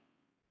DeFi.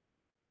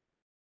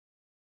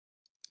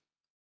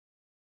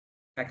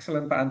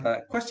 Excellent, Pak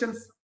Anta. Questions?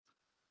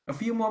 A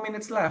few more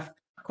minutes left.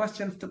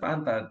 Questions to Pak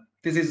Anta.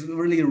 This is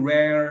really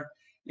rare,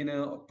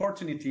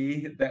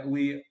 opportunity that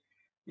we,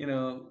 you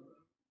know,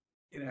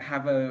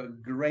 have a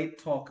great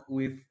talk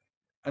with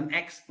an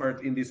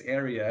expert in this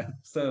area.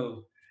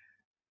 So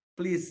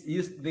please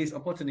use this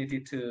opportunity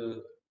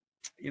to,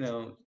 you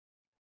know,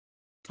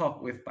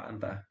 talk with Pak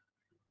Anta.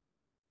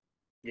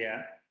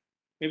 Yeah.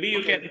 Maybe you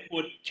Okay. can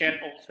put chat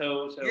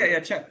also. So Yeah,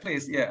 chat,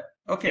 please. Yeah.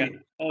 Okay. yeah.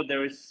 Oh,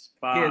 there is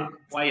Here,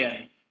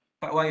 Wayan.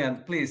 Pak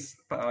Wayan, please,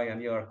 Pak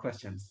Wayan, your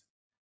questions.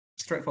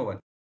 Straightforward.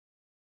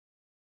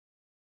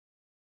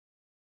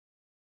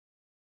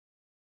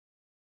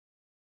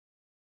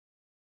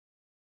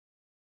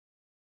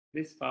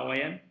 This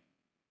Wayan.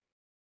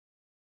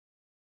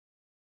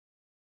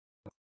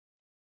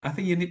 I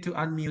think you need to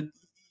unmute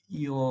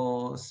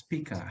your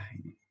speaker.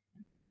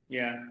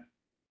 Yeah.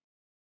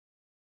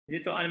 You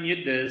need to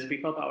unmute the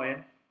speaker,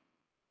 Wayan.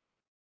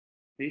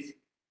 Please.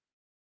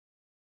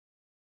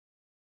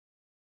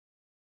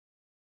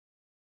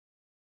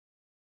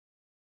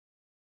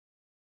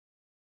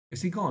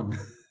 Is he gone?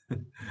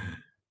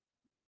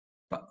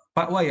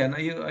 Pak Wayan,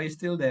 are you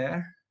still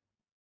there?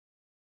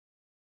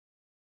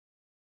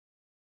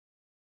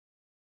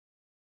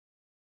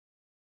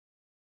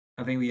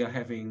 I think we are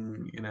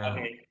having,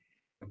 Okay.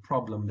 a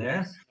problem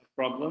there. Yes. No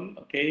problem.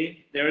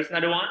 Okay. There is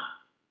another one.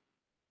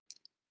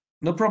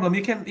 No problem.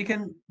 You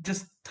can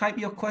just type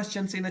your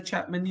questions in the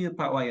chat menu,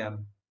 Pak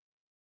Wayan.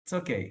 It's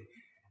okay.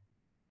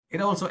 It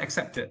also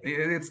accepted.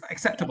 It's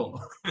acceptable.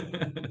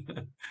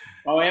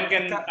 Wayan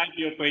can Eka. type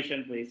your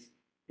question, please.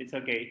 It's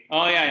okay.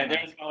 Oh yeah.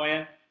 There's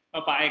Wayan.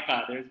 Oh, Pak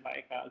Eka. There's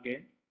Pak Eka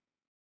again.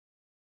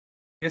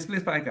 Yes,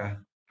 please, Pak Eka.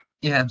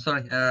 Yeah, I'm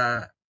sorry.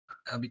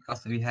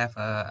 Because we have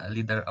a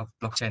leader of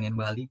blockchain in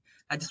Bali.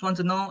 I just want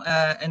to know,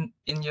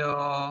 in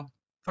your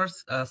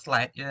first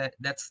slide,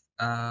 that's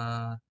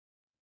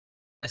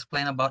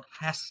explain about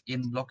hash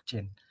in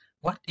blockchain.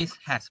 What is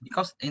hash?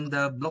 Because in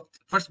the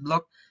first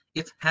block,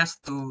 it has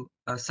to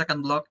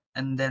second block,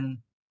 and then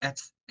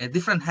it's a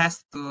different hash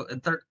to a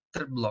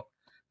third block.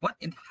 What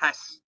in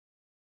hash?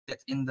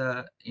 That's in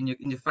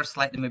your first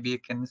slide. Maybe you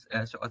can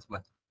show us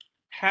what.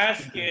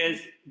 Hash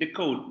is the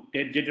code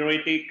that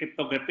generated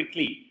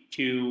cryptographically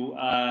to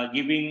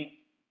giving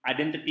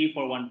identity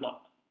for one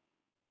block.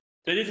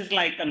 So this is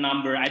like a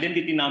number,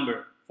 identity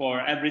number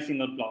for every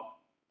single block.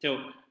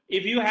 So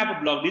if you have a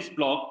block, this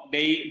block,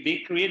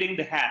 they creating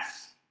the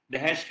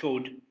hash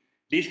code.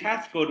 This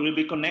hash code will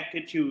be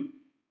connected to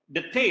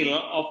the tail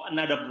of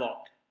another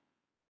block.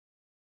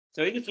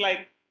 So it is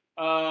like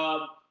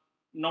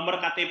nomor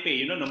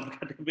KTP, nomor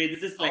KTP.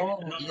 This is like Oh,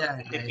 nomor yeah,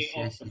 I KTP see,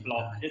 I of the see.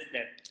 block, just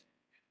that.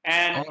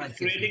 And I it's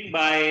see, creating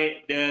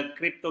by the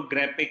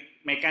cryptographic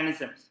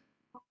mechanisms.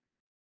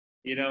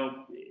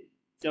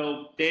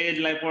 So they,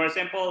 like, for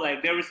example,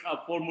 like there is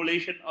a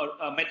formulation or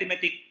a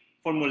mathematic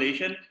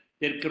formulation.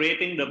 They're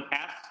creating the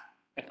hash,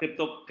 a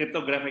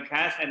cryptographic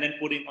hash, and then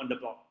putting on the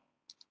block.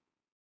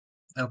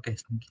 Okay,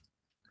 thank you.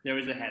 There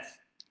is a hash.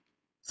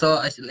 So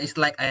it's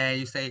like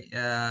you say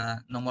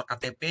nomor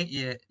KTP,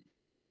 yeah,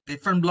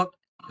 different block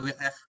will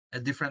have a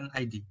different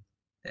ID.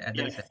 That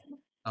Yes. is it.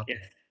 Okay.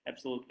 Yes,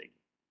 absolutely.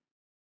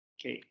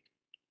 Okay.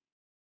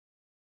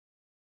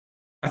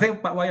 I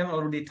think Pak Wayan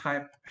already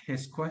typed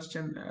his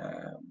question.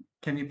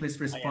 Can you please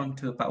respond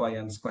to Pak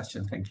Wayan's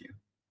question? Thank you.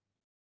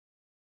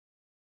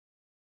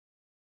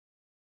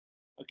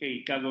 Okay,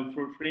 Chicago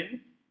for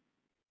friend.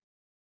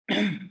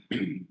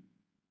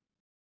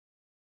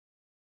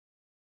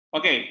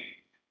 Okay,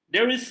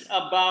 there is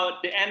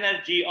about the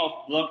energy of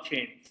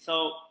blockchain.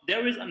 So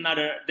there is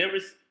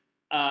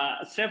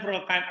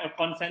several kind of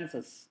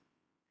consensus.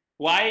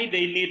 Why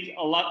they need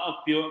a lot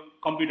of pure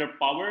computer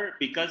power?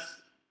 Because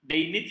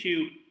they need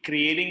to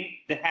creating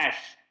the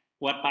hash.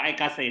 What Pak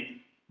Eka said,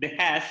 the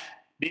hash.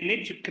 They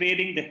need to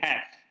creating the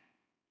hash.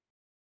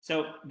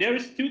 So there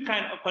is two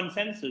kind of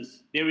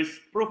consensus. There is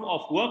proof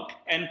of work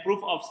and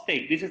proof of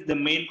stake. This is the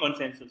main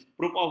consensus.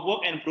 Proof of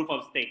work and proof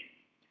of stake.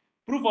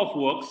 Proof of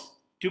works,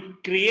 to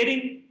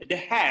creating the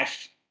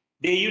hash,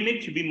 you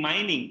need to be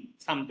mining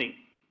something.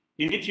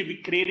 You need to be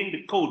creating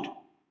the code.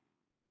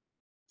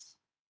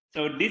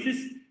 So this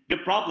is the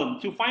problem.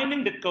 To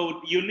finding the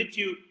code, you need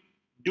to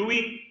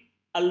doing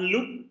a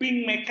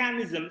looping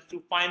mechanism to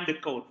find the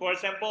code. For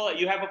example,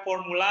 you have a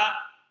formula,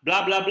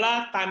 blah, blah,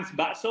 blah, times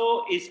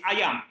bakso is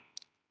ayam.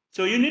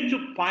 So you need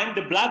to find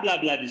the blah, blah,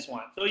 blah, this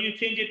one. So you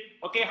change it.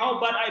 Okay, how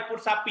about I put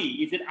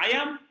sapi? Is it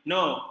ayam?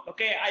 No.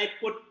 Okay, I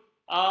put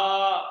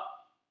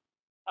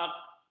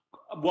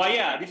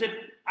buaya. This is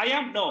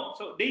ayam? No.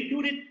 So they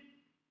do it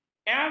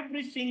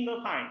every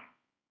single time.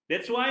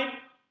 That's why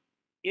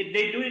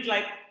they do it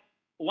like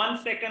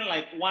 1 second,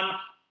 like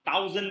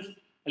 1,000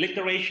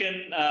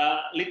 literation,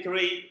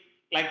 literate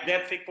like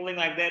that, cycling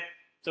like that.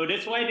 So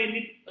that's why they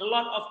need a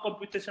lot of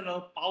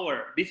computational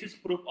power. This is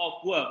proof of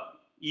work.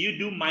 You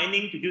do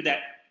mining to do that.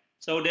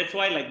 So that's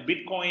why like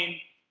Bitcoin,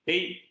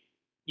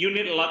 you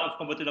need a lot of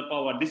computational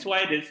power. This is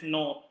why there's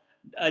no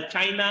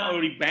China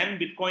already banned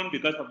Bitcoin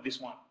because of this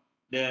one,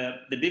 the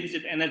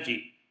deficit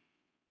energy,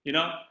 you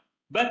know.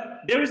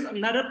 But there is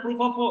another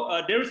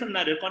there is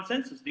another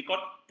consensus. They call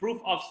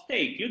proof of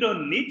stake. You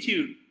don't need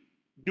to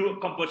do a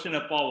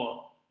computational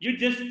power. You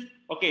just,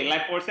 okay,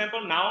 like for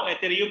example, now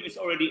Ethereum is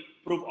already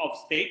proof of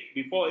stake.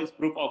 Before it's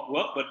proof of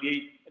work, but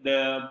the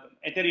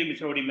Ethereum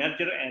is already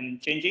merged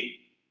and changing.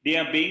 They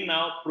are being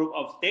now proof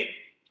of stake.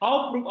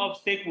 How proof of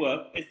stake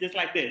work is just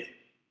like this.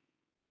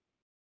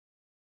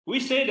 We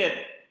say that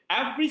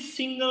every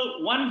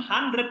single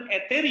 100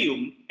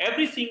 Ethereum,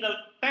 every single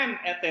 10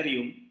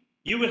 Ethereum,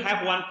 you will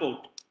have one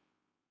vote.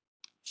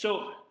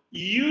 So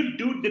you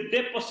do the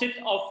deposit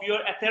of your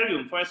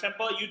Ethereum. For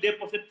example, you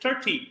deposit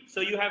 30,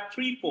 so you have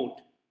 3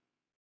 votes.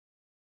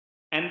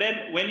 And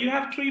then when you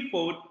have 3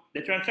 votes,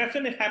 the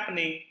transaction is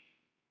happening,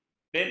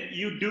 then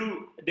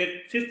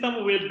the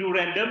system will do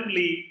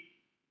randomly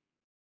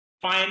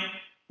find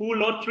who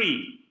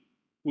lottery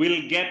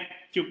will get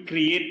to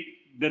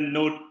create the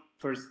node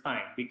first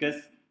time, because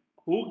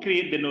who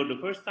create the node the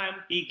first time,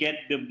 he get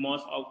the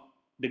most of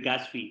the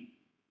gas fee.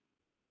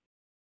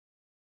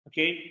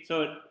 Okay,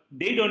 so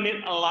they don't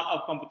need a lot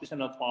of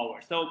computational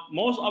power. So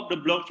most of the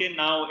blockchain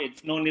now,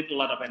 it's no need a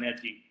lot of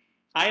energy.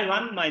 I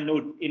run my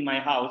node in my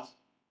house,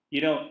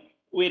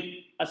 with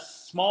a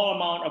small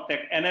amount of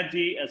tech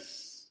energy, a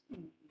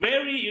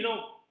very,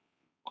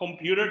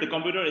 the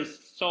computer is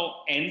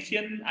so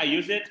ancient, I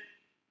use it,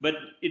 but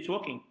it's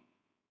working.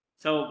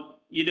 So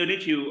you don't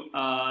need to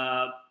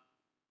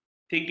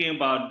thinking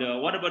about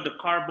what about the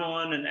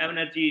carbon and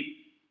energy.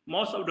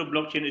 Most of the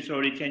blockchain is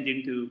already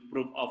changing to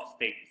proof of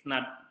stake. It's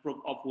not proof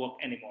of work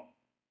anymore.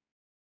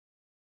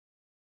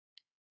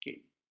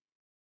 Okay.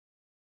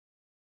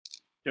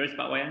 There's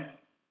Pak Wayan.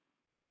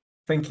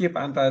 Thank you,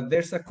 Pak Anta.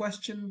 There's a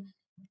question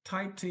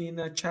typed in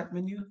a chat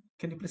menu.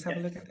 Can you please have a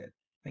look at it?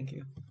 Thank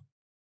you.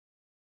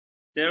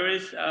 There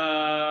is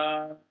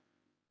Pak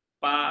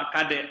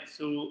Kade,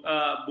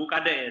 Bu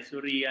Kade,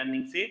 Surya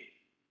Ningsih.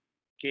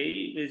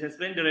 Okay, this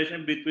explain the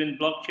relation between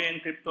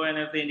blockchain, crypto,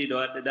 NFT, and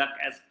the dark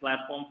as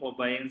platform for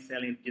buying and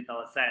selling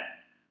digital asset.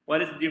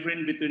 What is the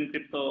difference between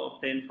crypto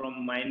obtained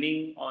from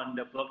mining on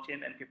the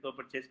blockchain and crypto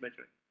purchased by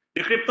trade?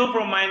 The crypto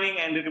from mining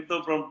and the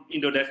crypto from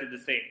Indodax is the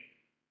same.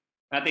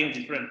 Nothing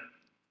different.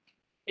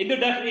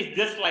 Indodax is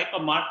just like a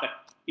market.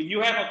 If you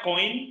have a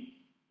coin,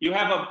 you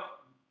have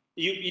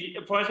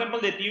for example,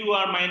 that you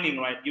are mining,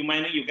 right? You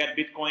mining, you get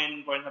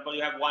Bitcoin. For example,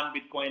 you have 1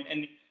 Bitcoin,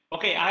 and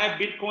okay, I have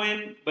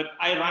Bitcoin, but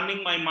I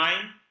running my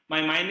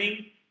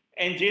mining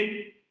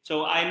engine,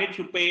 so I need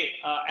to pay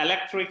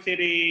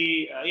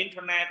electricity,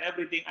 internet,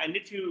 everything. I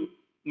need to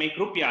make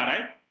rupiah,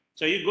 right?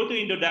 So you go to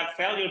Indodax,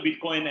 sell your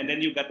Bitcoin, and then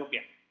you get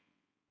rupiah.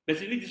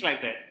 Basically, just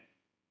like that.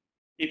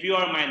 If you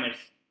are miners,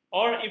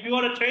 or if you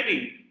are a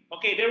trading,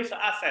 okay, there is an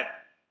asset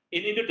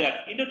in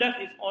Indodax.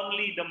 Indodax is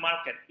only the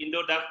market.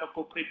 Indodax,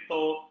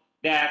 Crypto,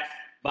 DAX,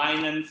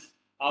 Binance,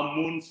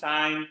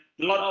 Moonsign,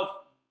 a lot of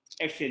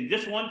exchange.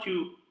 Just want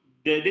to.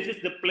 This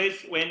is the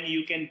place when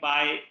you can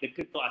buy the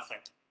crypto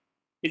asset.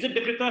 Is it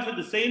the crypto asset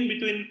the same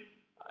between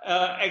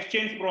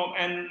exchange from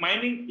and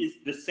mining? Is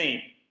the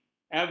same.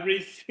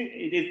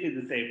 It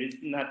is the same. It's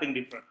nothing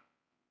different.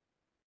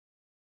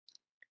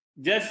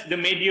 Just the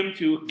medium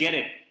to get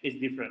it is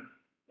different.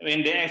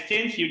 In the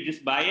exchange, you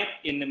just buy it.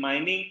 In the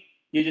mining,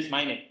 you just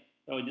mine it.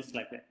 So just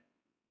like that.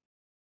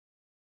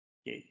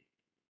 Okay.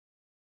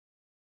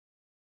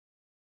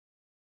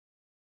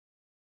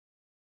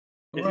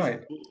 All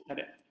right.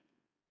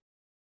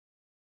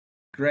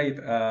 Great.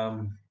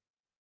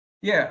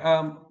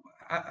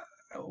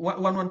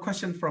 One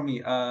question from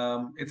me.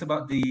 It's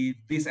about the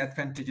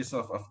disadvantages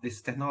of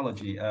this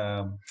technology.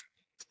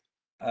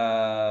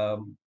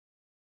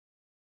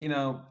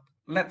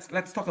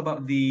 Let's talk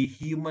about the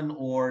human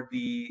or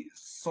the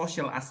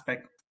social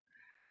aspect.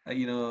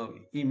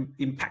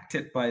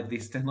 Impacted by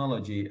this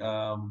technology.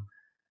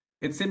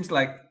 It seems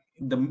like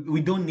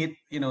we don't need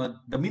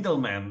the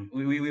middleman.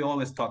 We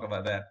always talk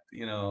about that.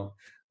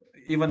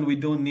 Even we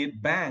don't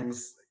need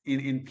banks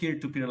in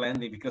peer-to-peer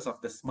lending because of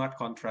the smart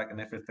contract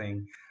and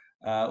everything.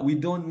 We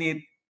don't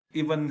need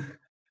even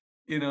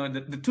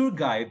the tour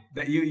guide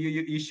that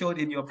you showed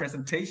in your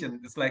presentation.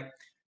 It's like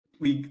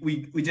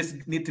we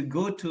just need to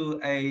go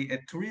to a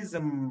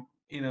tourism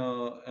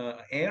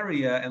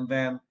area, and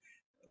then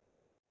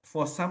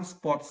for some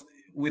spots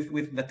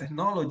with the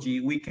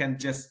technology we can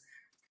just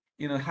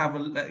have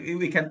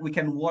we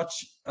can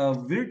watch a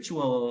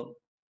virtual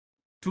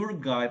tour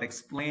guide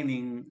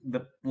explaining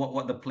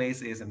what the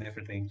place is and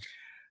everything.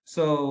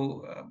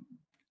 So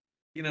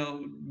you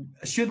know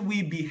should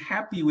we be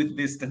happy with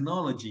this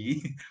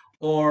technology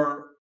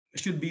or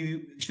should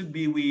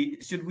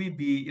we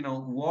be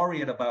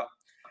worried about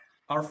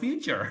our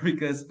future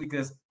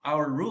because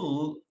our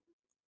rule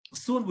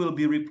soon will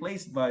be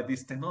replaced by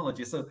this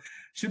technology. So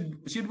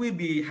should we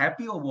be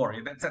happy or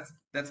worried?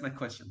 That's my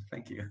question.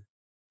 Thank you.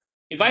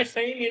 If I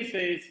say it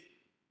is,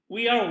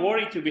 we are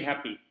worried to be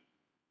happy.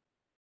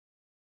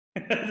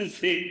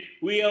 See,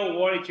 we are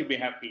worried to be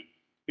happy.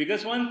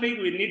 Because one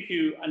thing we need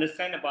to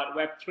understand about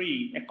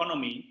Web3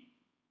 economy,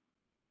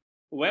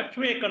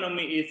 Web3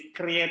 economy is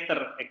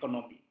creator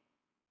economy.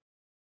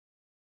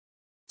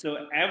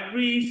 So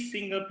every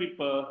single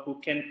people who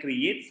can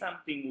create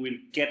something will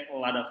get a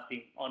lot of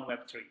things on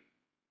Web3.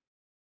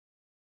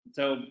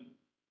 So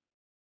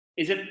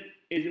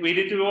we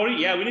need to worry?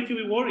 Yeah, we need to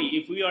be worried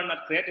if we are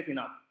not creative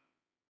enough.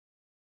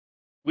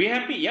 We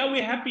happy? Yeah,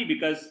 we're happy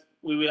because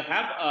we will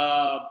have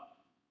a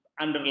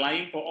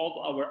underlying for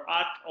all our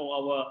art or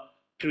our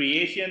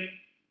creation.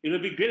 It will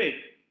be great,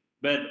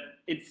 but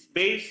it's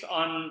based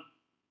on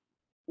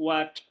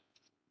what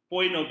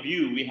point of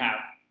view we have.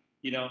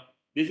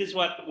 This is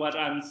what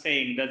I'm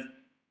saying.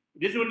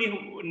 This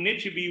really need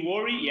to be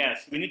worried?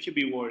 Yes, we need to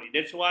be worried.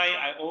 That's why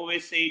I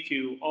always say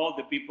to all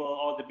the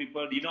people,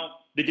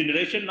 the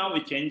generation now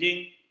is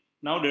changing.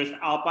 Now there's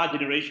alpha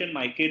generation.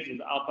 My kids is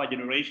alpha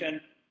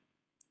generation.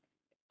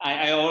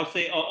 I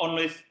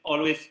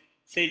always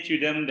say to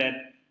them that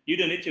you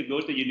don't need to go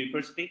to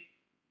university.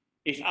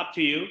 It's up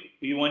to you.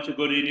 If you want to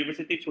go to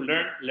university to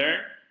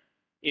learn.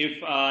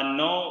 If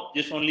no,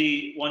 just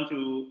only want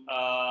to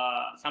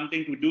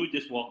something to do,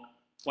 just walk.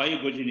 Why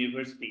you go to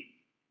university?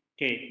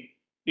 Okay,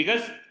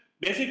 because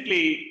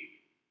basically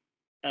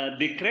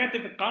the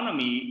creative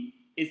economy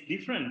is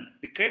different.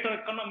 The creative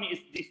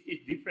economy is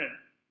different.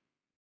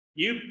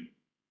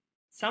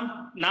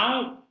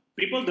 Now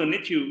people don't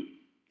need to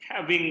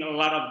having a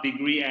lot of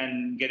degree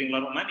and getting a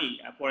lot of money.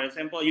 For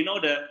example,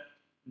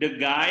 the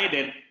guy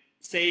that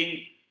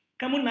saying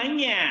kamu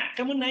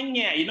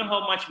nanya, you know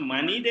how much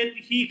money that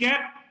he get?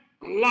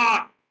 A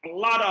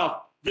lot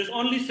of just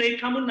only say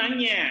kamu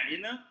nanya,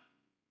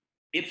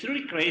 it's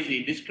really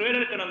crazy. This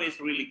creator economy is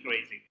really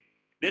crazy.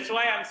 That's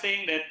why I'm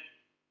saying that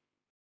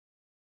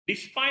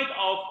despite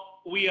of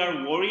we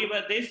are worried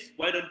about this,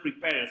 why don't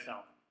prepare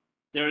yourself?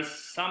 There's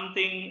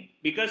something,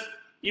 because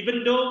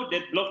even though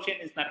that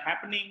blockchain is not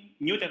happening,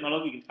 new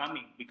technology is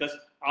coming because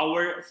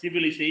our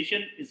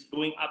civilization is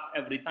going up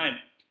every time.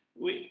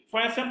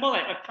 For example,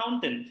 like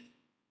accountant.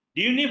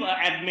 Do you need an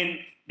admin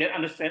that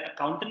understands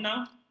accountant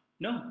now?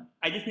 No,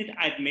 I just need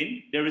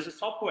admin. There is a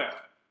software.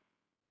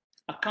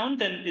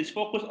 Accountant is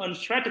focused on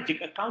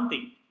strategic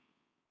accounting,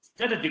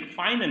 strategic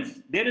finance.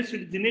 There is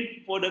the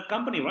need for the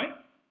company, right?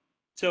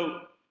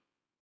 So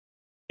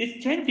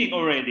it's changing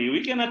already.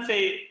 We cannot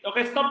say,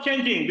 okay, stop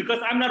changing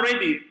because I'm not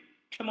ready.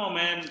 Come on,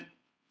 man.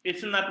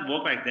 It's not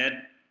work like that.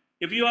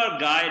 If you are a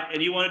guide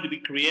and you want to be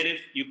creative,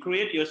 you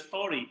create your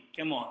story.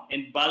 Come on.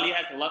 And Bali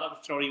has a lot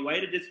of story.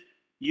 Why did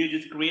you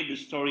just create the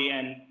story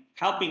and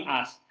helping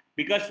us?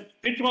 Because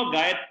spiritual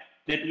guide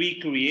that we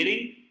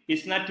creating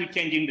is not to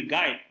changing the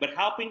guide, but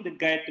helping the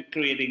guide to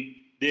creating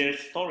their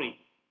story.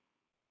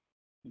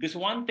 Because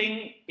one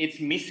thing it's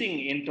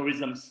missing in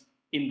tourism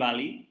in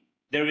Bali,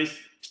 there is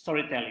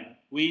storytelling.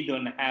 We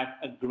don't have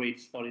a great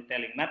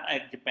storytelling. Not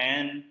like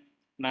Japan,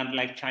 not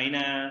like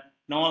China,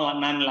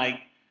 none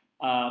like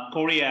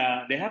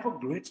Korea. They have a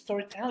great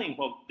storytelling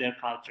for their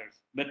cultures.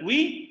 But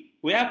we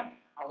have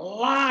a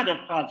lot of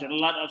culture, a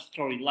lot of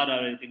story, a lot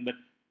of everything, but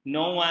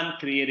no one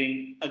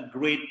creating a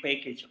great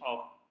package of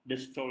the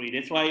story.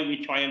 That's why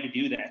we're trying to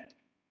do that.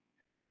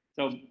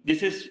 So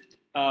this is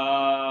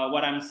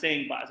what I'm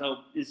saying. But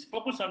so it's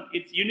focused on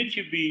it's. You need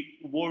to be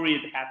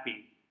worried,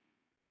 happy.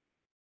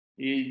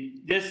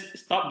 Just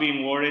stop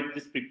being worried.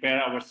 Just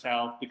prepare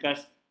ourselves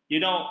because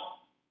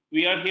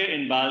we are here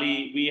in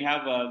Bali. We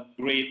have a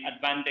great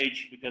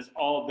advantage because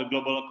all the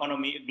global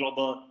economy,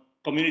 global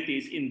community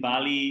is in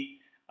Bali.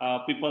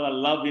 People are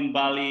loving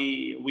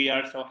Bali. We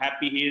are so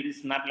happy here.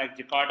 It's not like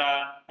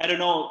Jakarta. I don't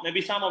know.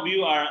 Maybe some of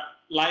you are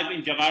live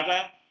in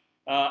Jakarta.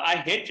 I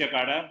hate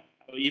Jakarta,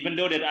 even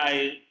though that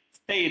I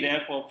stay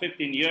there for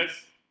 15 years,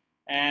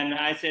 and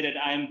I say that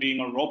I'm being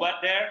a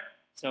robot there.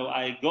 So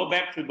I go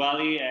back to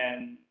Bali,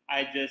 and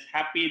I just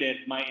happy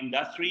that my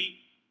industry,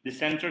 the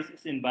centers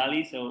is in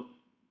Bali. So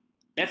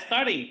that's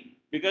starting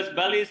because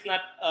Bali is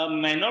not a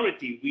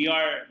minority. We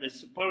are the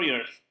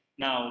superiors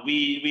now.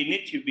 We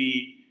need to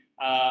be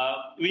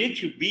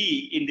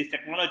in this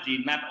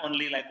technology, not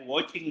only like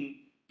watching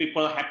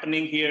people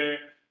happening here.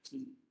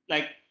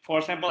 Like for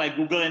example, like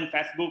Google and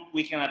Facebook,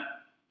 we cannot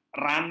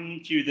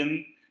run to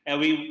them, and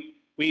we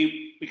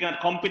cannot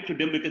compete to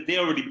them because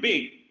they're already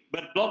big.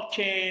 But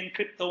blockchain,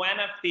 crypto,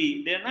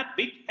 NFT, they're not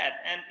big yet,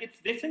 and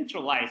it's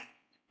decentralized.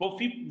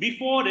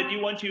 Before that, you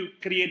want to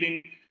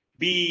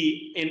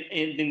be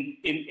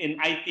in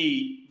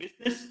IT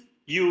business,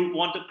 you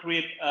want to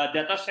create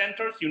data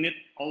centers, you need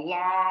a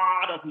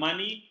lot of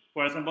money.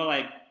 For example,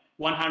 like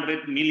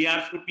 100 million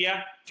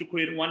rupiah to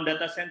create one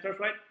data center,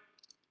 right?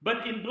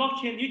 But in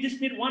blockchain, you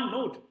just need one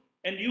node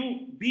and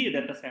you be a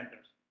data center.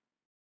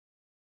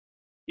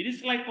 It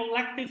is like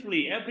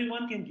collectively,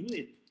 everyone can do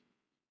it.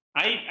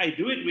 I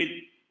do it with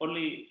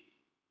only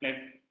like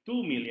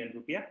 2 million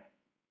rupiah.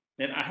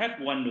 Then I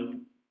have one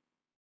node.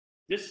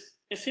 Just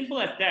as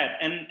simple as that.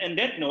 And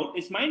that node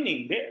is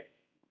mining.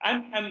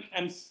 I'm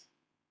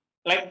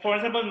like, for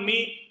example,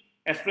 me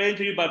explaining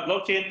to you about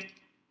blockchain,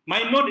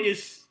 my node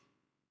is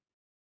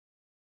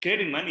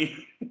creating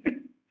money.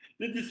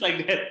 This is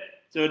like that.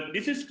 So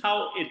this is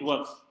how it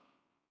works.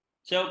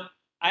 So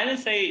I would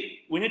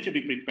say we need to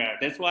be prepared.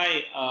 That's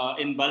why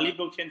in Bali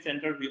Blockchain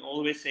Center, we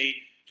always say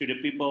to the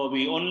people,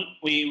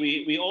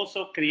 we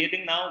also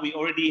creating now, we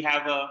already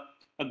have a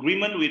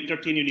agreement with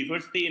 13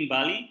 university in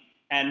Bali,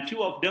 and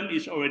 2 of them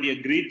is already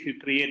agreed to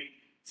create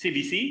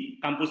CBC,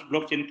 Campus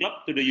Blockchain Club,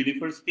 to the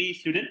university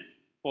student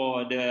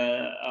for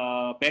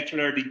the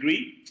bachelor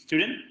degree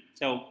student.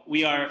 So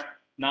we are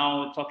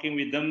now talking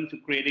with them to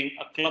creating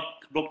a club,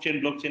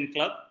 blockchain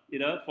club, you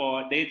know,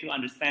 for they to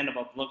understand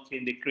about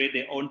blockchain. They create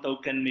their own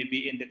token,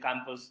 maybe in the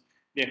campus.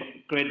 They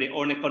create their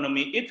own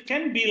economy. It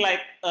can be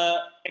like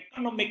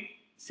economic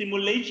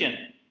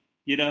simulation,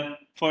 you know.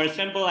 For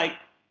example, like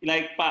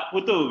Pak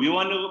Putu, you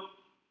want to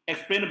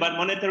explain about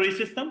monetary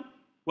system?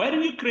 Why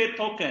don't you create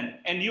token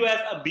and you as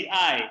a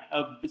BI,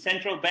 a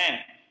central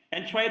bank,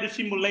 and try to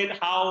simulate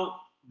how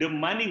the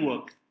money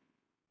works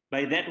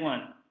by that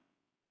one?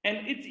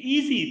 And it's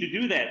easy to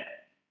do that.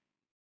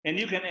 And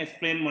you can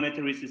explain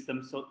monetary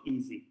system so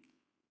easy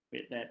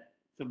with that.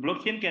 So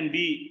blockchain can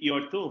be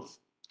your tools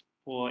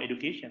for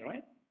education,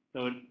 right?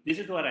 So this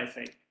is what I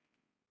say.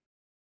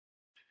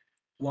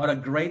 What a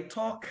great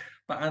talk,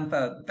 Pak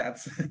Anta.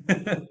 That's,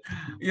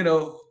 you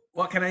know,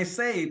 what can I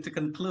say to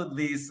conclude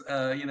this,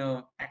 you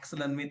know,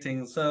 excellent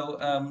meeting? So,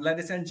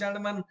 ladies and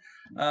gentlemen,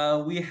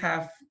 we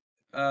have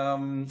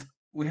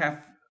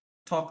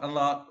talked a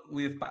lot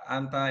with Pak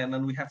Anta, and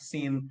then we have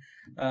seen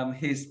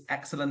his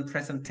excellent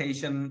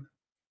presentation.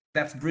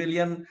 That's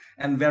brilliant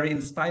and very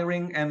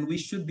inspiring, and we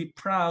should be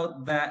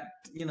proud that,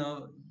 you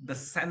know, the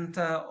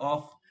center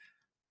of,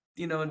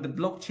 you know, the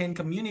blockchain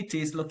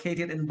community is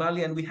located in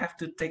Bali, and we have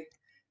to take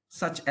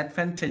such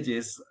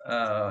advantages,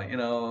 you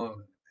know,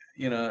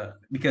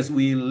 because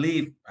we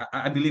live.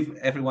 I believe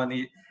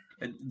everyone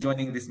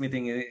joining this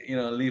meeting, you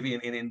know, live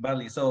in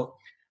Bali. So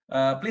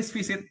please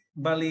visit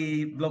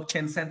Bali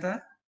Blockchain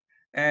Center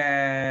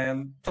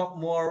and talk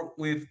more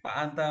with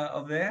Pak Anta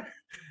over there,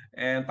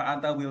 and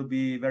Pak Anta will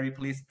be very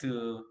pleased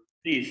to,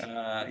 Please.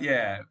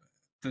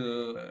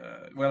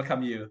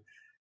 welcome you.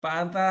 Pak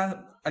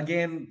Anta,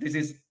 again, this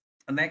is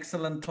an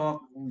excellent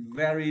talk,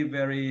 very,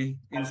 very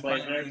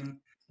inspiring.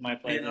 My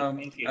pleasure.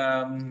 Thank you.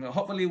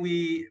 Hopefully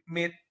we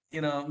meet,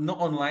 you know, not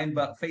online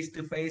but face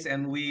to face,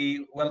 and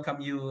we welcome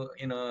you,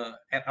 you know,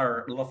 at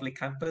our lovely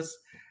campus.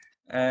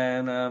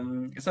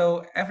 And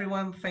so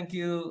everyone, thank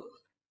you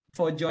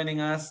for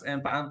joining us,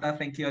 and Pak Anta,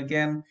 thank you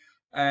again,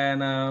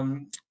 and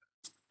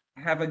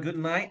have a good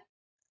night.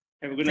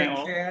 Have a good night, all.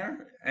 Take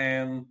care,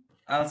 and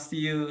I'll see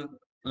you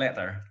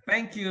later.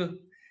 Thank you.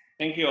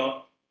 Thank you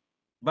all.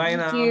 Bye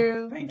Thank now.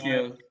 you. Thank Bye.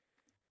 you.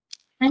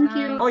 Thank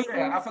you. Oh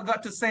yeah, I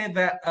forgot to say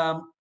that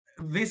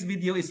this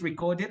video is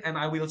recorded, and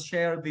I will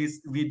share this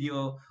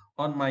video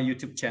on my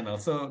YouTube channel.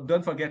 So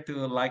don't forget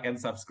to like and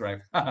subscribe.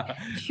 A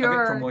bit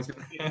Sure. promotion.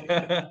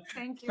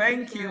 Thank you.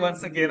 Thank you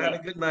once Thank you, again. Have a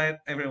bye. good night,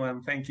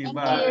 everyone. Thank you. Thank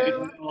Bye. you.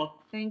 Good night,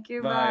 all. Thank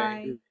you.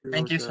 Bye. Bye.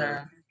 Thank you,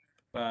 sir.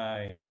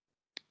 Bye.